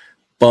familiar.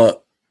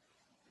 But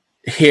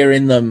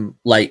hearing them,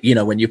 like,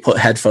 when you put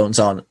headphones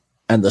on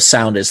and the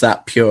sound is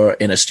that pure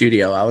in a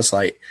studio, I was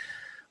like,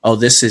 oh,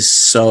 this is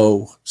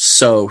so,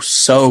 so,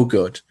 so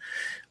good.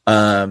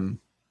 I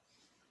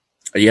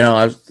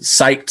was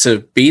psyched to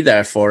be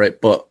there for it,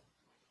 but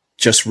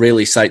just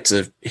really psyched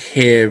to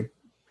hear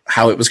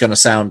how it was going to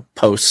sound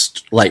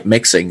post, like,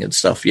 mixing and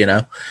stuff,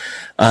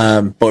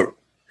 But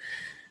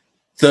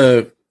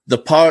the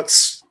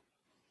parts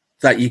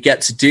that you get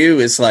to do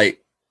is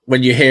like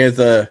when you hear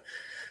the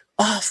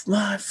off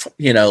my,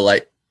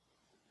 like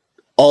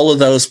all of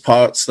those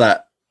parts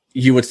that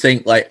you would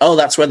think like, oh,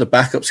 that's where the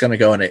backup's going to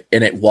go, and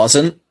it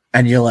wasn't,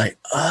 and you're like,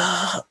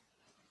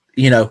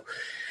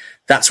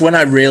 that's when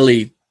I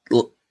really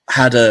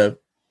had an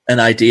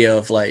idea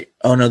of like,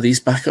 oh no, these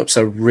backups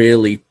are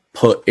really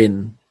put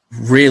in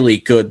really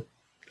good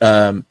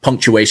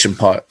punctuation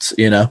parts,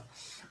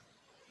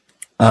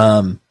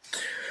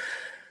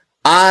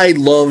 I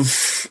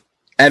love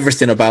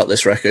everything about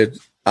this record.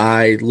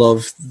 I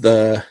love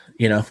the,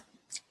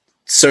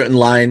 certain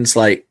lines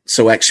like,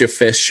 so X your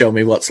fist, show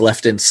me what's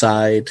left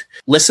inside.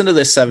 Listen to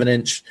this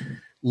 7-inch.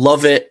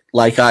 Love it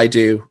like I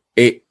do.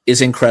 It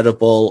is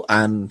incredible.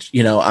 And,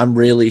 I'm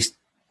really,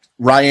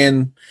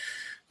 Ryan,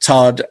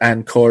 Todd,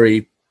 and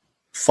Corey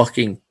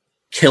fucking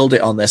killed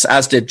it on this,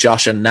 as did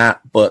Josh and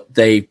Nat, but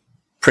they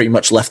pretty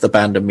much left the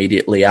band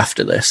immediately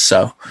after this.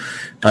 So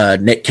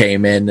Nick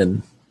came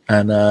in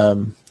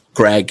and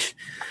Greg,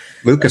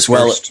 Lucas as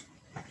well. First.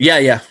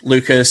 Yeah,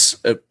 Lucas,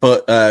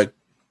 but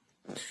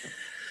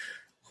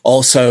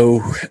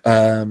also,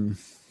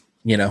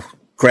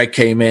 Greg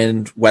came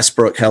in,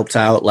 Westbrook helped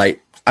out.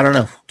 Like, I don't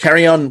know,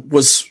 Carry On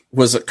was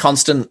a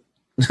constant,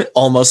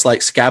 almost like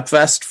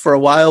Scabfest for a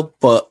while,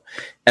 but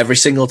every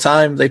single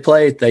time they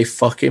played, they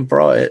fucking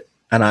brought it,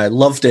 and I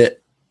loved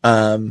it.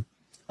 I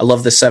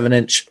love the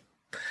 7-inch.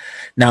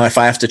 Now, if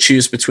I have to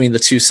choose between the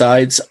two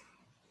sides,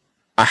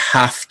 I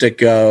have to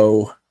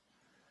go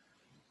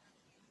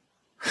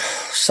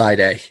side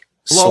A.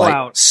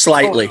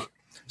 Slightly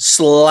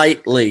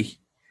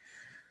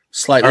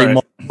right.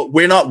 more.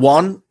 We're Not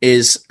One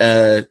is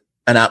an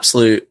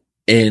absolute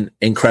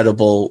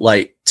incredible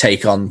like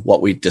take on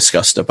what we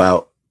discussed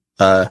about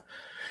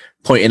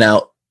pointing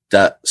out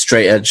that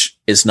straight edge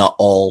is not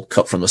all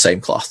cut from the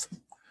same cloth.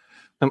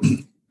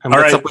 And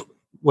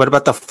what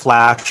about the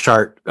Flash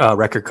art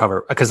record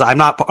cover? Because I'm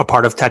not a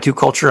part of tattoo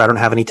culture. I don't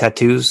have any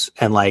tattoos,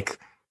 and like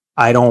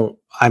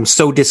I'm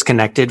so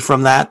disconnected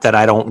from that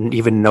I don't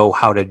even know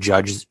how to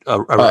judge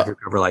a record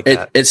cover like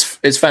that.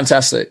 It's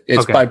fantastic.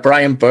 It's by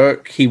Brian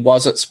Burke. He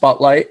was at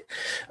Spotlight.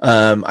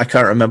 I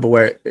can't remember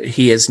where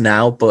he is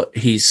now, but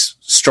he's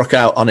struck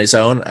out on his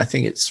own. I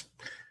think it's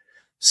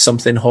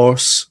something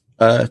horse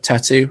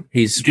tattoo.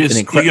 He's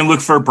you can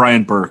look for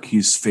Brian Burke.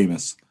 He's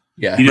famous.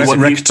 Yeah.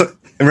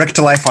 Wreck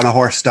to life on a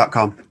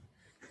horse.com.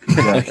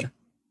 Yeah.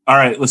 All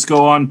right, let's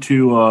go on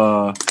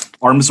to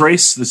Arms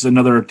Race. This is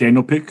another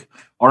Daniel pick.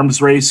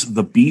 Arms Race,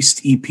 The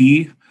Beast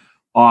EP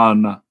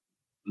on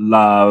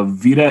La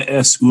Vida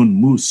es un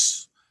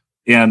Mus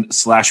and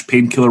 /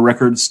 Painkiller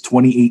Records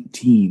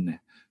 2018.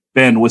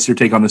 Ben, what's your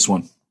take on this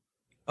one?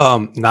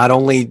 Not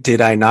only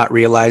did I not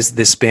realize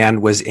this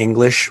band was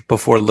English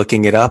before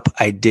looking it up,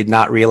 I did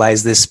not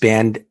realize this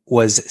band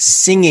was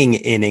singing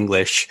in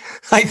English.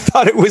 I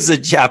thought it was a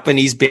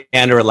Japanese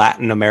band or a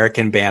Latin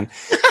American band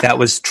that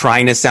was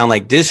trying to sound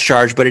like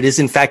Discharge, but it is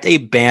in fact a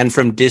band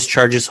from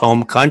Discharge's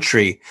home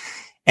country.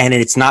 And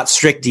it's not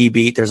strict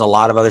D-beat. There's a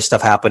lot of other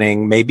stuff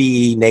happening.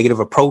 Maybe Negative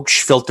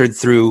Approach filtered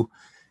through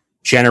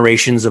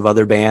generations of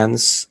other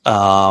bands.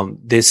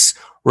 This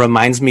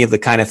reminds me of the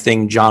kind of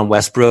thing John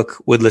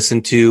Westbrook would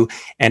listen to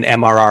and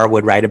MRR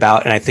would write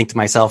about. And I think to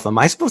myself, am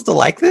I supposed to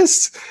like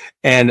this?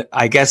 And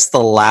I guess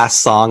the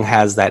last song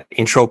has that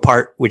intro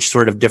part, which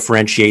sort of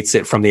differentiates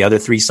it from the other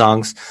three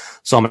songs.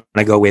 So I'm going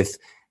to go with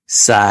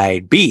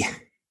side B.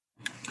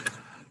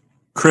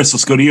 Chris,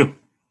 let's go to you.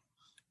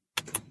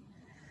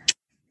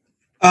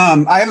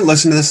 I haven't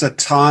listened to this a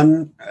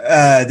ton.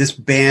 This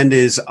band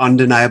is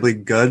undeniably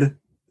good.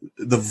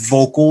 The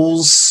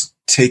vocals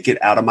take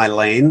it out of my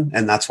lane,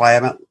 and that's why I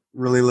haven't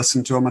really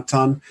listened to them a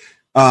ton.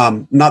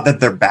 Not that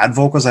they're bad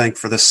vocals. I think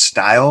for the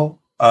style,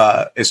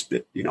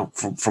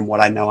 from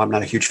what I know, I'm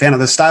not a huge fan of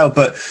this style,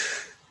 but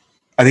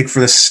I think for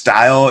the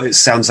style, it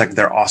sounds like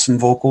they're awesome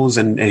vocals,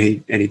 and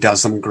he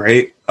does them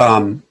great.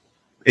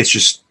 It's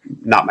just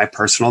not my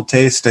personal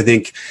taste. I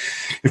think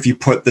if you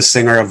put the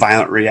singer of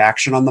Violent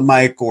Reaction on the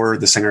mic or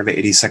the singer of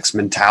 86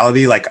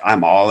 Mentality, like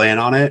I'm all in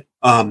on it.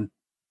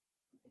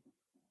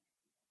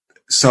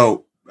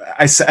 So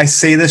I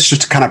say this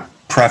just to kind of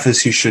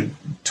preface, you should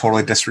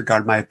totally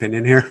disregard my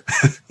opinion here,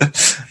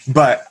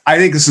 but I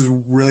think this is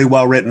really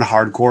well written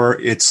hardcore.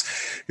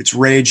 It's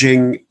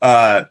raging.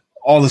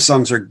 All the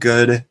songs are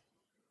good.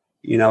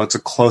 You know, it's a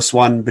close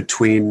one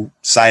between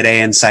side A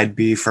and side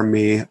B for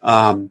me.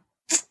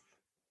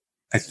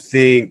 I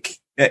think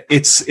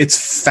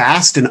it's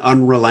fast and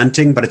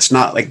unrelenting, but it's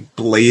not like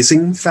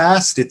blazing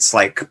fast. It's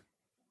like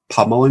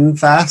pummeling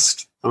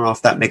fast. I don't know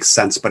if that makes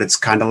sense, but it's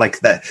kind of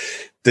like the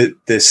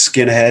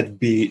skinhead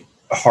beat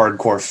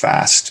hardcore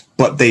fast,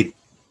 but they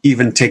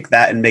even take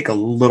that and make a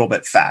little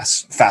bit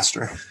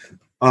faster.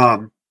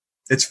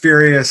 It's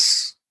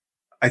furious.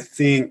 I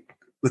think,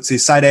 let's see,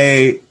 side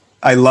A,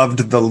 I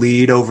loved the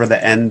lead over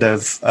the end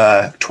of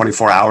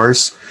 24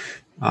 Hours.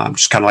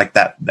 Just kind of like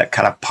that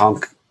kind of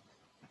punk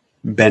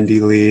bendy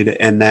lead.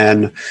 And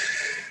then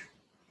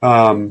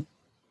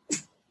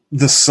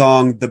the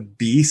song The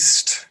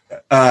Beast,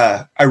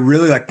 I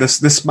really like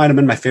this might have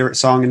been my favorite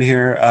song in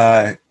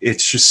here.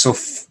 It's just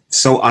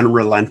so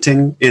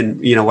unrelenting in,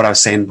 what I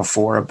was saying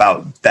before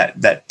about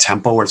that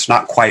tempo where it's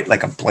not quite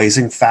like a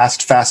blazing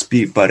fast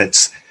beat, but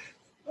it's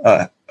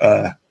skinhead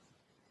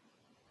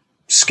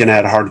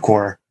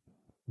hardcore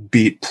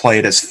beat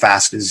played as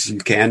fast as you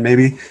can,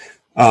 maybe.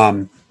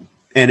 And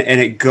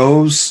it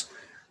goes,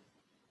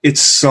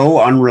 it's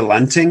so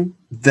unrelenting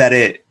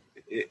that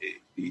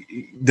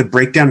the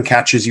breakdown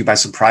catches you by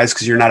surprise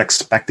because you're not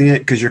expecting it,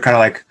 because you're kind of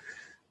like,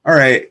 all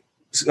right,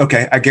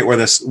 okay, I get what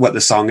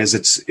the song is.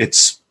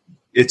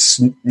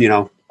 It's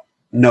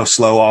no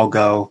slow, I'll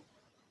go.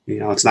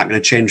 It's not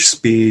going to change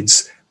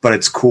speeds, but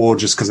it's cool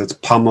just because it's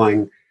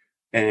pummeling,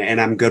 and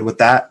I'm good with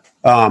that.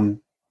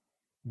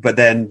 But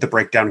then the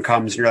breakdown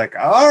comes, and you're like,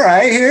 all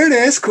right, here it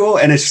is, cool,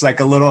 and it's just like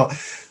a little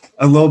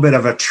bit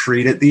of a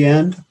treat at the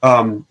end,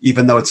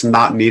 even though it's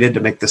not needed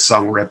to make the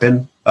song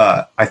ripping.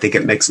 I think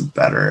it makes it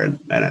better, and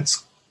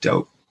it's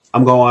dope.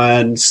 I'm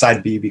going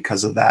side B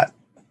because of that.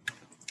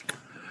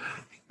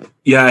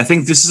 Yeah, I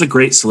think this is a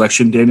great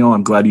selection, Daniel.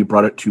 I'm glad you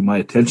brought it to my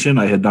attention.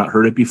 I had not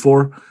heard it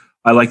before.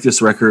 I like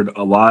this record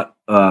a lot.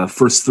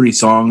 First three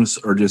songs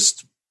are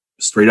just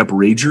straight up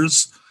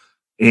ragers.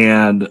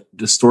 And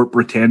Distort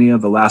Britannia,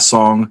 the last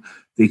song,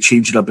 they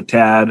changed it up a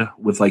tad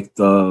with like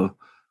the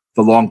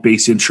long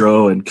bass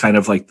intro and kind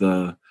of like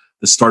the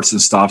starts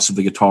and stops of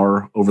the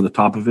guitar over the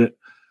top of it.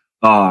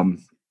 And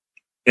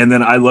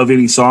then I love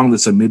any song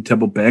that's a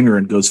mid-tempo banger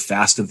and goes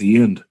fast at the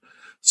end.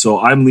 So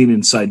I'm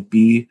leaning side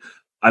B.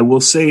 I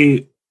will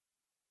say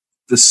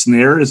the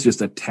snare is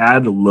just a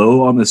tad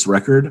low on this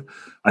record.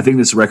 I think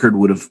this record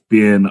would have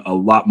been a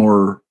lot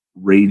more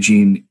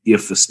raging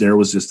if the snare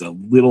was just a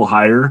little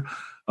higher.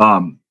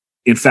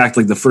 In fact,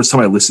 like the first time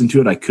I listened to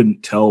it, I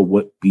couldn't tell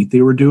what beat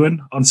they were doing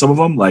on some of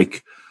them.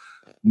 Like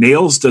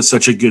Nails does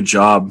such a good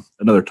job.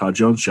 Another Todd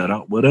Jones shout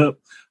out. What up?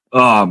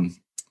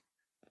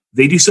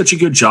 They do such a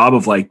good job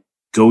of like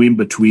going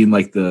between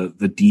like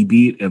the D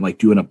beat and like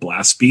doing a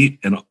blast beat,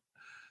 and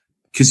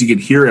because you can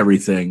hear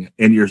everything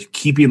and you're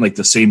keeping like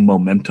the same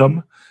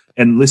momentum.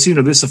 And listening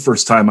to this the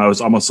first time, I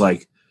was almost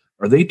like,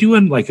 are they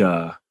doing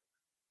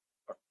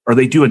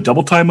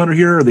double time under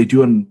here? Are they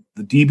doing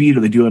the D beat?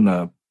 Are they doing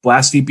a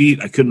blasty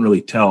beat? I couldn't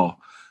really tell.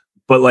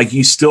 But like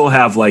you still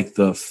have like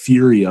the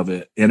fury of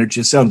it, and it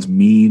just sounds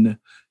mean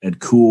and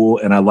cool,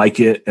 and I like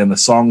it. And the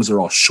songs are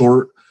all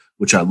short,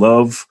 which I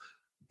love.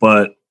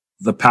 But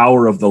the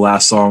power of the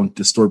last song,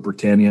 Distort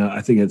Britannia,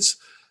 I think it's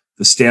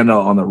the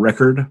standout on the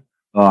record.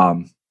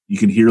 You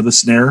can hear the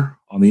snare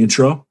on the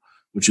intro,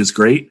 which is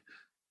great.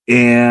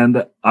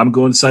 And I'm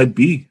going side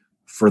B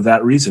for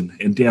that reason.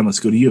 And Dan, let's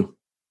go to you.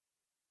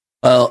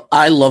 Well,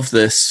 I love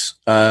this.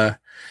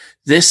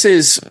 This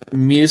is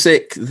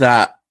music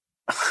that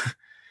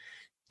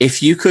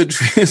if you could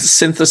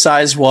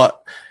synthesize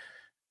what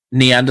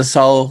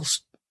Neanderthals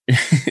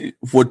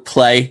would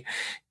play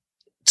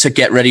to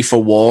get ready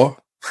for war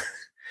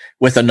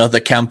with another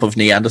camp of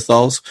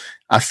Neanderthals,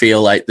 I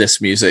feel like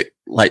this music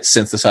like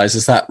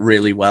synthesizes that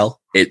really well.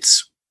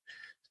 It's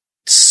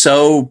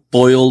so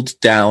boiled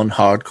down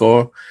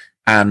hardcore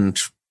and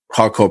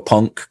hardcore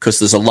punk, because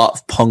there's a lot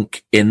of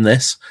punk in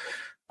this.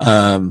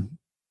 That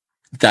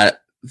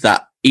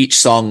each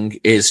song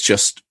is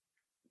just,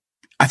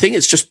 I think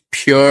it's just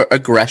pure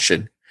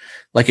aggression.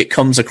 Like it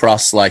comes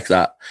across like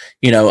that.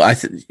 You know,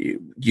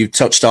 you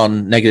touched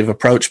on Negative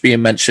Approach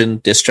being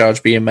mentioned,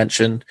 Discharge being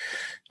mentioned.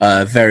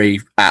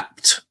 Very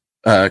apt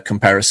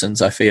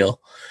comparisons, I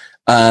feel.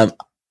 It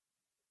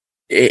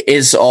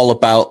is all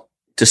about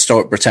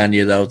Distort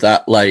Britannia, though.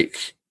 That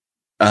like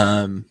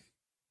tom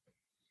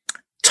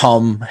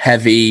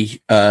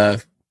heavy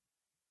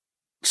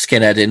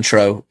skinhead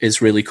intro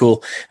is really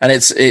cool, and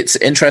it's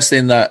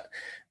interesting that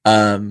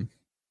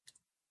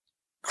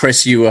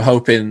Chris, you were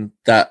hoping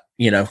that,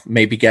 you know,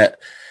 maybe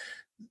get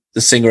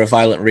the singer of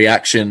Violent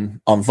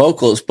Reaction on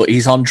vocals, but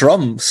he's on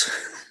drums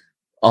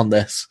on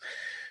this.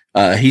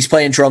 He's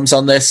playing drums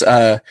on this.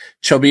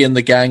 Chubby and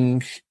the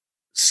Gang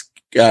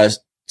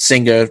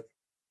singer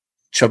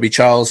Chubby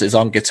Charles is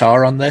on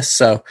guitar on this,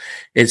 so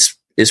it's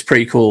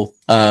pretty cool.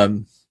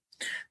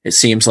 It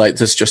seems like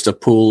there's just a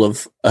pool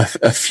of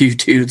a few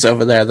dudes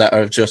over there that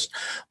are just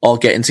all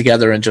getting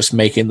together and just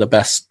making the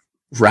best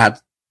rad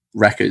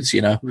records,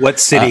 you know.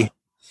 What city?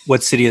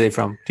 What city are they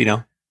from? Do you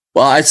know?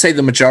 Well, I'd say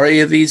the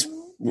majority of these,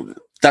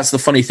 that's the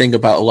funny thing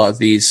about a lot of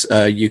these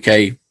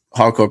UK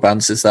hardcore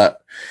bands, is that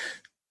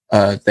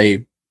a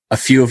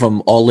few of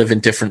them all live in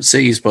different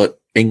cities,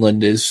 but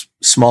England is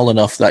small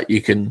enough that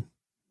you can,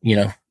 you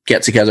know,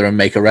 get together and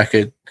make a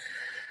record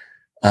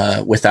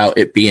without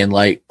it being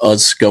like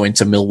us going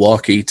to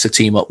Milwaukee to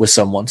team up with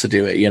someone to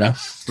do it, you know?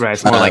 Right.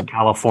 It's more like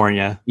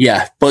California.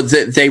 Yeah. But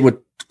they would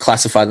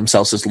classify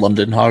themselves as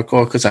London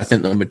hardcore, because I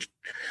think the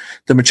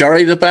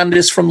majority of the band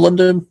is from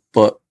London,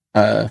 but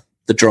the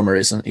drummer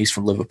isn't. He's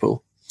from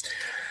Liverpool.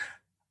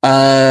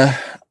 I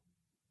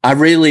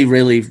really,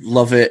 really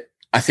love it.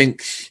 I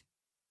think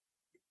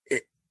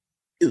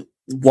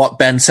what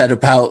Ben said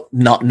about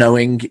not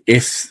knowing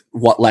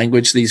what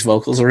language these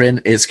vocals are in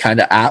is kind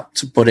of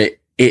apt, but it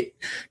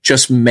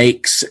just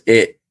makes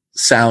it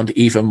sound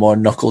even more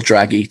knuckle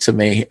draggy to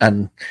me.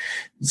 And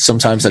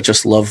sometimes I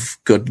just love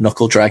good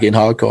knuckle dragging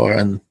hardcore,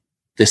 and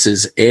this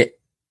is it,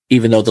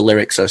 even though the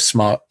lyrics are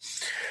smart.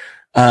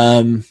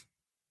 I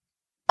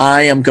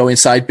am going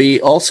side B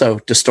also.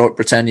 Distort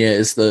Britannia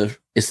is the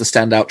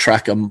standout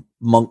track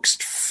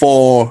amongst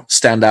 4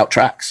 standout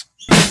tracks.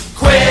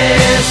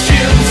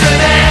 Questions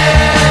and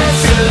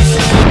answers.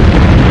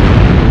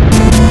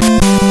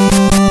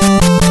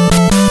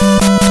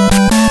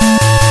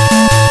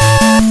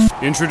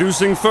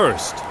 Introducing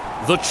first,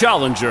 the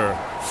challenger,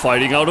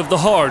 fighting out of the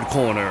hard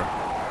corner.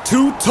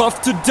 Too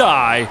tough to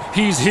die,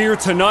 he's here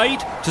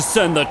tonight to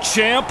send the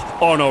champ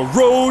on a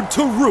road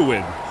to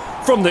ruin.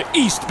 From the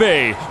East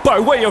Bay, by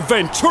way of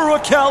Ventura,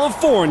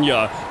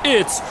 California,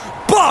 it's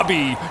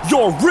Bobby,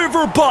 your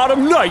river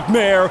bottom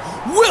nightmare,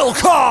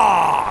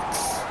 Wilcox!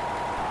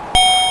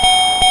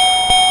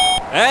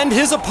 And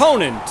his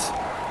opponent,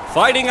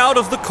 fighting out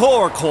of the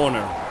core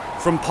corner,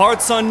 from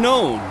parts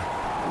unknown,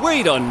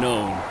 weight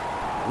unknown.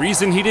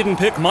 Reason he didn't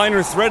pick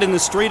Minor Threat in the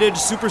Straight Edge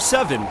Super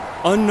 7,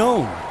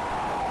 unknown.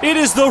 It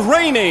is the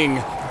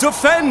reigning,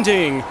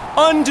 defending,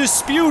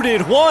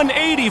 undisputed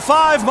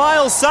 185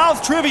 miles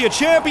south trivia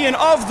champion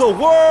of the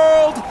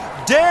world,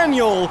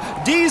 Daniel,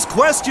 these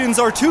questions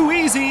are too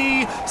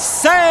easy,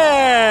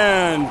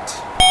 Sant!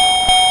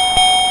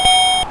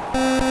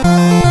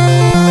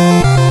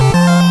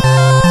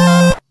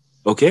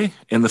 Okay,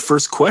 and the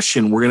first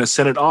question, we're going to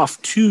set it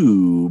off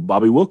to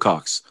Bobby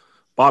Wilcox.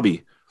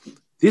 Bobby,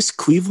 this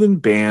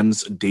Cleveland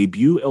band's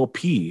debut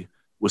LP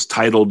was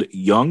titled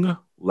Young,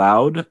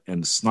 Loud,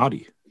 and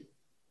Snotty.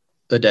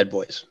 The Dead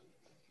Boys.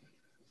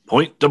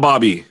 Point to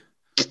Bobby.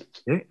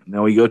 Okay,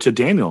 now we go to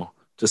Daniel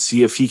to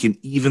see if he can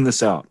even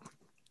this out.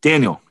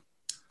 Daniel,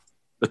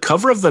 The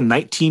cover of the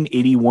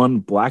 1981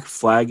 Black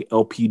Flag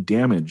LP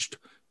Damaged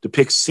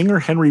depicts singer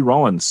Henry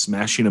Rollins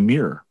smashing a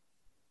mirror.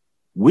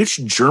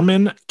 Which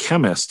German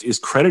chemist is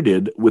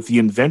credited with the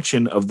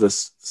invention of the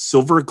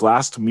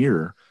silver-glassed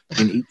mirror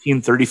in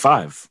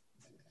 1835?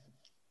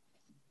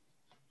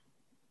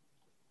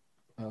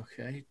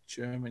 Okay,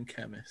 German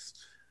chemist.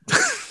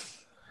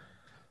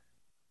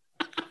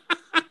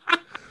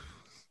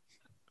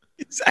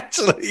 He's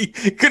actually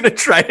going to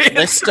try to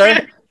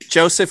Lister?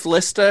 Joseph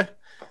Lister?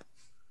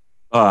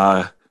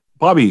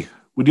 Bobby,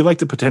 would you like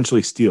to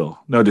potentially steal?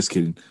 No, just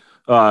kidding.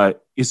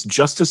 It's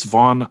Justus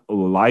von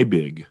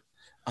Liebig.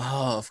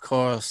 Oh, of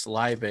course,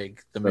 Liebig,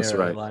 the That's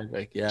mirror right.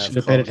 Liebig. Yeah, Should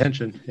have paid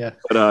attention. Yeah.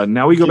 But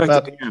now we go Keep back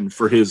up. to Dan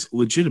for his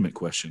legitimate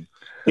question.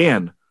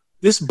 Dan,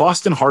 this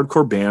Boston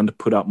hardcore band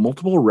put out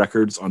multiple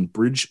records on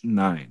Bridge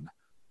 9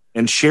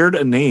 and shared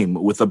a name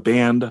with a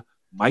band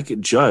Mike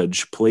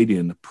Judge played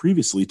in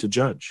previously to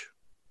Judge.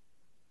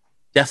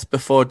 Death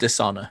Before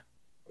Dishonor.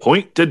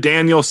 Point to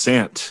Daniel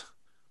Sant.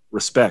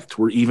 Respect.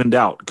 We're evened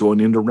out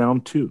going into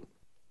round 2.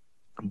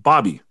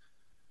 Bobby,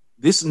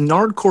 this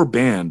Nardcore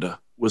band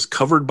was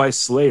covered by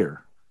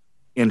Slayer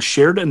and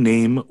shared a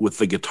name with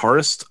the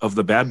guitarist of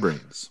the Bad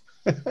Brains.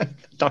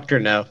 Dr.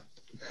 No.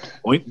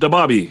 Point to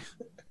Bobby.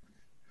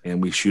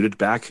 And we shoot it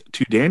back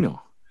to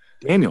Daniel.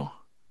 Daniel,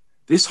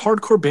 this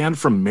hardcore band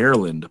from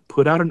Maryland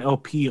put out an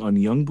LP on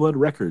Youngblood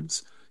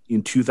Records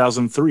in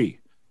 2003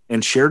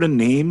 and shared a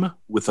name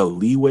with a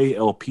Leeway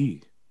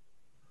LP.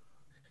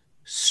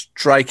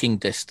 Striking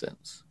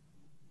Distance.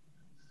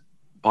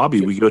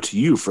 Bobby, we go to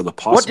you for the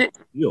possible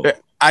deal.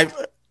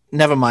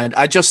 Never mind.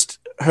 I just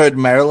heard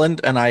Maryland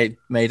and I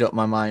made up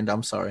my mind.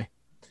 I'm sorry.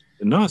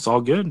 No, it's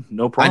all good.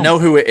 No problem. I know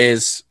who it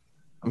is.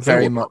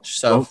 Very well, much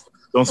so.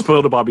 Don't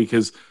spoil it, Bobby,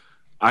 because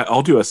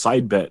I'll do a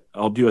side bet.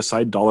 I'll do a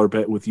side dollar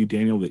bet with you,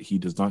 Daniel, that he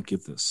does not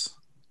get this.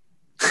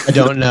 I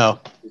don't know.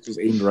 This is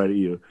aimed right at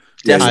you.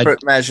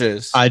 Desperate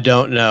Measures. I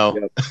don't know.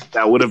 Yeah,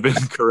 that would have been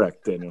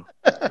correct, Daniel.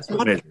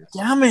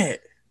 Damn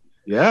it.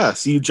 Yeah,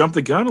 see, you jumped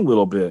the gun a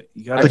little bit.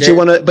 You got But you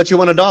want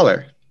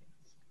 $1.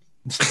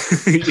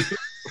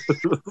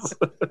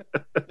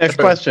 Next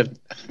question.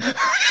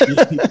 You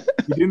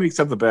didn't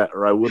accept the bet,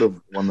 or I would have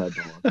won that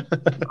dollar.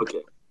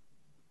 Okay.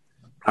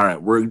 All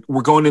right,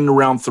 we're going into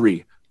round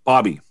 3.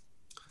 Bobby,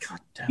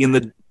 in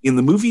the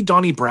movie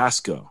Donnie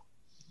Brasco,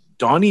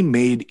 Donnie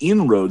made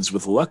inroads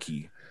with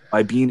Lucky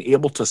by being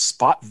able to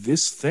spot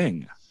this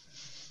thing,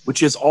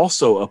 which is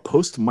also a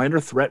post-Minor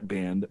Threat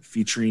band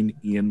featuring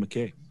Ian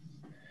MacKaye.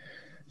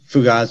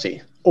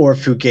 Fugazi or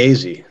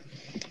Fugazi.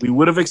 We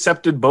would have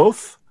accepted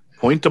both.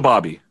 Point to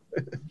Bobby.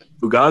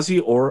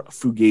 Fugazi or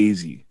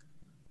Fugazi.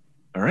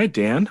 All right,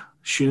 Dan,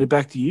 shooting it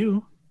back to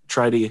you.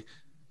 Try to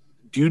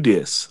do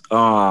this.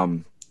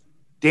 Dan,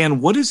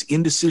 what is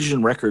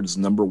Indecision Records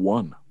number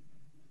 1?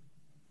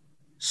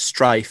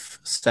 Strife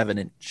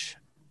 7-inch.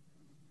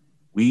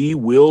 We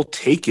will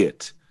take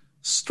it.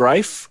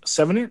 Strife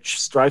 7-inch,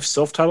 Strife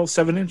self-titled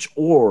 7-inch,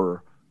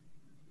 or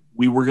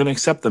we were going to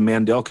accept the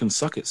Mandel Can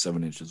Suck It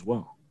 7-inch as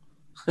well.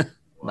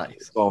 Nice.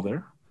 It's all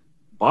there.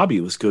 Bobby,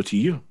 let's go to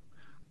you.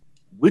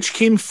 Which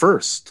came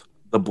first,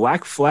 the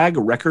Black Flag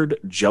record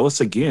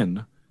Jealous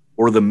Again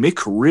or the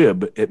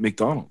McRib at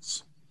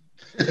McDonald's?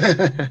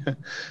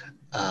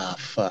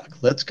 Fuck.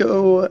 Let's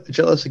go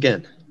Jealous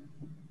Again.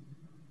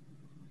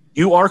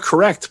 You are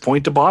correct.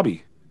 Point to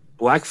Bobby.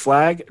 Black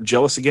Flag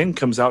Jealous Again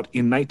comes out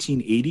in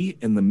 1980,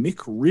 and the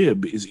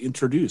McRib is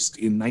introduced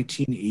in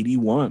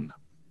 1981.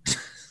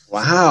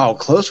 Wow,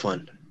 close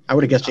one. I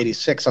would have guessed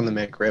 86 on the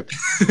McRib.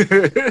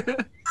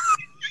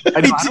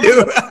 I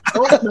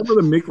don't remember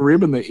the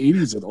McRib in the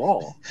 80s at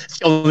all. It's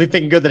the only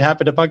thing good that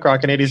happened to punk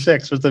rock in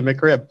 86 was the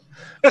McRib.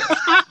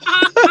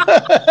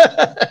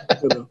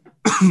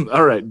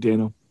 All right,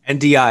 Daniel.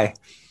 NDI.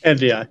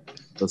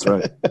 That's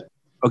right.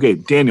 Okay,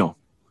 Daniel.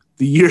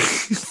 The year.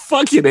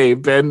 Fucking A,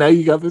 Ben. Now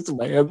you got this in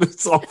my head.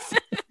 That's all.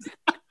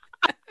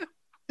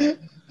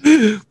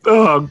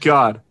 Oh,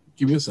 God.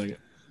 Give me a second.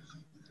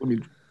 Let me.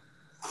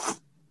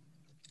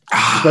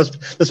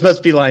 This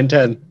must be line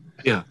 10.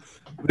 Yeah.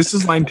 This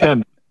is line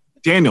 10.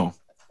 Daniel,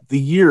 the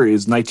year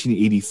is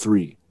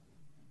 1983.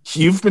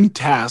 You've been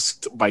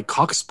tasked by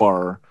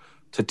Cockspar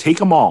to take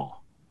them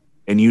all,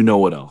 and you know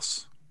what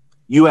else.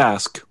 You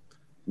ask,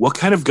 what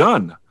kind of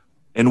gun,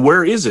 and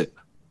where is it?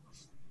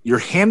 You're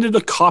handed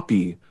a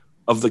copy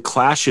of the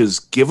Clash's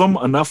Give 'Em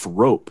Enough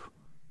Rope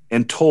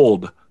and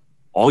told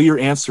all your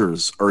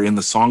answers are in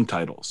the song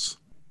titles.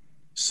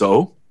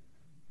 So,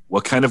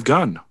 what kind of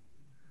gun,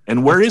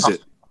 and where is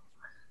it?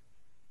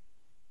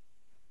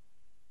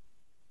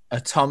 A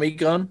Tommy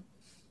gun.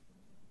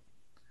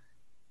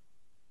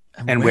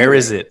 And where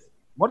is it?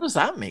 What does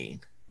that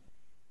mean?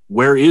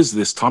 Where is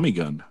this Tommy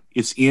gun?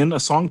 It's in a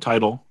song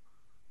title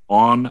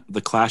on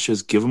the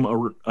Clash's Give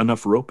 'Em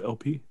Enough Rope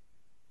LP.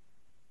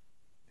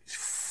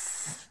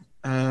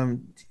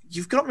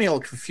 You've got me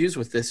all confused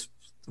with this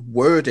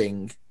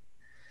wording.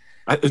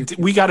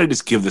 We got to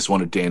just give this one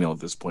to Daniel at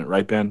this point,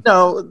 right, Ben?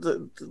 No,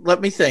 let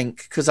me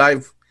think, because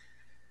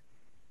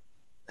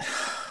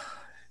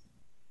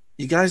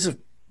you guys have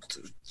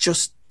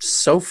just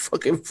so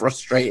fucking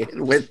frustrated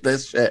with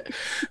this shit.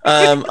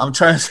 I'm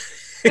trying to.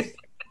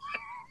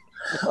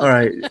 All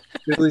right,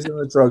 Billy's in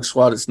the drug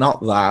squad. It's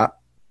not that.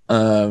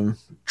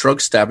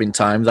 Drug stabbing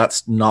time.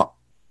 That's not.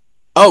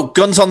 Oh,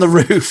 Guns on the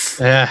Roof.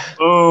 Yeah.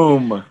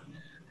 Boom.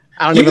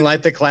 I don't even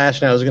like the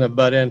Clash now. I was going to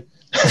butt in.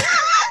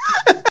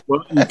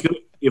 Well, you could,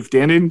 if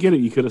Dan didn't get it,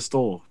 you could have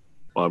stole,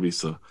 Bobby.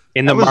 So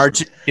In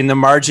the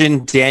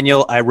margin,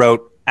 Daniel, I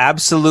wrote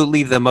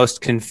absolutely the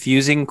most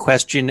confusing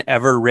question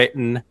ever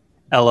written.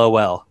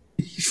 LOL.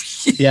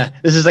 Yeah,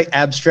 this is like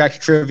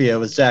abstract trivia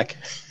with Zach.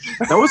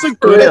 That was a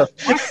good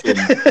question.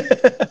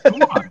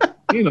 Come on.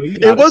 You know,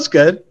 it was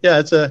good. Yeah,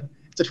 it's a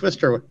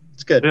twister.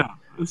 It's good. Yeah,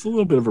 it's a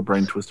little bit of a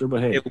brain twister,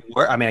 but hey.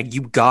 I mean,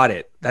 you got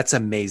it. That's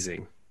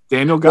amazing.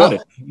 Daniel got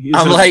it.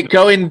 I'm like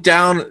going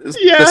down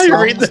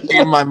read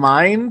in my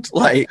mind,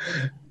 like,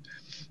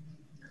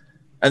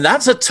 and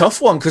that's a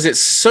tough one because it's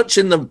such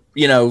in the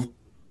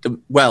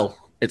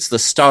it's the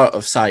start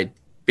of side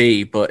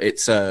B, but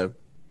it's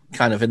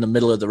kind of in the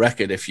middle of the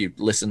record if you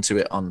listen to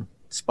it on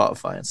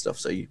Spotify and stuff,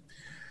 so you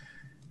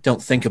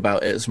don't think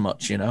about it as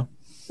much, you know.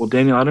 Well,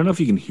 Daniel, I don't know if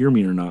you can hear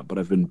me or not, but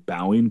I've been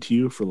bowing to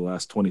you for the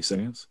last 20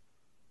 seconds.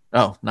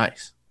 Oh,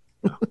 nice.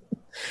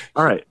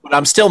 All right. But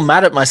I'm still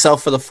mad at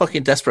myself for the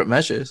fucking Desperate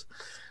Measures.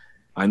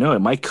 I know. It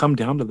might come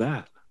down to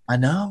that. I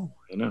know.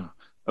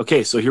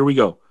 Okay, so here we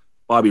go.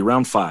 Bobby,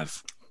 round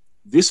 5.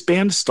 This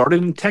band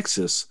started in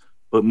Texas,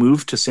 but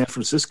moved to San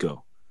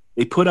Francisco.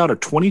 They put out a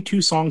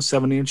 22-song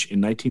 7-inch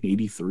in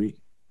 1983.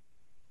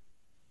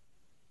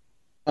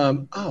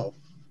 What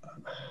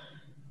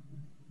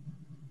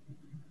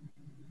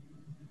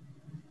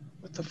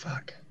the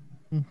fuck?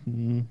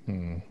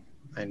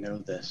 I know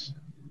this.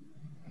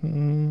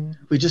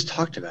 We just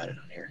talked about it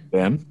on here.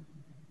 Ben?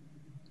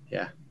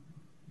 Yeah.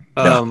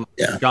 John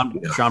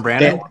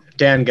Brandon?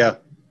 Dan, go.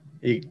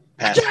 You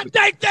pass. I can't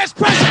take this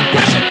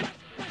pressure.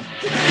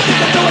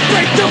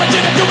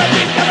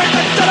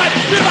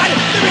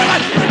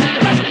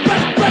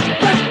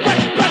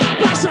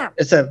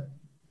 It's a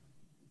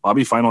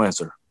Bobby, final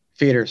answer.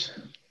 Feeders.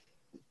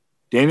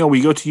 Daniel,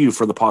 we go to you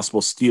for the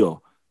possible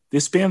steal.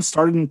 This band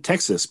started in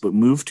Texas, but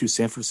moved to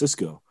San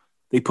Francisco.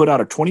 They put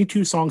out a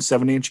 22-song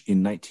 7-inch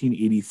in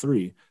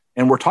 1983,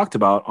 and were talked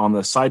about on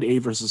the Side A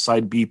versus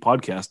Side B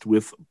podcast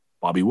with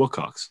Bobby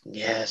Wilcox.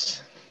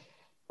 Yes.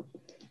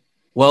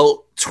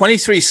 Well,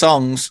 23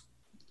 songs.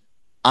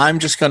 I'm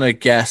just going to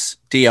guess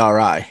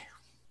DRI.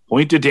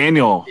 Point to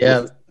Daniel.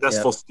 Yeah.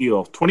 Successful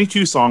steal.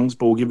 22 songs,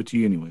 but we'll give it to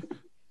you anyway.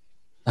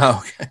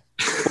 Oh, okay.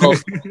 Well,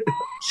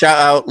 shout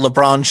out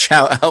LeBron,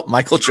 shout out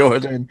Michael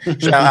Jordan,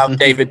 shout out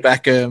David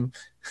Beckham.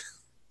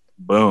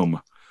 Boom.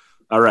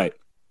 All right.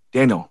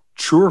 Daniel,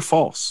 true or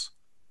false?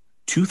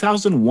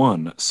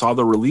 2001 saw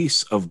the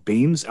release of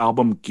Bane's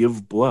album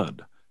Give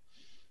Blood,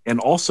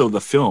 and also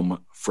the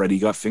film Freddie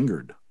Got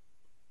Fingered.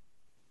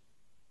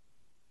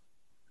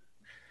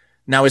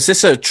 Now, is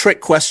this a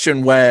trick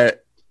question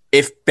where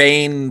if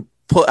Bane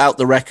put out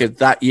the record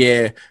that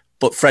year,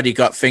 but Freddie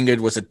Got Fingered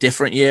was a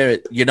different year,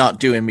 you're not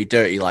doing me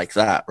dirty like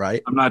that,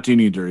 right? I'm not doing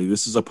you dirty.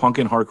 This is a punk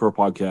and hardcore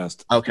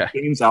podcast. Okay.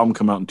 Bane's album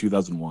came out in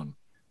 2001.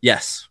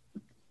 Yes.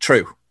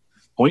 True.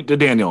 Point to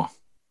Daniel.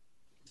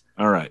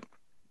 All right.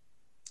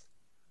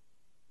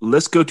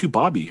 Let's go to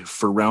Bobby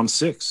for round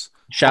 6.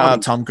 Shout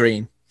out Tom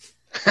Green.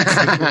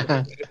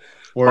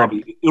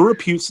 Bobby, Ill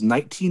Repute's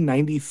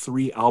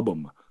 1993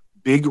 album,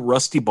 Big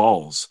Rusty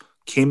Balls,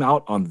 came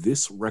out on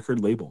this record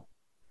label.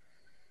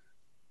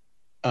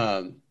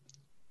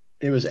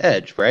 It was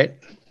Edge, right?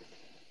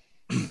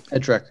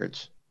 Edge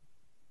Records.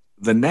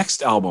 The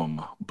next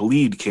album,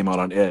 Bleed, came out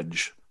on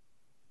Edge.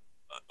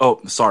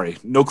 Oh, sorry.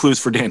 No clues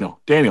for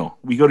Daniel. Daniel,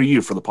 we go to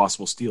you for the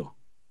possible steal.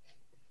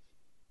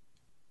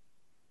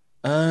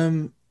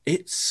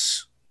 It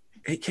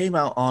came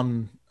out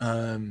on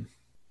I'll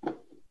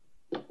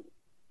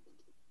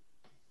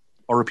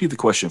repeat the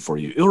question for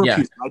you. Ill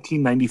Repute's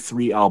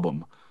 1993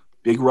 album,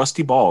 Big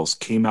Rusty Balls,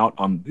 came out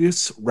on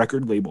this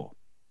record label.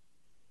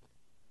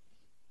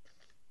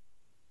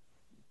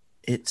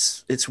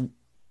 It's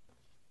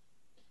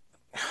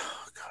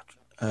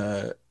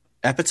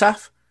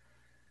Epitaph.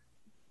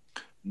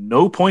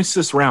 No points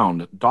this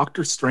round.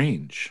 Dr.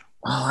 Strange.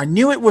 Oh, I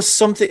knew it was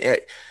something.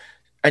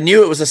 I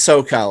knew it was a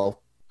SoCal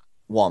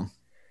one.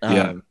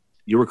 Yeah,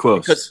 you were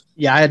close.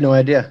 Yeah, I had no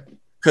idea.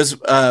 Because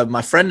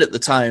my friend at the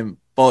time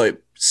bought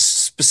it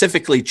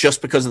specifically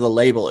just because of the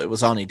label it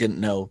was on. He didn't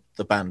know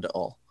the band at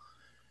all.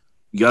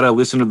 You got to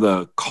listen to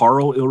the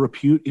Carl Ill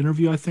Repute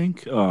interview, I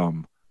think.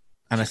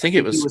 And I think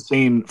it was... He was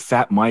saying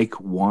Fat Mike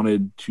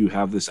wanted to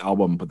have this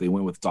album, but they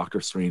went with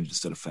Dr. Strange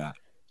instead of Fat.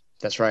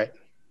 That's right.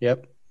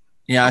 Yep.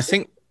 Yeah, I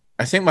think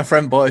my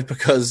friend bought it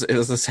because it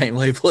was the same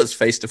label as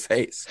Face to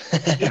Face.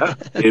 Yeah.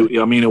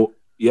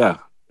 Yeah.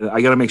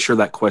 I got to make sure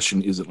that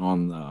question isn't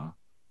on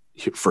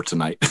for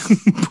tonight.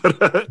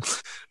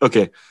 But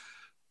okay.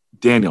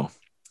 Daniel,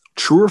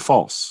 true or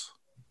false?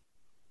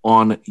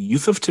 On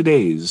Youth of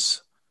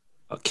Today's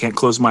Can't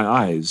Close My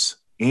Eyes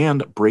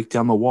and Break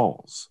Down the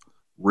Walls,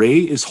 Ray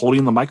is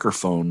holding the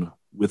microphone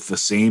with the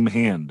same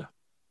hand.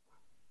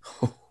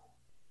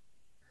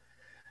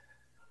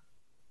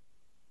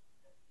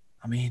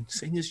 I mean,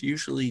 singers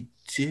usually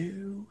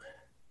do.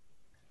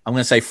 I'm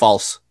going to say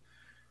false.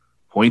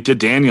 Point to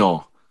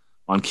Daniel.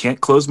 On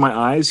Can't Close My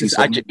Eyes, He's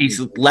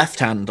left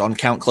hand on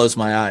Can't Close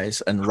My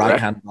Eyes and right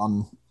Correct. hand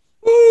on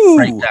Ooh,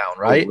 Breakdown,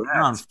 right?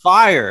 you're on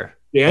fire.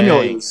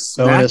 Daniel Dang, is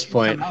bonus smacking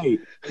point. tonight,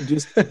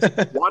 just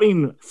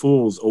swatting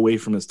fools away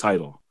from his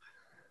title.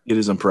 It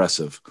is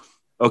impressive.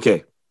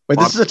 Okay. Wait,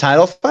 this is a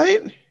title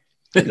fight?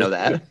 Didn't know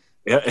that.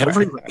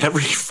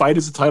 Every fight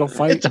is a title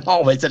fight. It's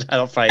always a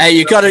title fight. Hey,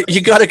 you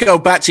gotta go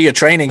back to your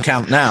training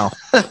camp now.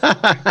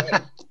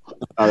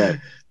 All right.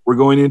 We're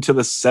going into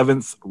the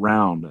seventh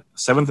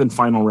and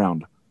final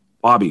round.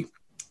 Bobby,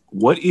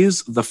 what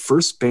is the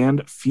first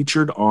band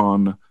featured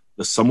on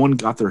the Someone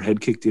Got Their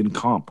Head Kicked In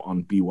comp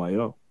on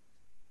BYO?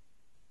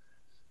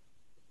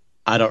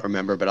 I don't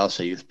remember, but I'll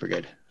say Youth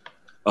Brigade.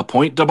 A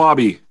point to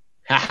Bobby.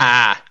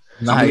 Ha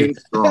Nice.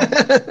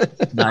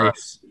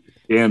 Nice.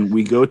 And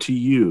we go to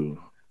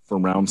you for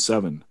round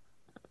 7.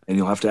 And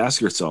you'll have to ask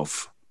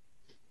yourself,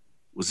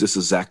 was this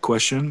a Zach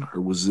question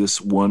or was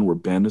this one where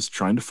Ben is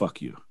trying to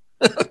fuck you?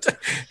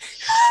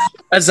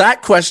 A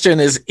Zach question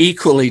is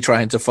equally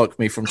trying to fuck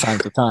me from time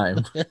to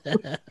time.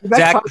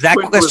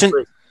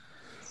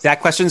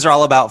 Zach questions are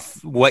all about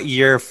what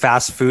year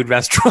fast food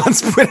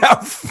restaurants put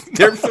out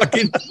their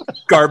fucking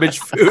garbage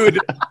food.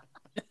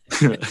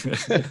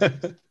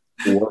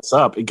 What's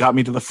up? It got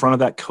me to the front of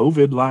that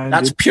COVID line.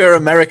 That's pure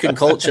American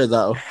culture,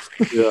 though.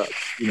 Yeah,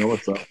 you know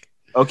what's up.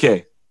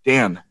 Okay,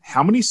 Dan,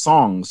 how many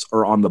songs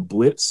are on the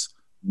Blitz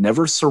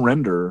Never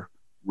Surrender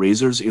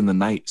Razors in the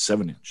Night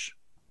 7-inch?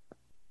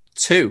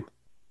 2.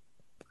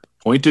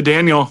 Point to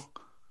Daniel.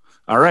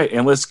 All right,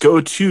 and let's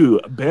go to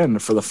Ben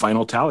for the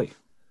final tally.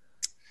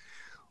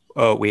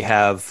 Oh, we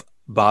have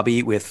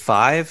Bobby with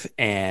 5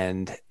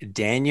 and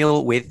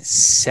Daniel with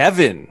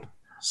 7.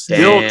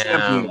 Still Damn.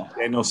 champion,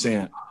 Daniel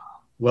Sant.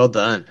 Well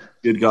done.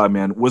 Good God,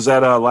 man. Was that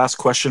last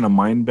question a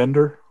mind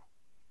bender?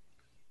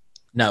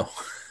 No.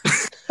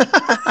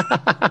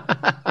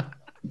 I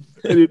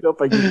didn't know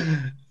if I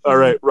could. All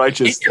right,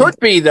 Righteous. It could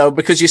be, though,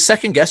 because you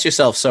second guess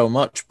yourself so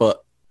much,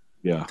 but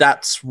yeah,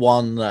 that's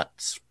one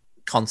that's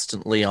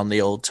constantly on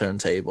the old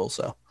turntable.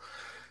 So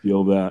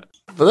feel that.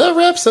 But that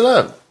wraps it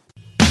up.